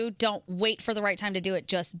to do, don't wait for the right time to do it.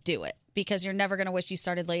 Just do it, because you're never going to wish you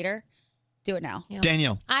started later. Do it now.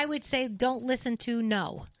 Danielle. I would say don't listen to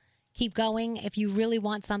no. Keep going. If you really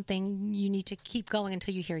want something, you need to keep going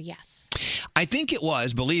until you hear yes. I think it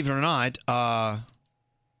was, believe it or not,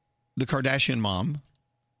 the Kardashian mom,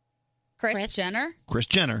 Kris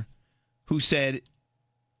Jenner, who said,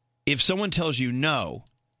 if someone tells you no,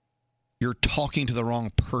 you're talking to the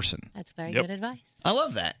wrong person. That's very good advice. I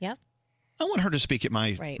love that. Yep. I want her to speak at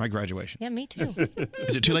my graduation. Yeah, me too.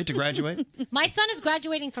 Is it too late to graduate? My son is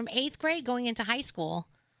graduating from 8th grade going into high school.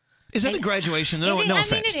 Is that a graduation? No offense.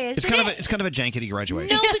 I mean, it is. It's kind of a jankety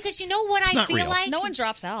graduation. No, because you know what It's I not feel real. like? No one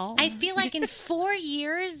drops out. I feel like in 4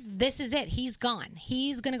 years, this is it. He's gone.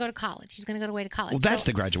 He's going to go to college. He's going to go away to college. Well, that's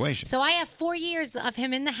the graduation. So I have 4 years of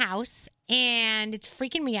him in the house, and it's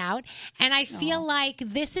freaking me out. And I feel like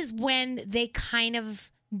this is when they kind of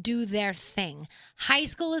do their thing. High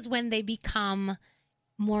school is when they become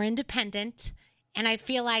more independent. And I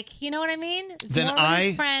feel like, you know what I mean? It's Then more with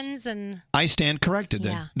his friends and I stand corrected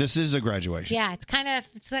then. Yeah. This is a graduation. yeah, it's kind of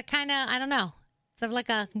I don't know. It's like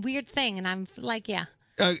a weird thing, and I'm like, yeah.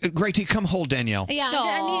 Great T, come hold Danielle. Yeah,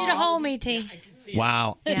 I need you to hold me, T.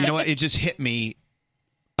 Wow. Yeah. You know what? It just hit me.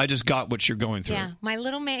 I just got what you're going through. Yeah, my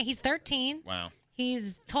little man, he's 13. Wow.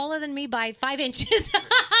 He's taller than me by 5 inches.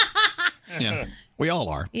 Yeah. We all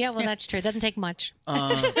are. Yeah, well, that's true. It doesn't take much.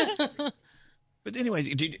 But anyway,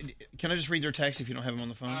 can I just read their text if you don't have them on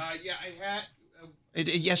the phone? Yeah, I had.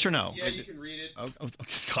 Yes or no? Yeah, you can read it. Oh,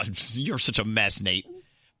 God, you're such a mess, Nate.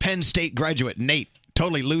 Penn State graduate Nate,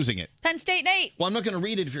 totally losing it. Penn State Nate. Well, I'm not going to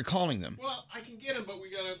read it if you're calling them. Well, I can get him, but we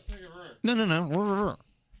got to take a run. No.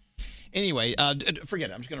 Anyway, forget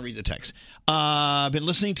it. I'm just going to read the text. I've been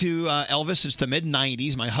listening to Elvis since the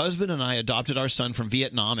mid-'90s. My husband and I adopted our son from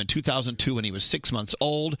Vietnam in 2002 when he was 6 months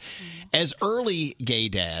old. As early gay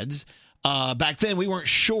dads, back then we weren't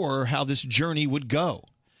sure how this journey would go.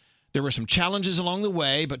 There were some challenges along the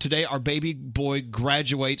way, but today our baby boy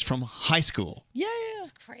graduates from high school. Yeah.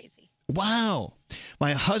 It's crazy. Wow.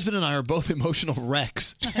 My husband and I are both emotional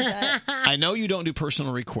wrecks. I know you don't do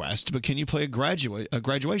personal requests, but can you play a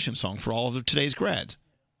graduation song for all of today's grads?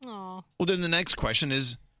 Aw. Well, then the next question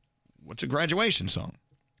is, what's a graduation song?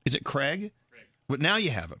 Is it Craig? But now you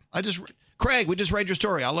have him. Craig, we just read your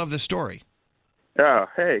story. I love this story. Oh,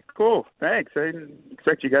 hey, cool. Thanks. I didn't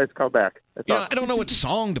expect you guys to call back. I don't know what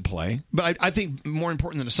song to play, but I think more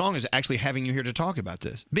important than a song is actually having you here to talk about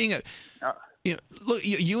this. Being look,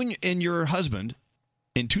 you and your husband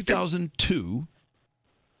in 2002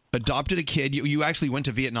 adopted a kid. You actually went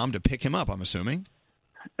to Vietnam to pick him up, I'm assuming.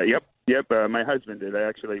 Yep. My husband did.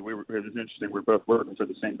 Actually, it was interesting. We were both working for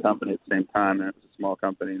the same company at the same time, and it was a small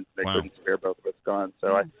company, and they couldn't spare both of us gone.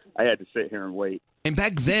 So I had to sit here and wait. And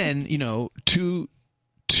back then, two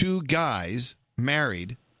guys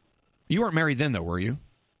married. You weren't married then, though, were you?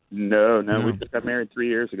 No. We just got married 3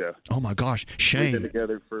 years ago. Oh my gosh, shame! We've been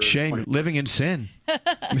together for shame, 20 living in sin.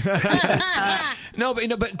 No,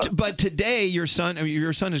 but today your son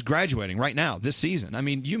is graduating right now this season. I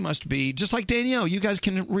mean, you must be just like Danielle. You guys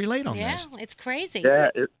can relate on this. Yeah, it's crazy. Yeah,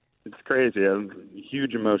 it's crazy. I'm a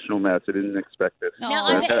huge emotional mess. I didn't expect this.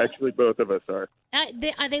 Actually, both of us are.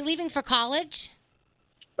 Are they leaving for college?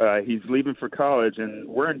 He's leaving for college, and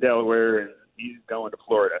we're in Delaware, and he's going to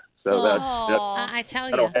Florida. So I tell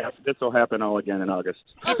you, this will happen all again in August.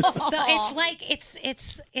 It's like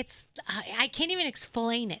it's I can't even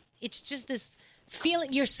explain it. It's just this feeling.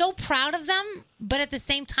 You're so proud of them, but at the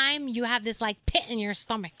same time, you have this like pit in your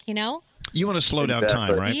stomach. You know. You want to slow down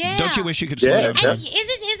time, right? Yeah. Don't you wish you could slow down time? Isn't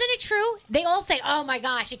it true? They all say, "Oh my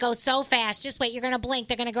gosh, it goes so fast. Just wait, you're going to blink.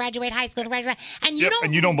 They're going to graduate high school, and you don't.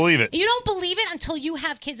 And you don't believe it. You don't believe it until you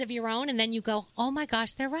have kids of your own, and then you go, "Oh my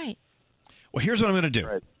gosh, they're right." Well, here's what I'm going to do.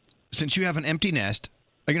 Right. Since you have an empty nest,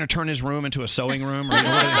 are you going to turn his room into a sewing room? Or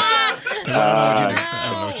I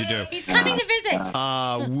don't know what you do. He's coming to visit.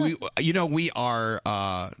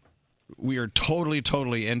 We are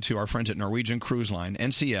totally into our friends at Norwegian Cruise Line,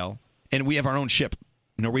 NCL, and we have our own ship,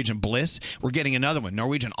 Norwegian Bliss. We're getting another one,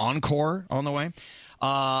 Norwegian Encore, on the way.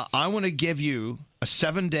 I want to give you a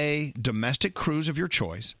 7-day domestic cruise of your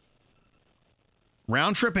choice,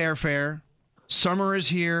 round trip airfare, Summer is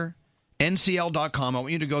here. NCL.com. I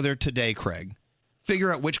want you to go there today, Craig.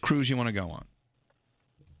 Figure out which cruise you want to go on.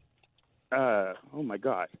 Oh my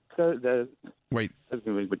God. Wait. That's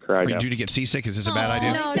going to make me cry. Wait, now. do you get seasick? Is this a bad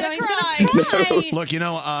idea? No, he's gonna cry. Look,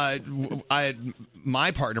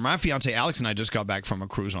 my partner, my fiance Alex, and I just got back from a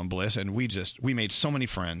cruise on Bliss, and we made so many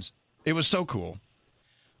friends. It was so cool.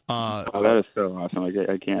 That is so awesome.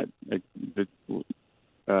 I can't.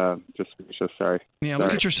 Just sorry. Yeah, sorry.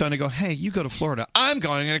 look at your son and go, hey, you go to Florida. I'm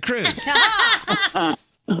going on a cruise.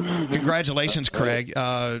 Congratulations, Craig.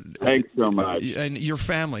 Thanks so much. And your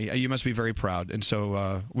family, you must be very proud. And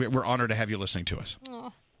so we're honored to have you listening to us.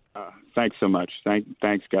 Thanks so much.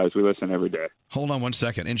 Thanks, guys. We listen every day. Hold on one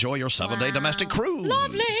second. Enjoy your 7-day domestic cruise.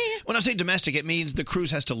 Lovely. When I say domestic, it means the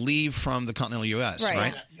cruise has to leave from the continental U.S.,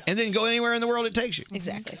 right? And then go anywhere in the world it takes you.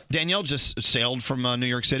 Exactly. Danielle just sailed from New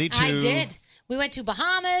York City to... I did. We went to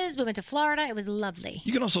Bahamas. We went to Florida. It was lovely.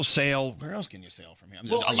 You can also sail... Where else can you sail from here?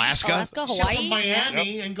 Alaska, Hawaii. From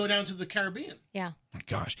Miami and go down to the Caribbean. Yeah. My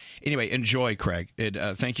gosh. Anyway, enjoy, Craig.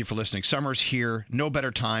 Thank you for listening. Summer's here. No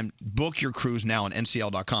better time. Book your cruise now on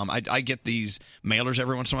NCL.com. I get these mailers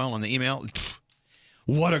every once in a while on the email.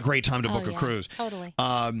 What a great time to book a cruise. Totally.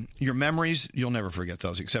 Your memories, you'll never forget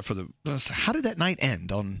those, except for how did that night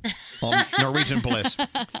end on Norwegian Bliss?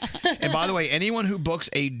 And by the way, anyone who books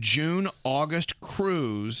a June-August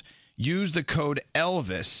cruise, use the code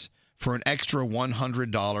ELVIS for an extra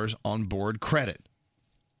 $100 on board credit.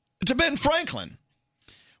 It's a Ben Franklin.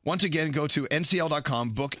 Once again, go to ncl.com,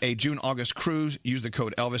 book a June-August cruise, use the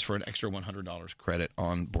code ELVIS for an extra $100 credit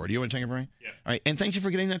on board. You want to take a break? Yeah. All right, and thank you for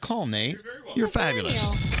getting that call, Nate. You're very welcome. You're fabulous.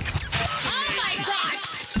 Oh my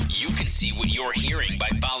gosh! You can see what you're hearing by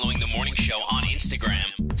following the morning show on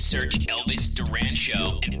Instagram. Search Elvis Duran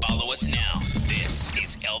Show and follow us now. This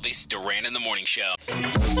is Elvis Duran in the Morning Show.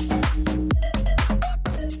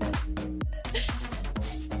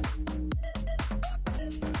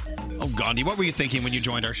 Oh, Gandhi, what were you thinking when you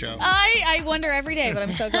joined our show? I wonder every day, but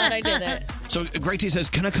I'm so glad I did it. So Greg T says,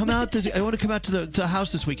 "Can I come out? I want to come out to the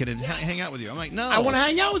house this weekend and hang out with you." I'm like, "No, I want to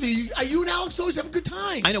hang out with you. You and Alex always have a good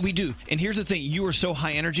time." I know we do. And here's the thing: you are so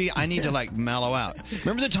high energy. I need to mellow out.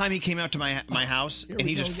 Remember the time he came out to my house and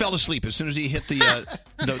he just fell asleep as soon as he hit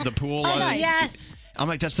the pool? Yes. I'm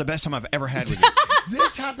like, that's the best time I've ever had with you.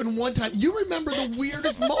 This happened one time. You remember the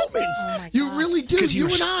weirdest moments. You really do. You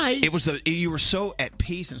and I. It was you were so at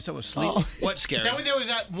peace and so asleep. What's scary? Then there was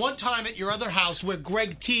that one time at your other house where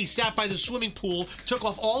Greg T sat by the swimming pool, took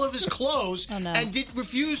off all of his clothes, and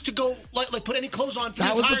refused to go put any clothes on for the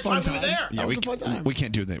entire time we were there. Yeah, we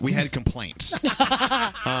can't do that. We had complaints.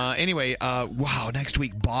 Anyway, wow, next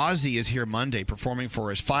week, Bozzy is here Monday performing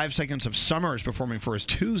for us. 5 Seconds of Summer is performing for us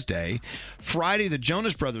Tuesday. Friday, the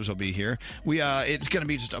Jonas Brothers will be here. It's going to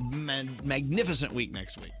be just a magnificent week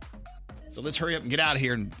next week. So let's hurry up and get out of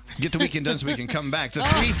here and get the weekend done so we can come back. The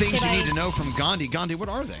three things you need to know from Gandhi. Gandhi, what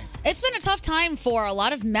are they? It's been a tough time for a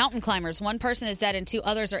lot of mountain climbers. One person is dead and 2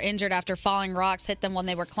 others are injured after falling rocks hit them when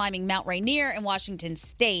they were climbing Mount Rainier in Washington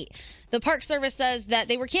State. The Park Service says that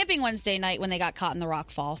they were camping Wednesday night when they got caught in the rock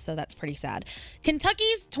fall, so that's pretty sad.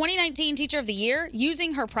 Kentucky's 2019 Teacher of the Year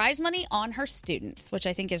using her prize money on her students, which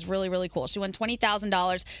I think is really, really cool. She won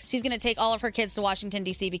 $20,000. She's going to take all of her kids to Washington,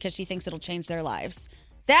 D.C. because she thinks it'll change their lives.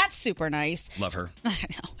 That's super nice. Love her. I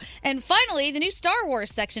know. And finally, the new Star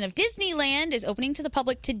Wars section of Disneyland is opening to the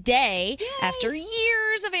public today. Yay. After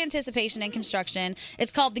years of anticipation and construction.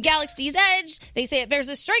 It's called The Galaxy's Edge. They say it bears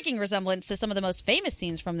a striking resemblance to some of the most famous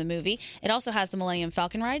scenes from the movie. It also has the Millennium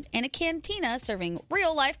Falcon ride and a cantina serving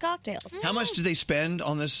real-life cocktails. How much did they spend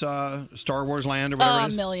on this Star Wars land or whatever it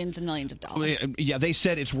is? Millions and millions of dollars. Yeah, they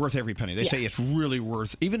said it's worth every penny. They say it's really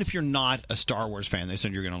worth, even if you're not a Star Wars fan, they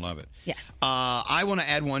said you're going to love it. Yes. I want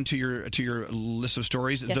to add one to your list of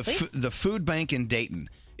stories. Yes, please. The Food Bank in Dayton.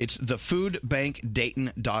 It's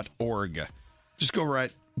thefoodbankdayton.org. Just go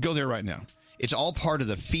there right now. It's all part of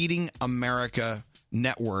the Feeding America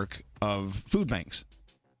network of food banks.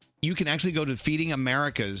 You can actually go to Feeding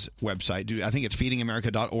America's website. I think it's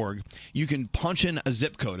feedingamerica.org. You can punch in a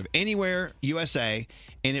zip code of anywhere USA,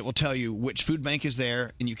 and it will tell you which food bank is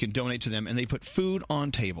there, and you can donate to them, and they put food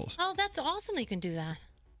on tables. Oh, that's awesome that you can do that.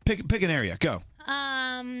 Pick an area. Go.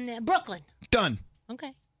 Brooklyn. Done.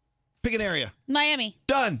 Okay. Pick an area. Miami.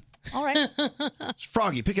 Done. All right.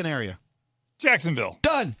 Froggy, pick an area. Jacksonville.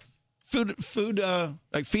 Done. Food,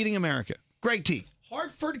 like Feeding America. Greg T.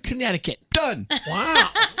 Hartford, Connecticut. Done. Wow.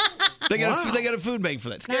 They got a food bank for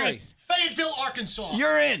that. Scary. Nice. Fayetteville, Arkansas.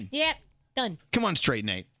 You're in. Yep. Done. Come on, straight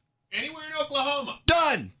Nate. Anywhere in Oklahoma.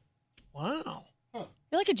 Done. Wow. You're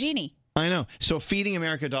like a genie. I know. So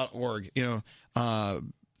feedingamerica.org,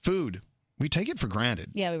 food. We take it for granted.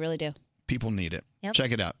 Yeah, we really do. People need it. Yep.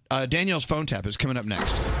 Check it out. Danielle's phone tap is coming up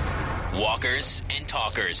next. Walkers and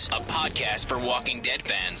Talkers, a podcast for Walking Dead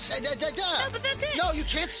fans. No, but that's it. No, you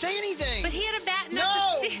can't say anything. But he had a batten No,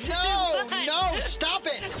 up the season. no, stop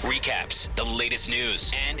it. Recaps, the latest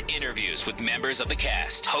news, and interviews with members of the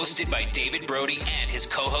cast. Hosted by David Brody and his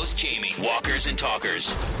co-host Jamie. Walkers and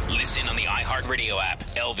Talkers. Listen on the iHeartRadio app.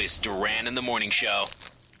 Elvis Duran in the Morning Show.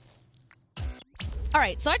 All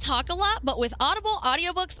right, so I talk a lot, but with Audible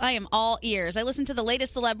audiobooks, I am all ears. I listen to the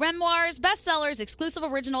latest celeb memoirs, bestsellers, exclusive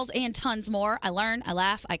originals, and tons more. I learn, I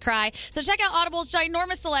laugh, I cry. So check out Audible's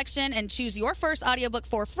ginormous selection and choose your first audiobook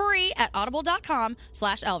for free at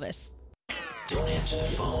audible.com/Elvis. Don't answer the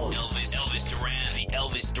phone. Elvis Duran, the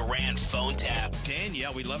Elvis Duran phone tap.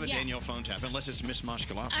 Danielle, we love a Yes. Danielle phone tap, unless it's Miss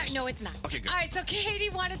Moshkalopsis. No, it's not. Okay, good. All right, so Katie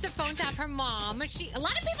wanted to phone tap her mom. A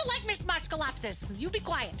lot of people like Miss Moshkalopsis. You be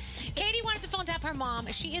quiet. Katie wanted to phone tap her mom.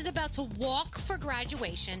 She is about to walk for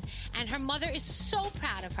graduation, and her mother is so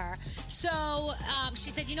proud of her. So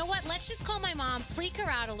she said, you know what? Let's just call my mom, freak her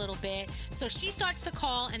out a little bit. So she starts the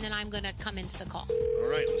call, and then I'm going to come into the call. All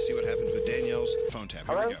right, let's see what happens with Danielle's phone tap.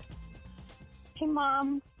 Here we go. Hey,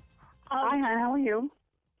 Mom. Hi, hon. How are you?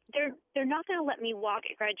 They're not going to let me walk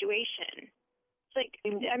at graduation. It's like, I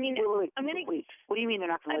mean, I'm going to... Wait. What do you mean they're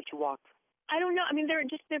not going to let you walk? I don't know. I mean, they're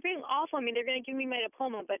being awful. I mean, they're going to give me my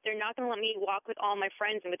diploma, but they're not going to let me walk with all my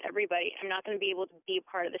friends and with everybody. I'm not going to be able to be a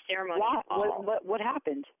part of the ceremony. Why? At all. What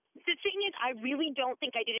happened? The thing is, I really don't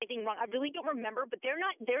think I did anything wrong. I really don't remember, but they're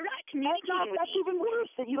not communicating with That's me. even worse.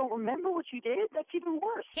 That you don't remember what you did? That's even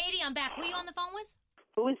worse. Katie, I'm back. Who are you on the phone with?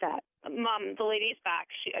 Who is that? Mom, the lady's back.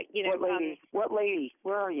 She, What lady? What lady?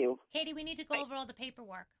 Where are you? Katie, we need to go over all the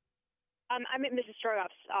paperwork. I'm at Mrs.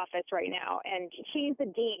 Strogoff's office right now, and she's the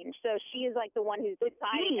dean, so she is like the one who's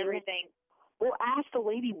deciding everything. Well, ask the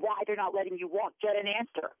lady why they're not letting you walk. Get an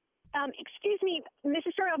answer. Excuse me,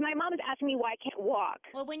 Mrs. Strogoff, my mom is asking me why I can't walk.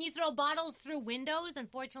 Well, when you throw bottles through windows,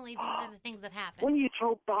 unfortunately, these are the things that happen. When you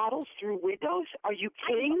throw bottles through windows? Are you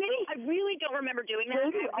kidding me? I really don't remember doing that.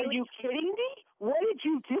 Are you kidding me? What did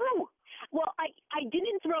you do? Well, I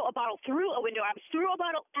didn't throw a bottle through a window. I threw a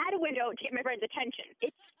bottle at a window to get my friend's attention.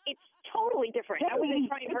 It's totally different. I wasn't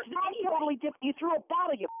trying to hurt It's not totally different. You threw a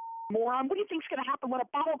bottle, you moron. What do you think's going to happen when a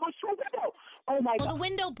bottle goes through a window? Oh, my God. Well, the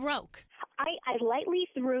window broke. I lightly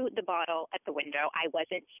threw the bottle at the window. I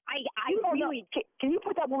wasn't. I really. Can you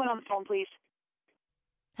put that woman on the phone, please?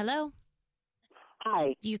 Hello?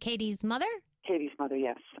 Hi. You Katie's mother? Katie's mother,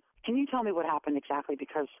 yes. Can you tell me what happened exactly?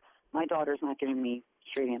 Because my daughter's not giving me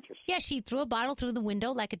straight answers. Yeah, she threw a bottle through the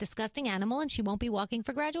window like a disgusting animal, and she won't be walking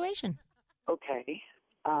for graduation. Okay.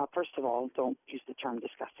 First of all, don't use the term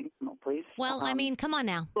disgusting, no, please. Well, I mean, come on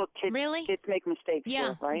now. Look, kids, really? Kids make mistakes, Yeah.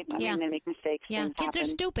 here, right? I Yeah. mean, they make mistakes. Yeah, Things kids are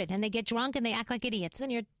happen. stupid, and they get drunk, and they act like idiots,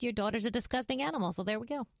 and your daughter's a disgusting animal, so there we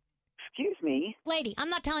go. Excuse me. Lady, I'm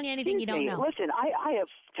not telling you anything you don't know. Listen, I have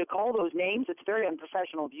to call those names. It's very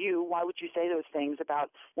unprofessional of you. Why would you say those things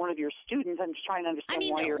about one of your students? I'm just trying to understand I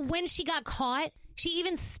mean, why you're... when she got caught, she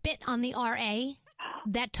even spit on the RA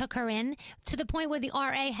that took her in, to the point where the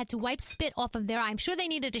RA had to wipe spit off of their eye. I'm sure they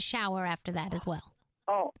needed a shower after that as well.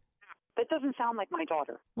 Oh, that doesn't sound like my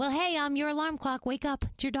daughter. Well, hey, your alarm clock. Wake up.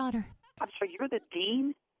 It's your daughter. I'm sorry, you're the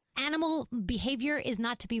dean? Animal behavior is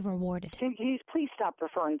not to be rewarded. Please stop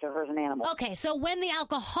referring to her as an animal. Okay, so when the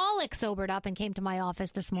alcoholic sobered up and came to my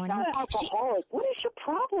office this morning... Not an alcoholic. What is your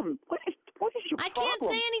problem? What is your I problem?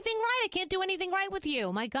 can't say anything right. I can't do anything right with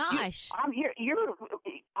you. My gosh. I'm here.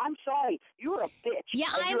 I'm sorry. You're a bitch. Yeah,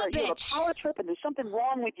 And I'm a You're a bitch. power trip, and there's something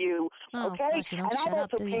wrong with you. Oh, okay? gosh, you don't and shut I've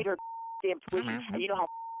up, also do paid you? her damn tuition. And you know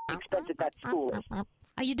how expensive that school is.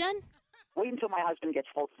 Are you done? Wait until my husband gets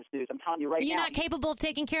full of this news. I'm telling you right You're now. not capable of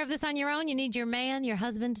taking care of this on your own? You need your man, your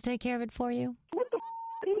husband, to take care of it for you? What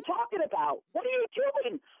are you talking about? What are you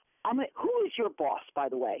doing? Who is your boss, by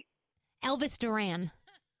the way? Elvis Duran.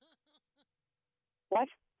 What?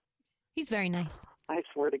 He's very nice. I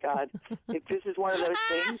swear to God, if this is one of those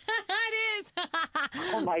things. It is.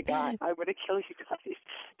 Oh, my God. I'm going to kill you guys.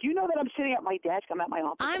 Do you know that I'm sitting at my desk? I'm at my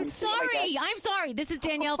office. I'm sorry. I'm sorry. This is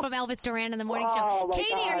Danielle from Elvis Duran in the Morning Show. My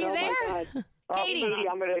Katie, God, are you oh, there? my God. Oh, Katie. Katie,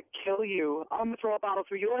 I'm going to kill you. I'm going to throw a bottle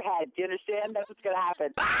through your head. Do you understand? That's what's going to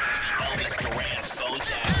happen. Elvis Duran phone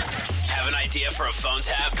tap. Have an idea for a phone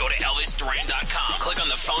tap? Go to ElvisDuran.com. Click on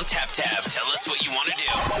the phone tap tab. Tell us what you want to do.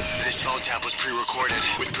 This phone tap was pre-recorded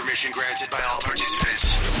with permission granted by all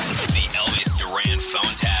participants. The Elvis Duran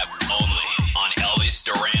phone tap only on Elvis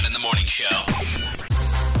Duran in the Morning Show.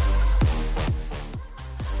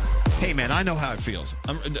 Hey, man, I know how it feels.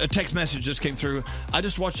 A text message just came through. I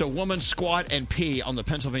just watched a woman squat and pee on the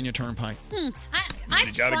Pennsylvania Turnpike. I've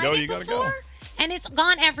You gotta tried go, it you gotta before, and it's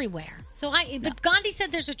gone everywhere. But Gandhi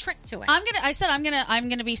said there's a trick to it. I said I'm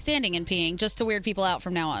gonna be standing and peeing just to weird people out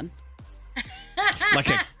from now on. Like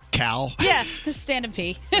a cow? Yeah, just stand and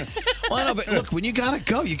pee. Well, no, but look, when you gotta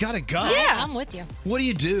go, you gotta go. Yeah, I'm with you. What do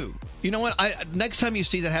you do? You know what? Next time you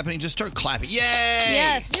see that happening, just start clapping. Yay!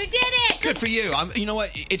 Yes, you did it. Good for you. You know what?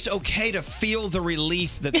 It's okay to feel the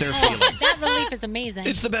relief that they're feeling. That relief is amazing.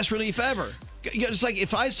 It's the best relief ever. It's like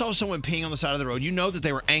if I saw someone peeing on the side of the road, you know that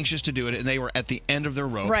they were anxious to do it and they were at the end of their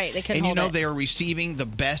rope. Right, they couldn't And you hold know it. they are receiving the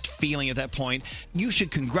best feeling at that point. You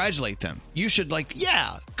should congratulate them. You should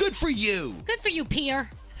yeah, good for you. Good for you, peer.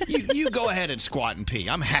 You go ahead and squat and pee.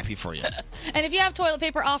 I'm happy for you. And if you have toilet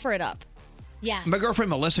paper, offer it up. Yes. My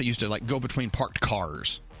girlfriend Melissa used to go between parked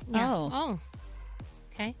cars. Oh.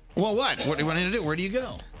 Okay. Well, what? What do you want to do? Where do you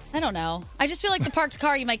go? I don't know. I just feel like the parked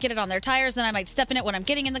car, you might get it on their tires, then I might step in it when I'm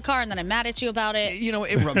getting in the car, and then I'm mad at you about it. You know,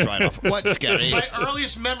 it rubs right off. What, Scotty? My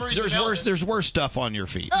earliest memories There's of worse. There's worse stuff on your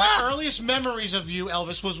feet. My earliest memories of you,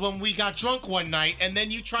 Elvis, was when we got drunk one night, and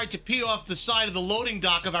then you tried to pee off the side of the loading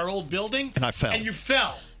dock of our old building. And I fell. And you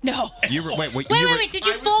fell. No. You were, wait. Wait. Did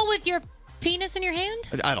you fall with your penis in your hand?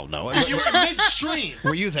 I don't know. You were midstream.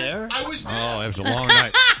 Were you there? I was there. Oh, it was a long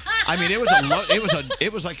night. I mean,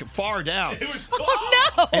 it was like far down. It was.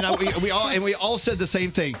 Oh no! And we all said the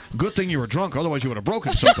same thing. Good thing you were drunk, otherwise you would have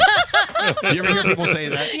broken something. You ever hear people say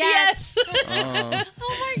that? Yes.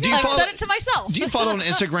 I've said it to myself. Do you follow on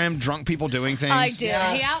Instagram drunk people doing things? I do.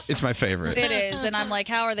 Yeah. It's my favorite. It is. And I'm like,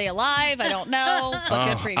 how are they alive? I don't know. But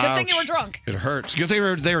good for you. Good thing you were drunk. It hurts. Because they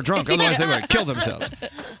were drunk. Otherwise, they would have killed themselves.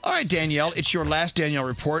 All right, Danielle. It's your last Danielle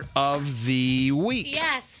report of the week.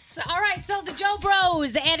 Yes. All right. So the Joe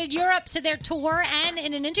Bros added Europe to their tour, and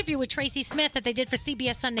in an interview with Tracy Smith that they did for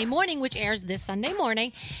CBS Sunday Morning, which airs this Sunday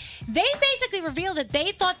morning, they basically revealed that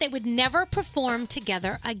they thought they would never perform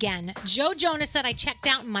together again. Joe Jonas said, "I checked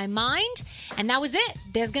out in my mind, and that was it.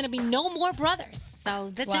 There's going to be no more brothers."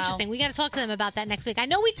 So that's interesting. We got to talk to them about that next week. I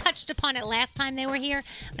know we touched upon it last time they were here,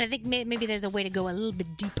 but I think maybe there's a way to go a little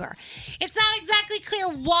bit deeper. It's not exactly clear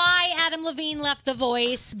why Adam Levine left The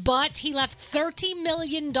Voice, but he left $30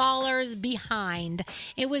 million behind.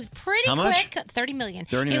 It was pretty How much? quick. $30 million.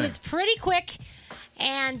 $30 million. It was pretty quick.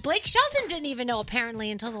 And Blake Shelton didn't even know, apparently,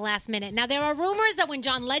 until the last minute. Now, there are rumors that when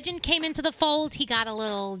John Legend came into the fold, he got a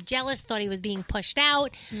little jealous, thought he was being pushed out.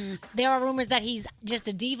 There are rumors that he's just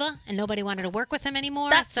a diva and nobody wanted to work with him anymore.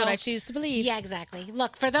 That's what I choose to believe. Yeah, exactly.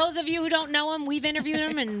 Look, for those of you who don't know him, we've interviewed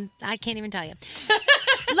him, and I can't even tell you.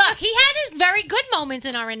 Look, he had his very good moments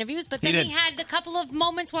in our interviews, but then he had a couple of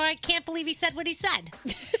moments where I can't believe he said what he said.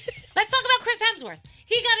 Let's talk about Chris Hemsworth.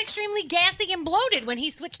 He got extremely gassy and bloated when he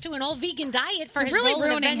switched to an all-vegan diet for his really role in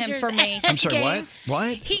ruining him Avengers for me. I'm sorry, Endgame.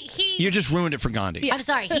 what? You just ruined it for Gandhi. I'm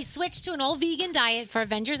sorry. He switched to an all-vegan diet for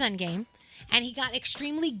Avengers Endgame, and he got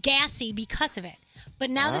extremely gassy because of it. But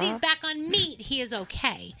now that he's back on meat, he is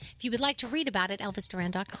okay. If you would like to read about it,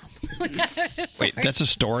 ElvisDuran.com. Wait, that's a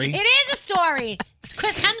story? It is a story. It's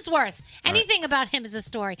Chris Hemsworth. Anything about him is a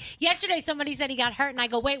story. Yesterday, somebody said he got hurt, and I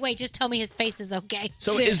go, wait, just tell me his face is okay.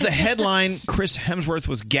 So is the headline Chris Hemsworth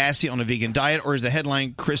was gassy on a vegan diet, or is the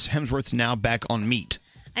headline Chris Hemsworth's now back on meat?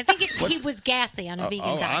 I think he was gassy on a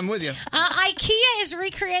vegan diet. I'm with you. IKEA is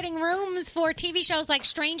recreating rooms for TV shows like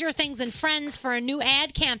Stranger Things and Friends for a new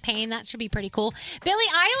ad campaign. That should be pretty cool. Billie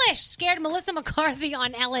Eilish scared Melissa McCarthy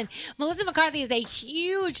on Ellen. Melissa McCarthy is a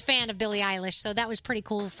huge fan of Billie Eilish, so that was pretty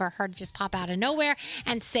cool for her to just pop out of nowhere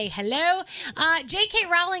and say hello. J.K.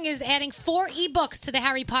 Rowling is adding 4 ebooks to the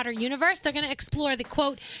Harry Potter universe. They're going to explore the,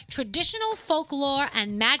 quote, traditional folklore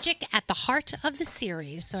and magic at the heart of the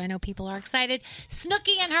series. So I know people are excited.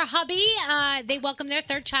 Snooki and her hubby, they welcome their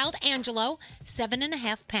third child, Angelo,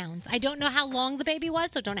 7.5 pounds. I don't know how long the baby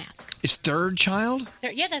was, so don't ask. His third child?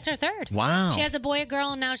 Yeah, that's her third. Wow. She has a boy, a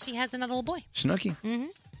girl, and now she has another little boy. Snooki. Mm-hmm.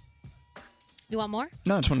 You want more?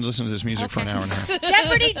 No, I just wanted to listen to this music for an hour and a half.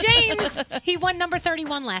 Jeopardy James, he won number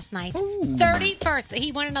 31 last night. 31st.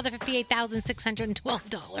 He won another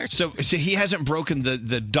 $58,612. So he hasn't broken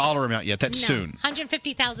the dollar amount yet. That's soon.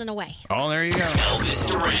 $150,000 away. Oh, there you go. Elvis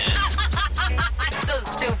Duran. So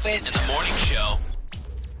stupid. In the morning show.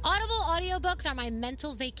 Audible audiobooks are my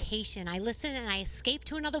mental vacation. I listen and I escape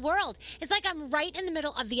to another world. It's like I'm right in the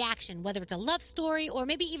middle of the action, whether it's a love story or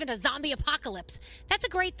maybe even a zombie apocalypse. That's a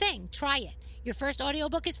great thing. Try it. Your first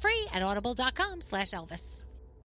audiobook is free at audible.com/Elvis.